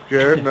fucking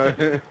scared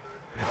now.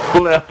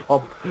 Let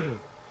pup.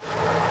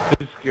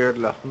 He's scared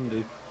listening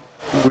to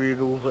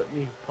weirdos at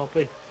me,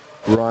 puppy.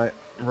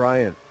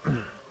 Ryan,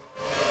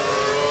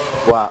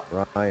 What?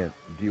 Ryan,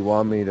 do you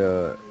want me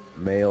to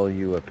mail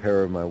you a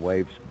pair of my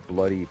wife's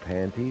bloody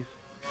panties?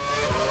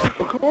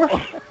 Of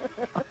course.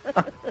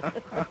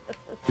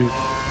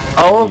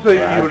 I won't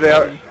say you were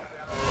there.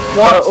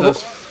 What's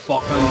this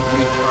fucking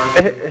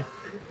retard?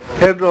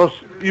 Headrush,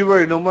 you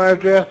already know my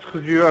address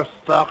because you're a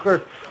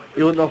stalker.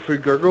 You went off for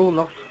Google,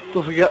 not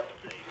to forget.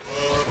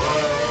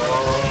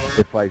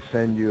 If I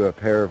send you a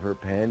pair of her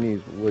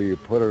panties, will you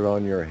put it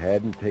on your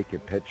head and take a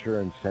picture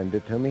and send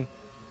it to me?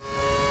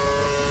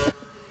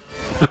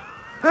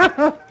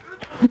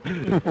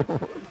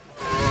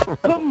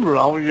 Something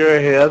wrong with your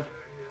head.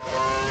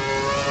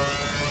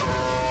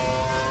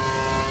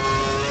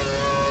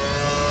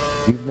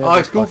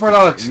 Alex, go for it,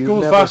 Alex.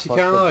 Go as fast as you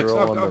can, Alex.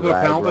 I've got a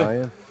penalty.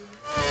 Ryan?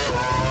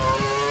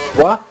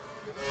 What?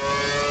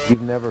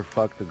 You've never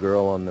fucked a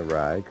girl on the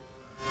rag?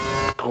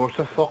 Of course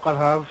I fucking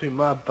have, you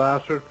mad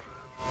bastard.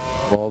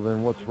 Well,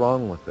 then what's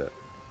wrong with it?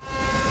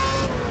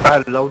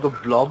 I love the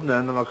blood now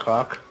in my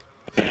cock.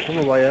 I don't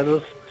know why it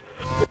is.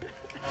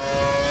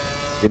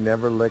 You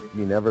never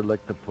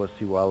licked the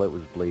pussy while it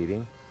was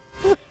bleeding?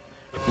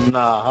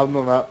 Nah, I haven't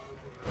done that.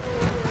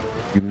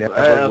 You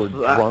never were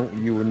drunk.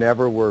 You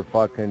never were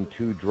fucking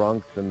too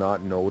drunk to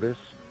not notice.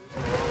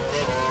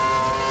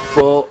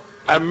 Well,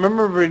 I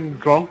remember being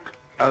drunk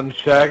and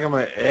shagging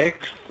my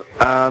ex,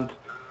 and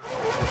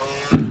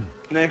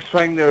next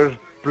thing there's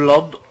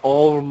blood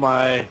all over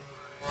my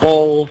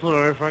balls and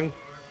everything.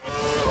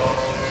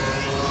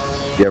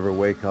 You ever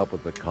wake up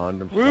with a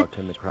condom stuck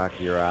in the crack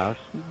of your ass?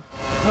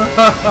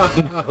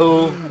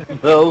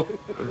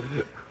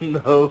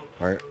 No.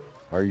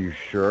 Are you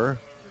sure?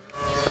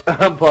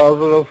 I'm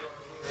positive.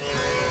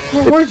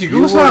 Well, where'd you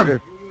go,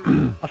 Sam?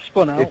 I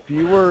spun out. If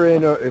you were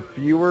in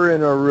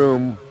a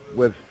room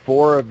with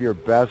 4 of your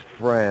best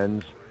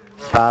friends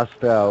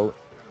passed out,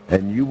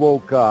 and you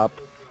woke up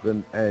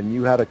and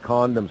you had a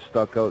condom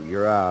stuck out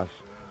your ass,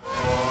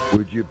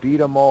 would you beat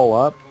them all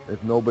up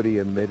if nobody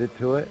admitted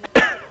to it?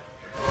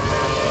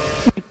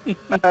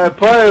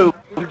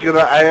 Probably get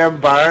an iron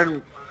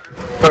bar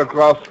put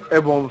across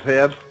everyone's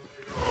head.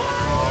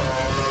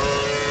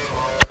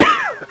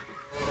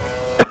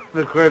 To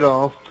be quite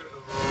honest.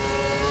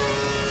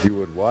 You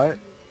would what?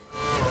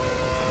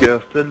 Get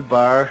a steel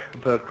bar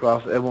and put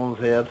across everyone's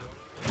head.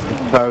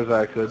 As far as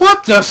I could.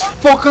 What this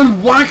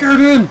fucking wanker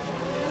then?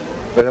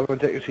 But I'm gonna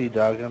take your sea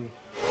dog in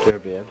their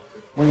bed.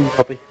 When you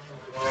puppy.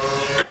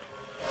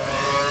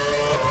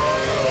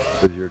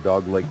 Does your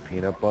dog like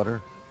peanut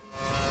butter?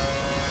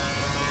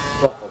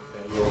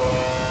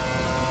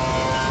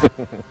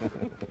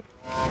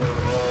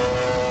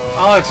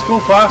 Alex, go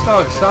fast,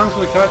 Alex. Sam's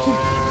gonna catch you.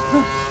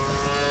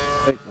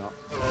 Wait, no.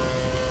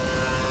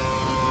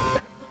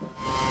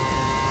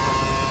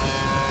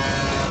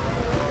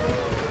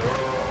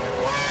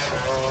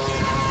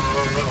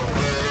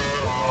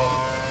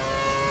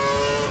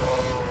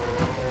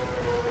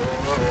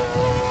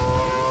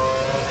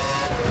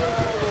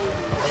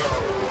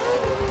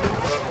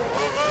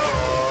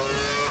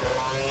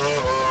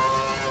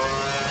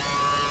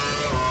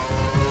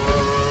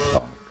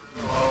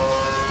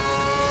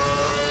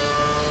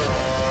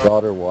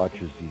 Daughter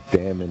watches these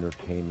damn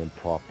entertainment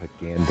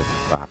propaganda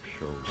crap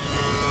shows.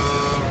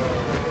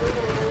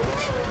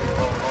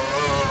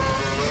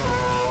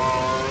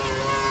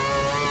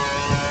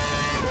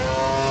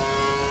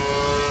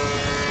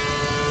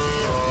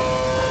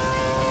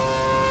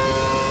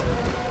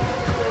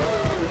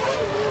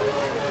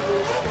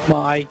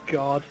 My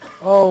God.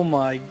 Oh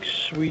my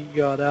sweet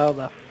God, how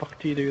the fuck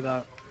do you do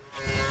that?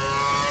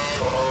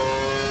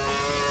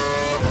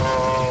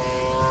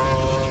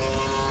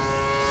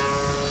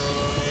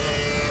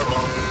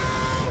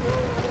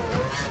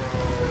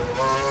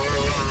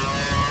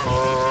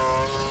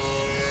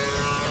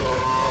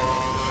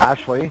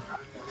 Ashley,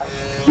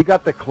 you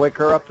got the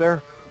clicker up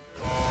there?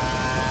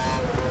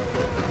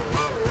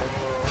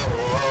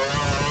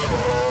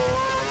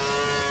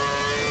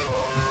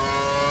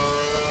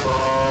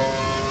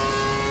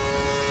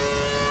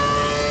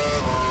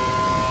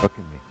 Look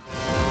at me.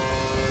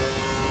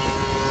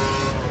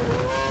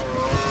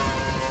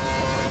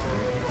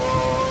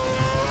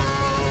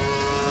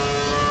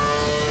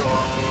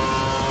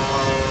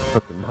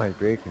 Look at my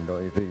bacon,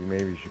 don't you think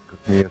maybe you should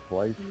cook me a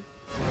slice?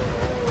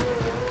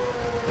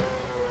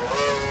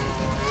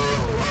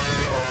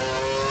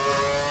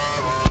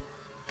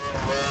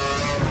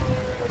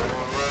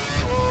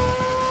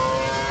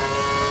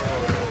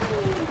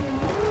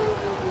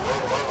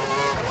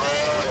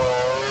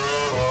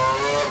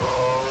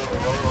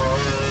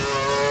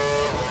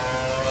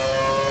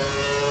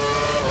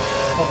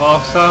 Fuck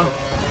off, Sam.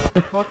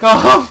 Fuck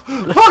off!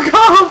 Fuck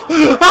off!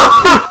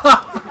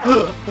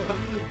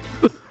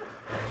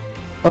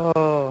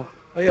 Oh,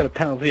 I got a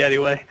penalty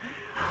anyway.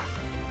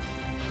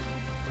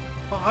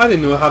 I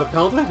didn't know I had a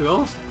penalty, to be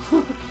honest.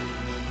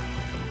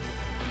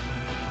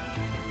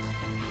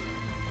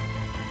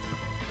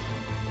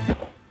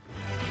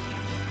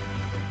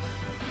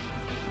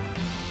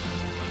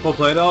 Well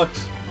played,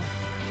 Alex.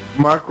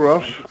 Mark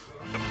Rush.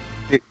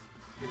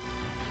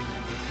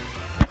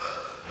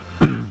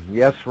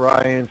 Yes,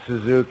 Ryan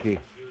Suzuki. Is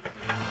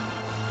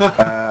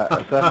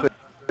that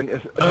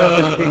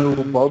the King of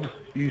the Bud?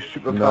 You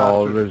super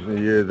No,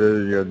 bastard.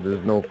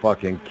 there's no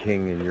fucking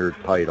king in your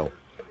title.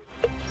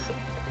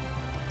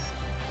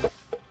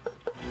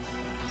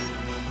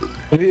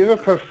 Have you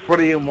ever put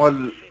 3 in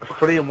 1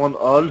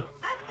 all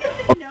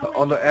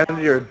on the end of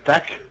your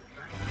deck?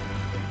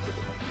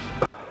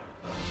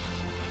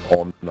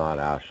 Oh, not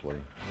Ashley.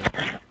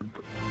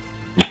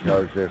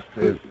 Because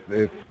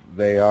if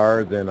they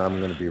are, then I'm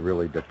going to be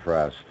really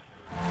depressed.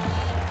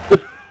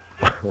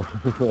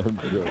 I'm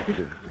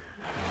joking.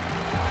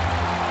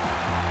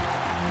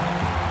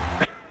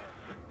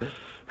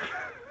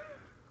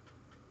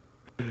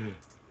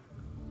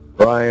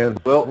 Brian,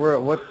 Well-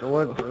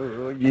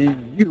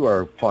 you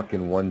are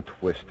fucking one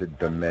twisted,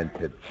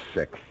 demented,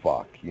 sick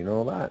fuck. You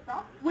know that?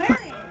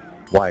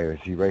 Why, is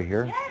he right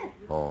here?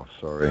 Oh,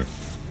 sorry.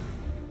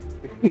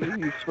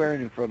 You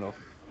swearing in front of.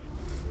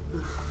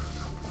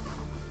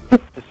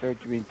 Just heard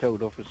you being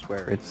told off for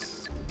swearing.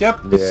 Skip,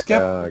 Yeah,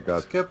 skip, I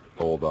got skip.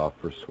 told off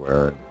for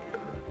swearing.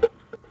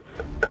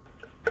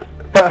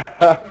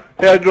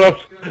 Yeah,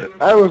 Drops.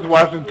 I was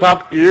watching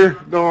Top Gear.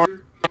 No,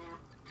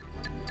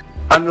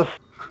 And the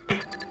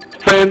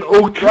saying,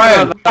 oh,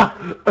 Ryan.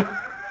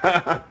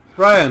 Canada.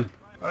 Brian,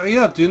 are you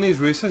not doing these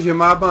races, you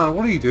madman?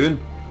 What are you doing?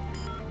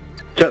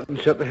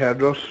 Shit the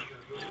head rush.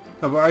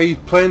 Are you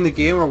playing the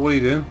game or what are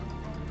you doing?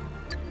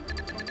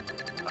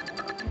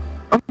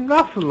 I'm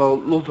laughing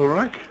loads of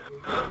rank.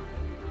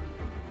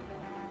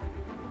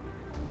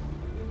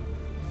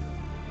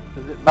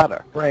 Does it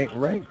matter?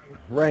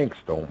 Ranks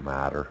don't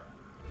matter.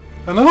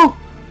 I know.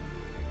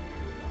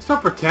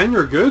 Stop pretending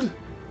you're good.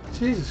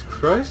 Jesus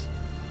Christ.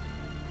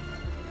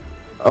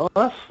 Oh,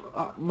 that's...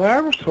 my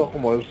arm was talking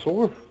about a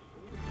sword.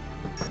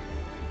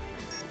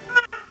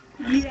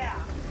 Yeah.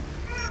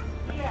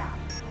 Yeah.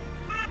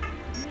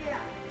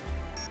 Yeah.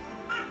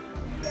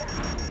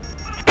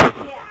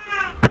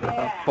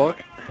 Yeah. Fuck.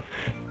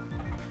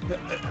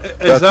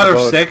 Is that her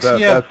sex?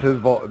 Yeah.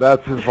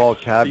 That's his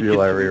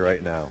vocabulary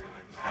right now.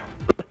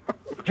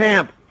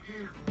 Champ.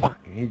 Fuck,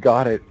 he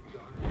got it.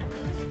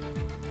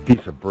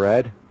 Piece of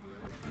bread.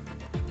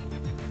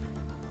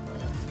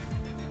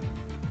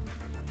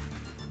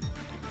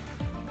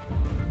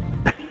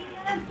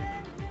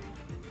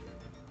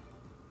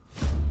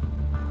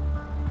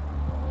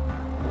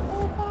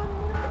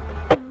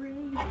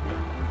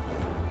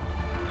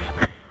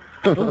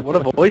 Oh, what a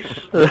voice.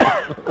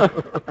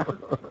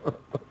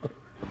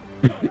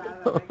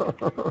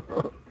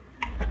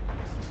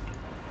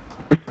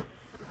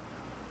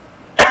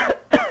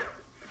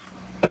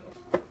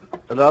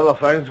 A lot of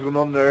things going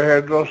on there,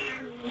 head rush.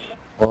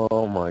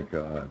 Oh my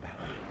God.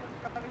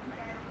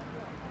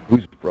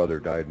 Whose brother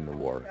died in the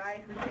war?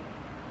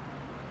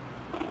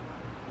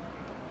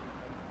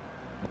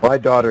 My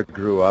daughter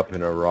grew up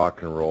in a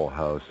rock and roll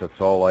house.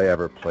 That's all I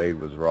ever played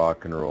was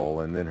rock and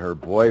roll. And then her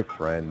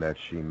boyfriend that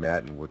she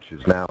met, and which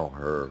is now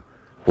her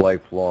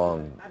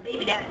lifelong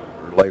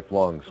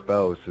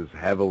spouse, is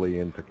heavily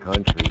into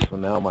country. So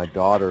now my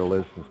daughter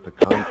listens to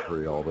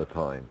country all the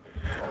time.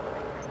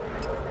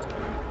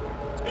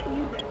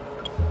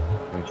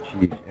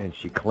 And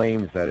she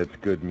claims that it's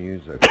good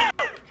music.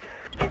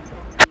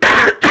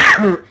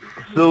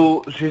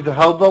 So, she's a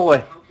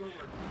hillbilly.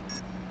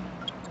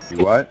 You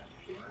what?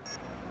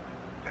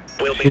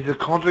 She's a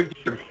country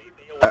girl.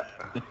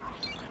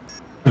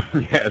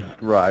 Yes,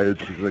 right.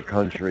 She's a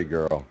country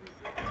girl.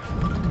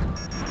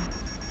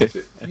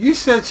 You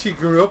said she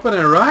grew up in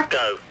Iraq?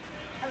 Go.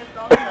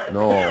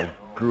 No,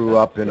 grew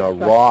up in a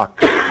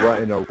rock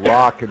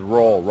and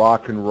roll.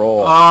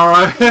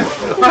 Alright.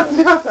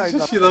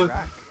 She loves...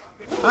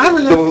 I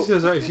don't know if she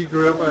says she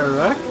grew up in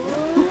Iraq.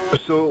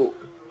 So,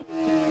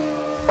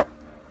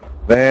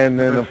 Then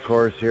of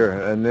course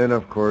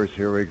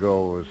here we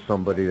go with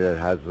somebody that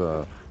has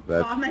a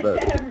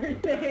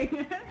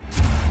Everything.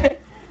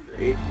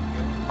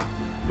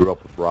 grew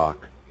up with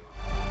rock.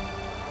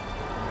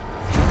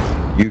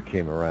 You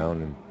came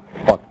around and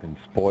fucked and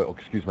spoiled.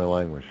 Excuse my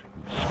language.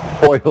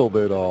 Spoiled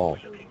it all.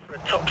 For a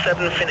top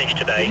 7 finish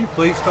today. Can you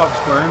please stop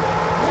swearing?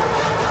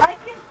 I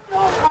can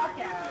still rock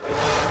out.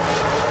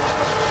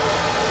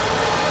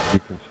 You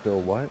can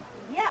still what?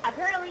 Yeah,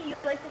 apparently you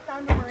like the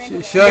sound of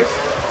Miranda. She likes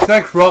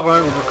rocking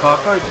out with her cock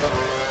out.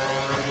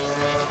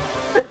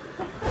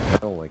 I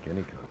don't like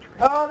any country.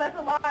 Oh, that's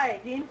a lie.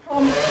 James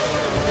told me.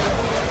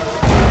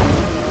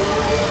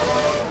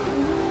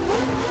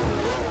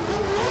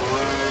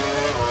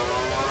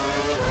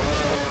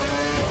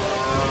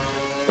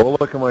 Go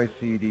look at my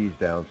CDs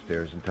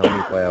downstairs and tell me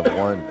if I have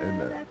one in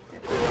there.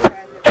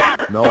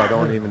 No, I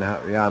don't even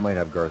have... Yeah, I might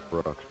have Garth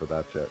Brooks, but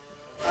that's it.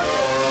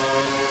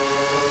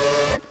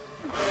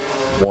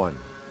 One.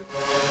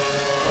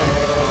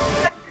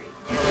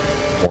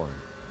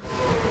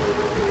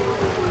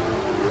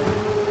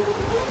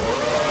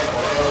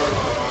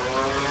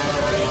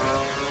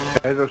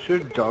 I don't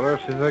shoot dollars,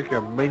 she's like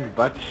a mean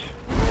bitch.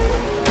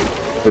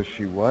 Is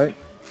she what?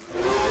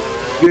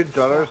 Shoot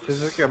dollars,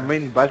 she's like a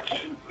mean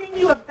bitch. Sing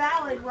you a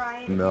ballad,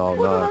 Ryan. No,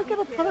 What am I not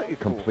gonna put it?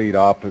 complete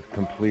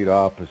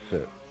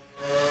opposite.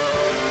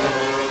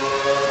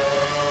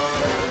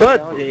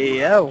 Bloody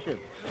hell.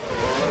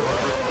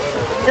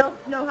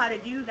 Don't know how to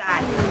do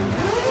that.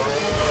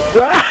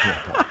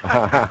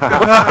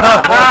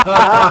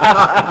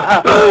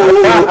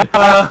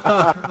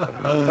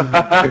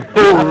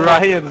 Oh,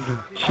 Ryan.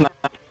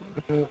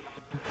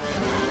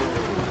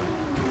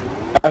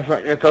 I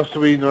think it has to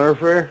be nerve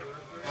here.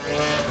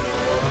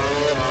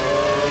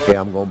 Okay,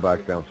 I'm going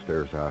back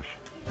downstairs, Ash.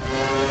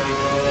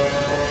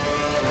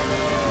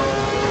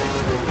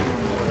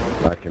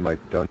 Back in my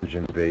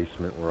dungeon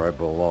basement where I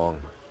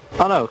belong.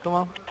 Oh no, come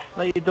on.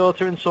 Let your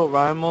daughter insult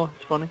Ryan more.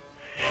 It's funny.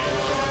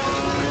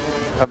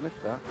 I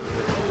missed that.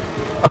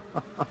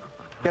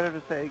 Get her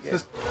to say again.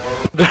 Just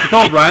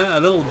call Ryan a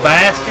little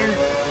bastard.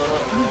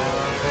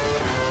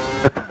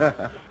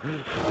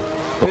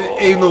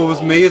 Even though it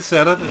was me that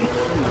said it.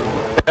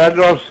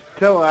 Edros,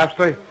 tell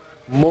Ashley,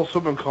 most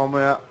of them call me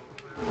that.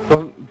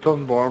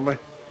 Doesn't bother me.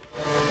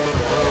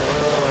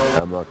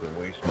 I'm not going to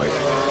waste my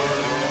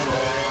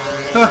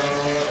time.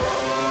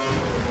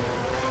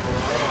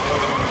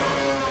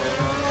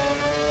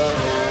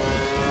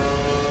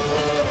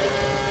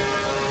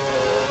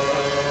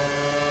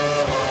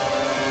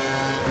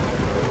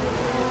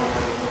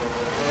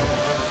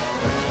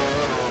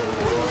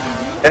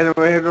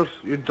 Anyway,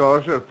 your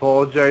daughter should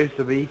apologise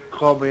to me.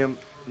 Call me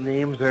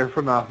names there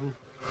for nothing.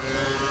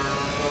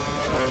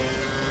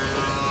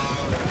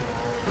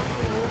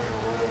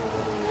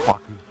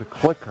 Fuck is the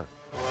clicker?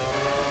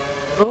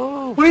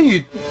 Oh,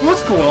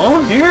 What's going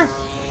on here?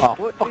 oh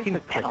What fucking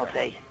is the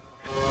penalty.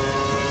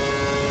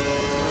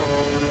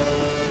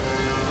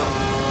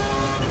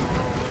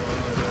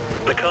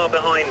 The car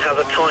behind has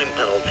a time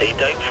penalty.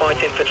 Don't fight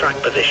him for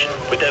track position.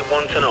 We don't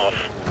want an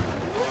off.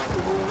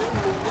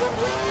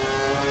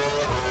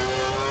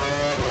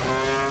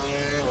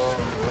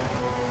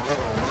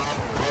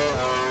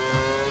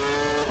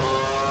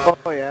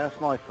 Oh yeah, that's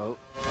my fault.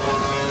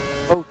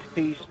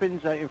 OT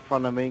spins out in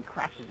front of me and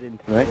crashes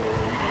into me.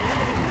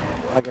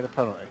 I get a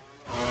penalty.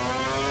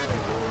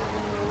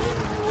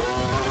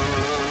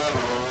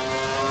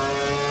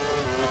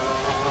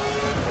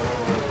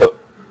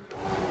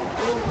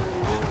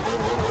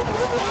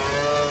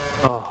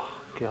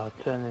 Oh god,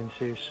 turning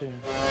too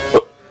soon.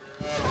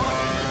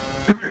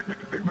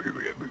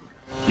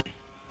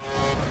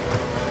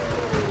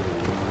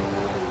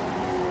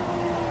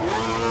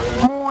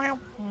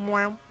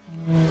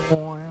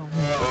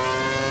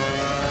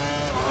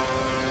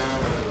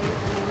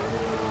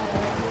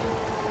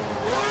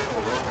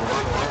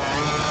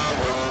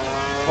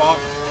 Fuck.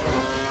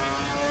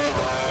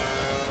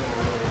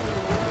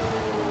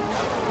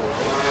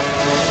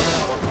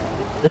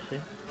 This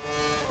is.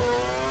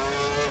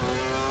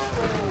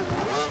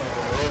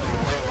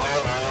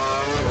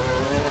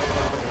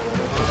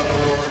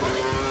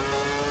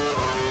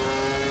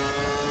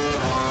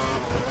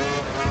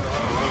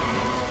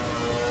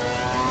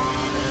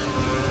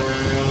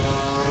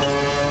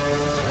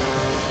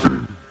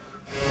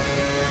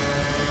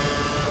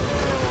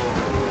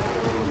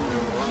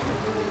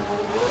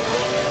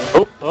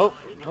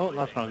 Oh,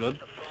 that's not good.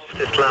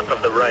 This lap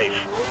of the race.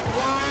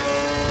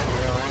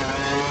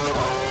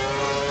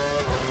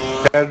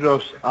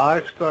 Pedro's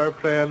Alex started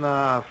playing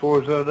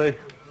Forza today.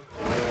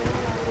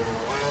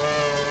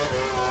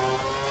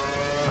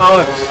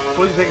 Alex,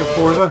 what do you think of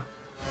Forza?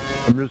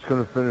 I'm just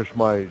gonna finish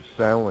my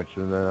sandwich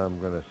and then I'm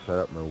gonna set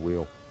up my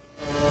wheel.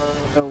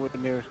 Nowhere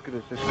near as good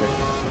as this game.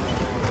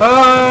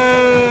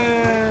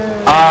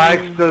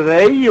 Alex,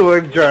 today you were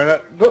enjoying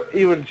it. Don't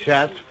even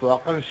chat,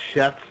 fucking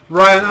shit.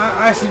 Ryan,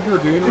 I see what you're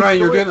doing. Ryan,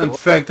 you're doing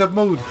infected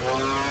mode.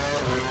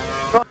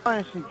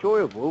 It's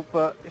enjoyable,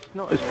 but it's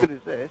not as good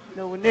as this.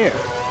 Nowhere near.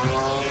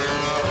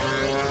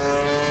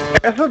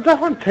 It's a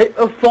different type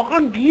of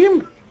fucking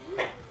game.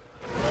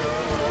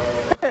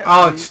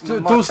 Alex,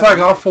 don't slag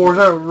off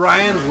Forza.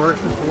 Ryan's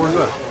working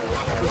Forza.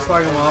 Don't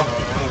slag him off.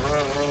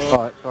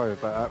 Alright, sorry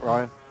about that,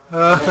 Ryan.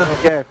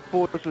 Yeah,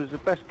 Forza was the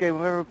best game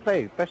I've ever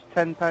played. Best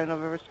 £10 I've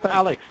ever spent.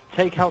 Alex,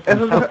 take out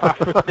the South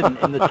African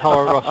in the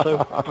Toro Rosso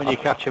when you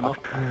catch him up.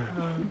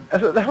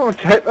 It's a different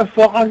type of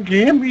fucking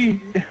game,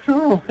 you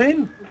know what I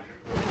mean?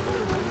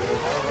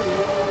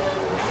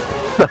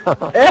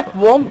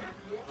 F1,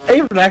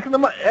 I reckon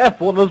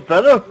F1 is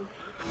better.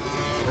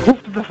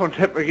 It's a different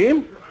type of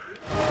game.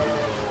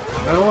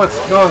 I know it's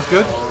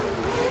good.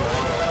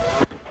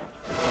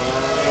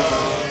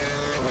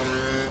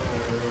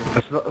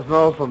 It's not as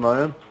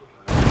annoying.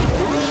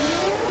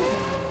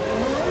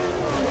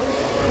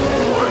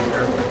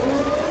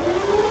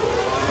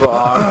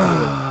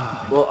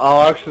 Well,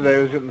 Alex today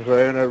was getting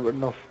drowned out with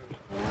enough.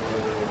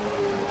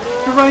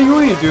 Ryan, you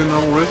ain't doing no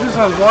races. I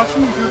was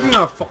watching you. You're being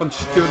a fucking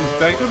stupid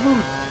infected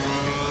mode.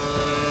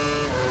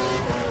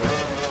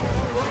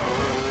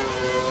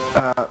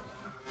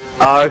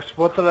 Alex,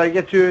 what did I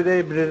get you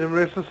today, Brendan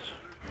races?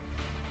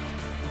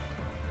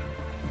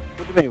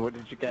 What do you mean, what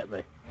did you get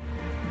me?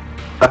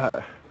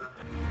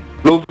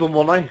 Loads of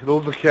money,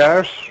 loads of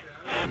cars.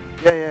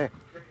 Yeah.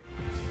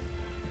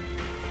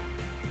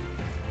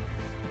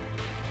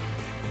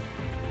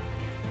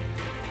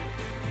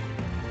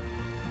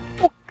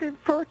 Fucking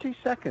 30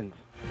 seconds.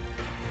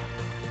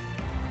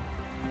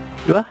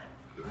 What?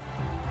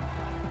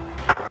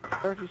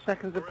 30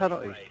 seconds of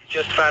penalties.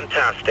 Just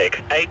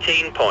fantastic.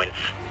 18 points.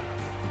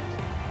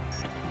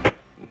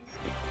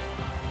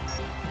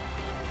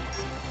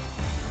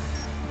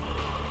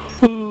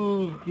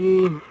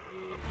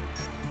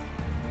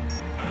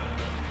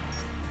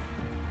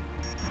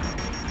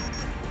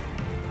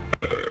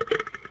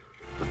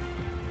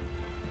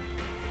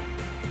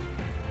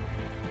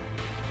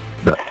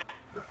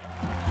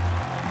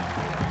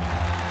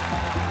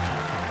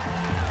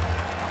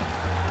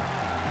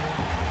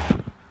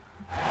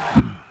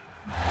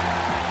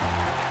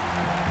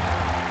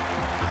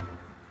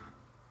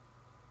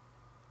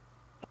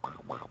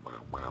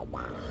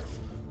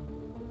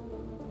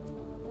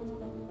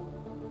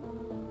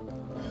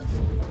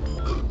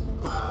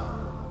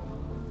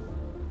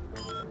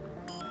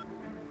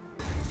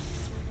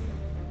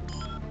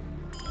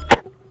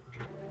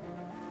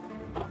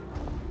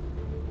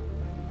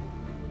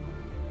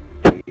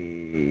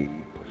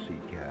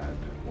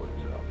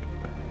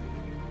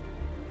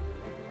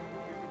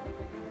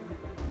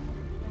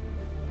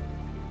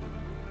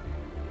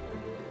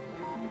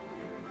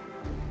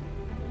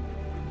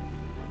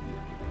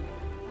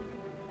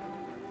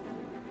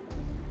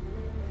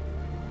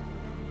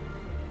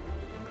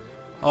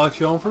 Alex,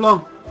 you on for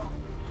long?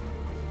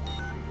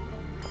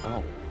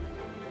 Oh.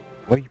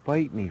 What you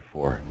bite me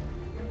for?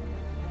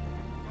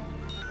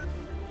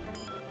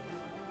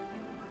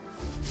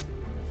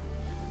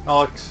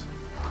 Alex.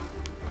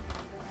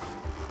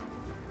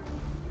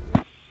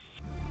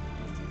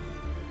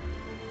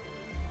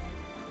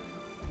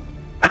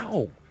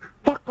 Ow!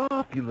 Fuck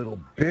off, you little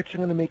bitch. I'm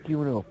gonna make you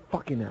into a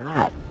fucking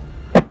hat.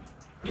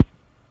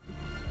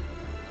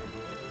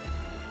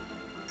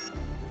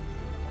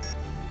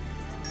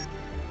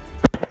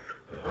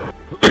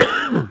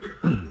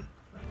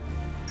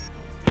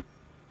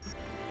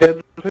 Get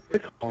the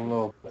pick on,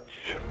 little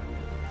bitch.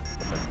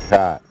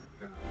 Cat.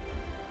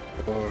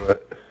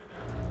 Alright.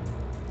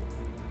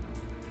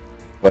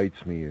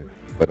 Bites me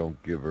if I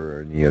don't give her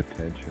any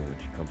attention when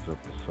she comes up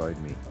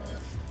beside me.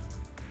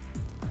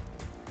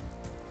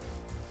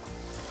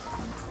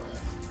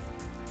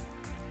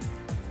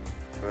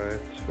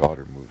 Right.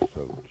 Daughter moves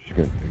out. She's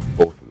gonna take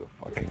both of the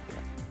fucking cats.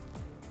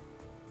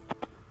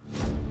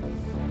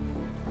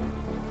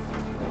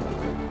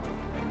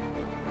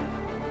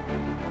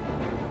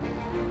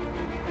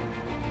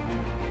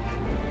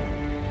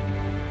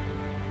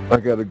 I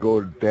gotta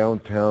go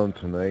downtown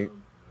tonight,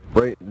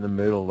 right in the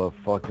middle of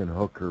fucking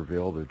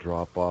Hookerville, to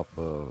drop off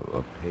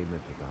a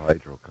payment to the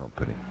hydro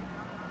company.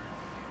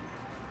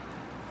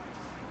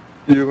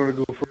 You're gonna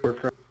go for a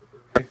crime.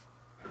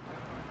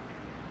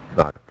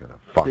 Not gonna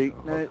fuck See, a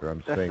hooker.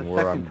 I'm that's saying the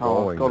where I'm second time I've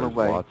going, gone there's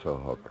away. lots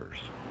of hookers.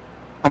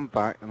 I'm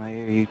back and I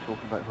hear you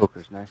talking about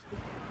hookers now.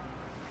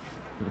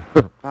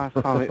 Last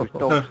time it was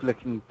dogs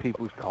licking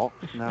people's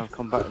cocks, now I've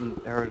come back and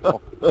heard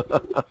of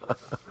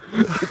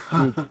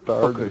Just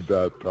started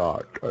that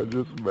talk. I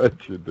just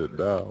mentioned it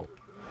now.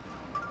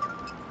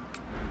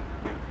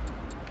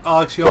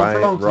 Alex, you on for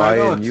long tonight,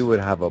 Ryan, Alex? you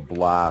would have a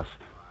blast.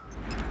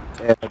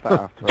 yeah,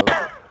 about after.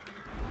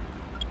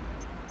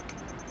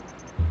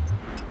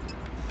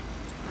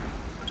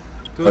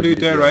 Do you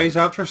do raise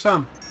after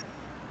Sam?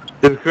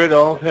 It's great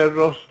all head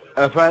Russ.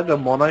 If I had the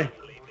money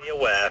Be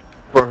aware.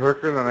 for a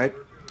hooker tonight,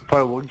 I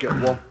probably would get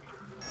one.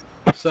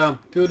 Sam,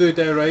 do you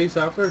do raise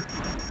after?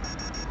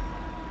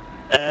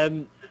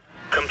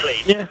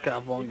 Complete. Yeah, can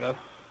have one go.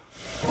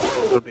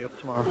 It'll be up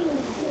tomorrow.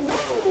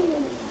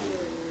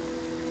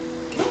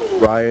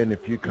 Ryan,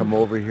 if you come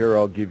over here,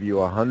 I'll give you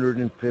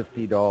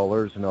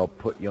 $150 and I'll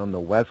put you on the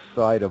west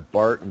side of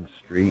Barton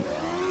Street.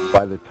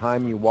 By the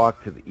time you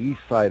walk to the east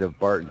side of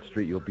Barton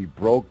Street, you'll be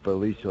broke, but at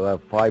least you'll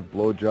have 5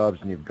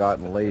 blowjobs and you've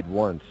gotten laid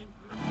once.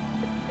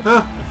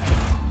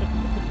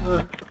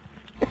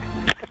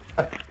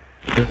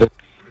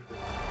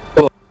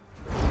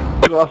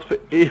 Lost for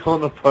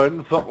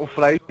 £800 fucking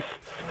flights.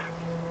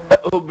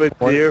 That'll be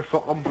dear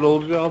fucking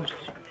blowjobs.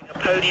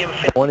 Podium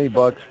fit.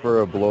 $20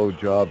 for a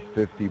blowjob,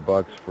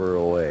 $50 for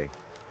a lay.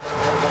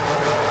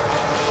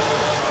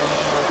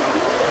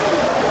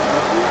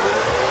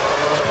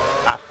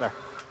 After.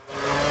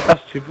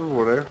 That's cheaper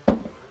over there.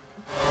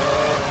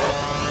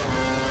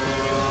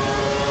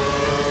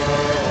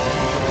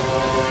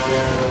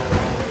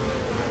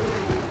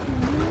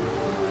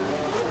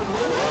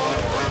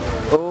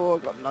 Oh,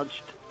 I got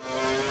nudged.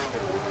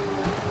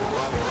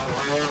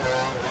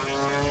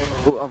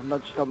 Oh, I've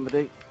nudged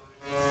somebody.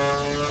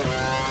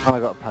 And I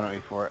got a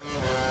penalty for it.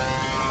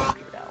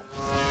 Fucking hell.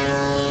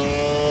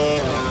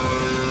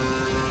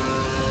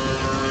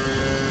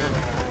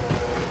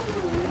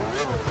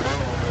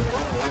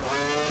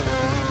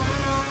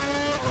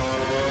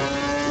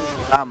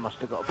 Dan must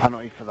have got a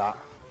penalty for that.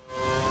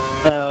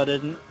 No, I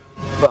didn't.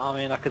 But I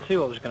mean, I could see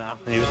what was going to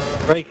happen. He was going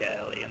to break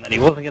early, and then he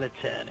wasn't going to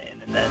turn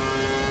in, and then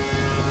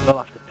they'll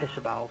have to piss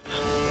about.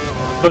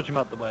 Dodge him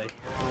out the way.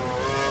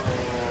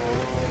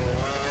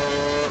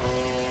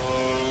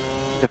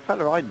 The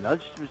fella I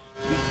nudged was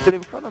still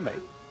in front of me.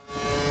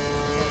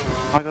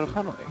 I got a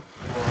penalty.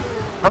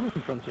 I'm in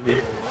front of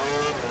you.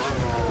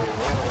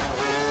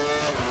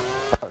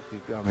 That's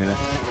who's got me there.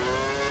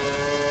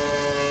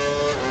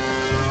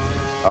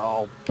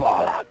 Oh,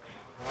 bollocks.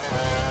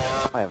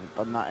 I haven't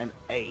done that in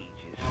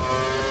ages.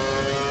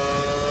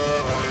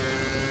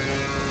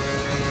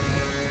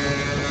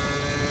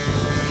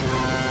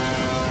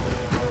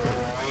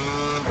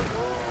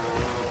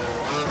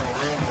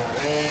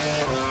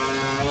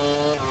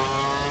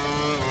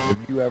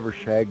 Have you ever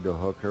shagged a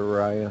hooker,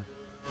 Ryan?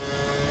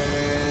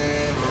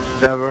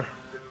 Never.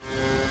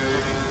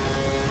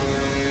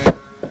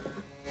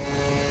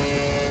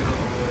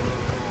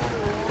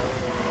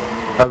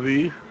 Have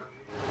you?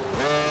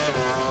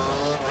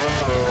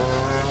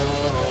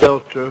 Tell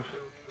the truth.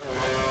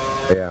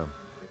 Yeah.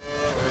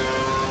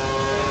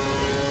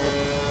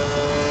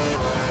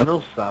 I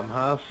know Sam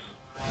has.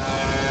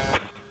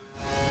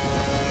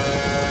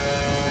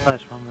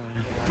 Nice one,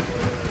 Ryan.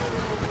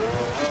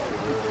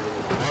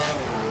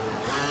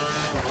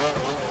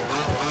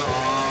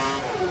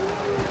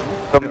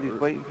 Somebody's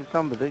waiting for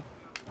somebody.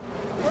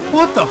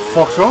 What the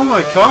fuck's wrong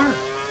with my car?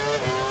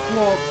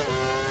 Well,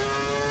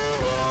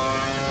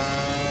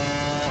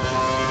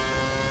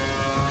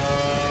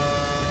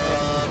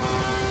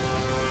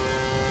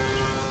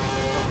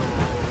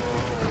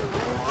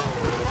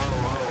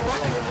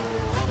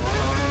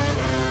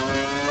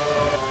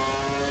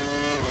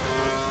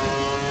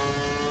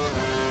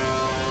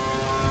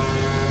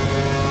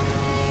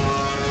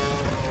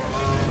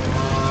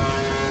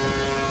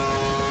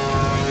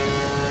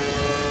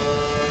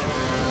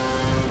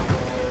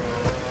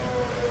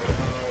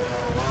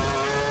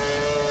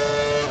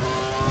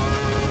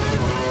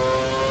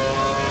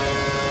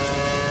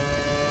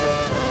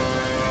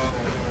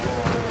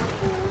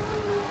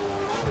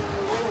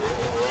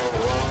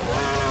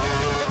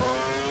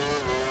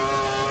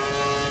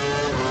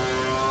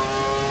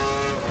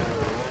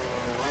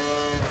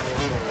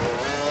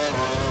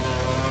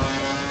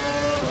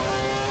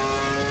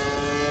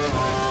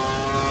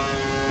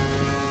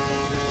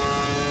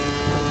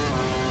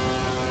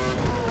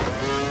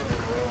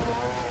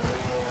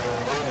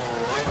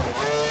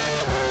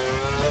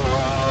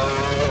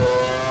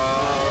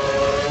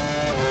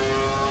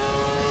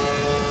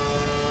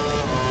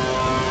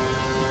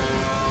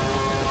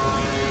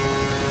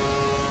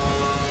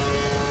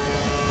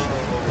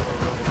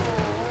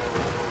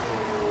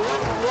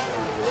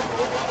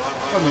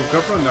 Oh, no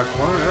grip on that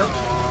corner there.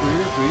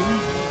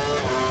 Green.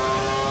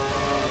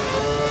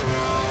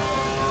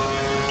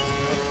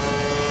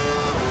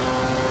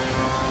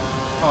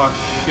 Oh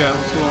shit,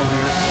 what's going on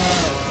here?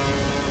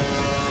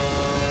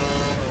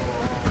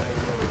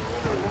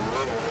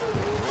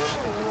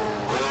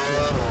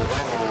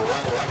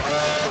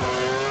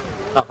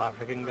 South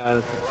African guy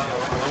that's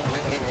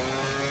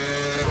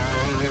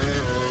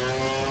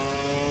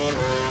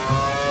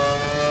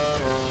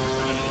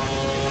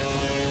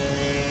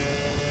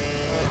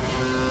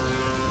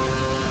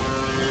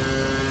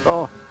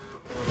Oh,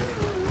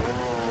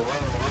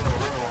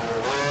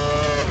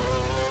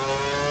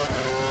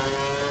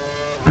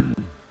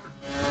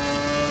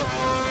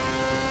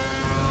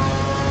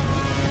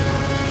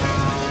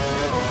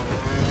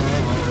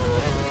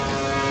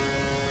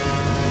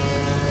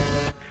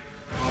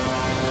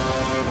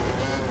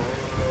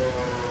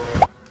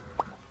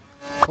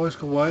 Boys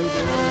go wide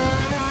there.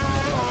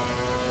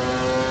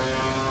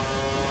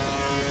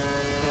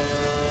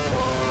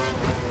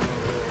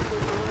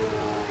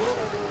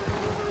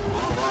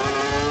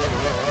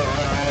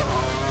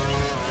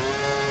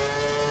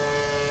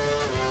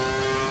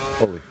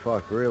 Holy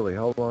fuck, really?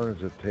 How long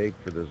does it take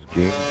for this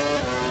game?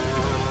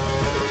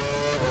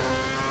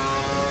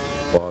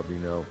 Bobby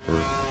now for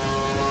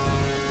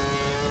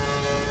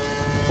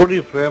What are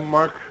you playing,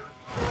 Mark?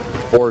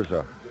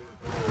 Forza.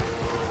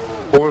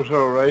 Forza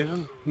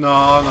Horizon? No,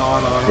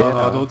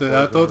 Yeah, don't do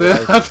that, don't do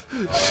that.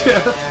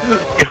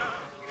 Shit.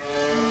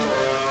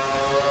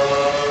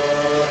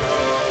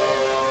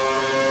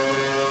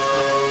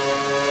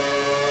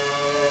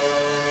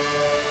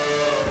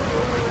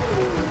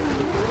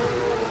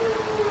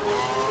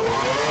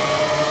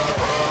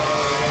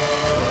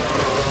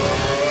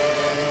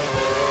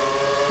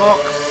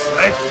 Fuck's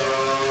sake.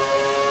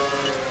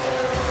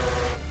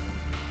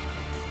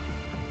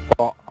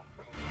 oh,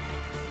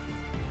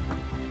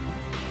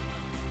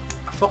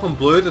 I fucking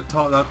blew the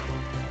top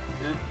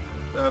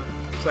that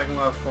second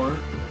last corner.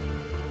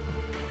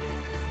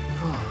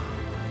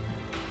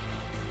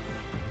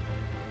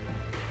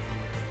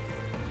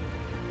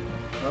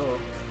 Oh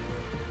well.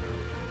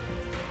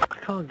 I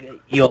can't get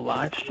your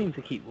live stream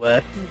to keep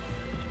working.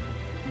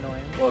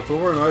 Annoying. Well, it's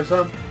over now,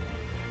 Sam.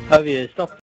 Have you stopped